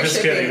down? I'm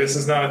just kidding. This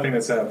is not a thing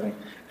that's happening.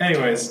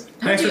 Anyways,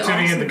 thanks for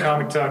tuning in to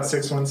Comic Talk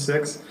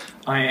 616.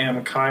 I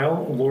am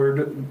Kyle,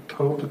 Lord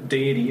Pope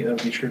Deity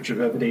of the Church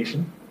of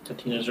Evidation.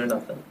 Totinos are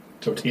nothing.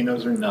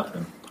 Totinos are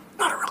nothing.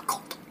 Not a real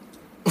cult.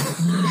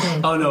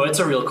 Oh no, it's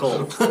a real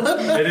cult.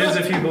 It is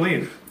if you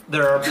believe.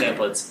 There are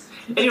pamphlets.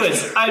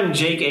 Anyways, I'm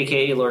Jake,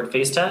 aka Lord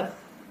Facetat.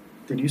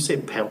 Did you say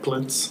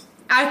pamphlets?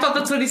 I thought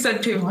that's what he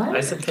said too. What?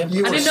 I said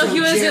pamphlets. I didn't know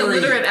he was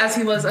illiterate as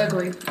he was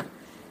ugly.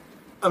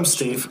 I'm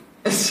Steve.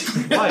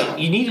 Why?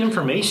 You need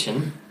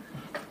information.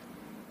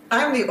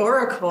 I'm the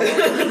Oracle.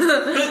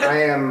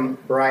 I am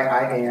Bright.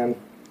 I am.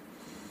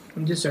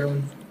 I'm just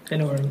Erwin.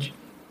 And Orange.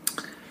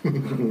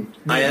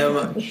 I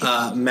am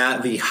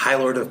Matt, the High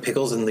Lord of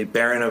Pickles and the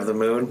Baron of the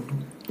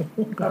Moon.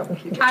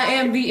 I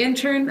am the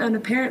intern and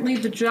apparently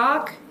the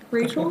jock,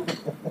 Rachel.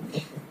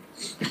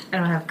 I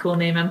don't have a cool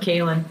name. I'm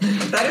Kaylin.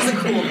 That is a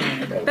cool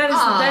name. That is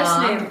the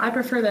best name. I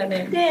prefer that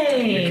name.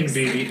 You can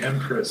be the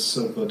Empress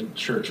of the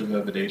Church of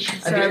Evidation.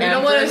 Sorry,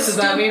 does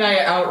that mean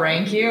I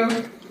outrank you?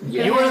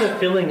 Yeah. You are the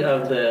filling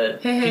of the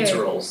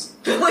pizza rolls.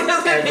 Filling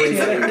of the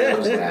pizza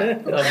rolls.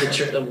 Of the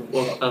church,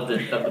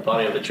 of the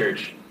body of the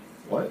church.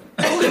 What?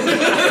 I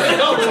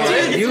don't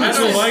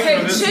like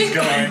where this is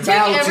going.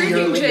 Take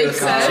everything Jake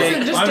says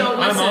and just don't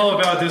listen. I'm all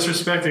about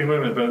disrespecting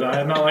women, but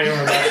I'm not liking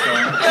where that's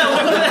going.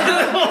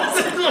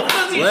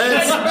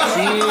 Let's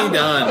be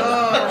done.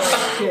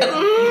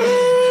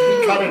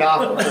 Cut it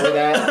off before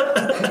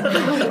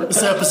that.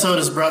 This episode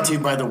is brought to you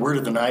by the word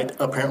of the night,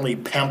 apparently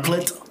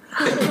pamphlet.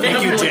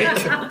 Thank you, Jake.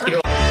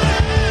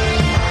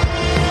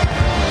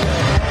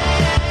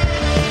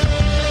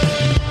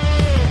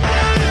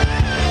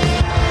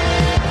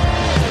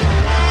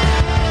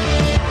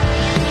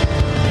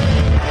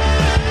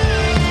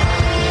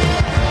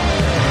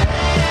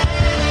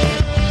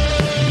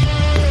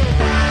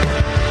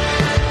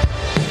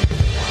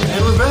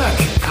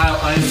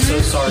 I'm so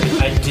sorry.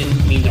 I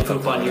didn't mean to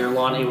poop on your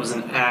lawn. It was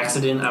an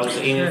accident. I was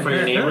aiming for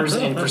your neighbors,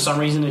 and for some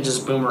reason, it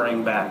just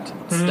boomeranged back.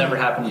 It's never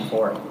happened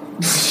before.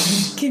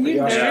 Can you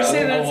never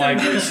say that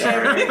sentence?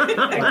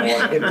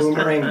 If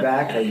boomerang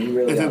back, are you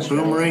really? If it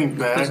boomerang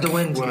back,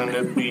 wouldn't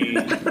it be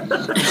not on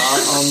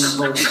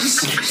the?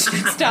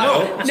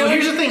 Stop. No,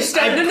 here's the thing.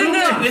 Stop.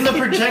 No. In the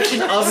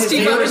projection of his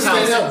neighbor's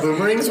house. How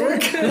boomerangs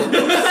work?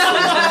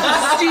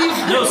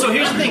 No, so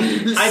here's the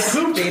thing. I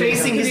pooped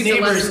facing his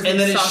neighbors, and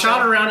then it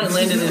shot around and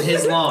landed in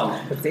his lawn.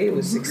 But they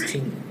was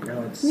 16.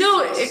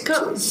 No, it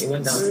comes. It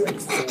went down.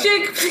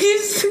 Jake,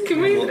 please,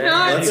 can we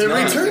not? It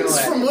returns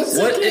from what's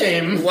the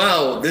game?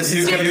 Wow, this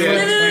is going to be. You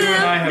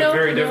and I have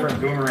very different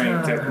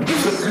boomerang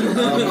techniques.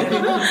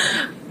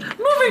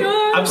 Moving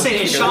on. I'm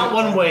saying it shot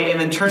one way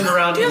and then turned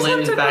around and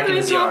landed back in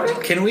his yard.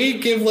 Can we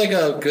give like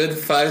a good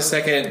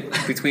 5-second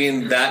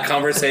between that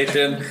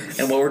conversation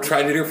and what we're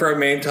trying to do for our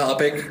main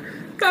topic?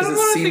 Because it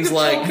seems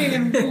like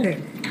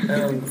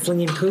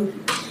flinging poop.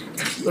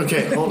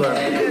 Okay, hold on.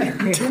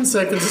 10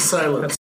 seconds of silence.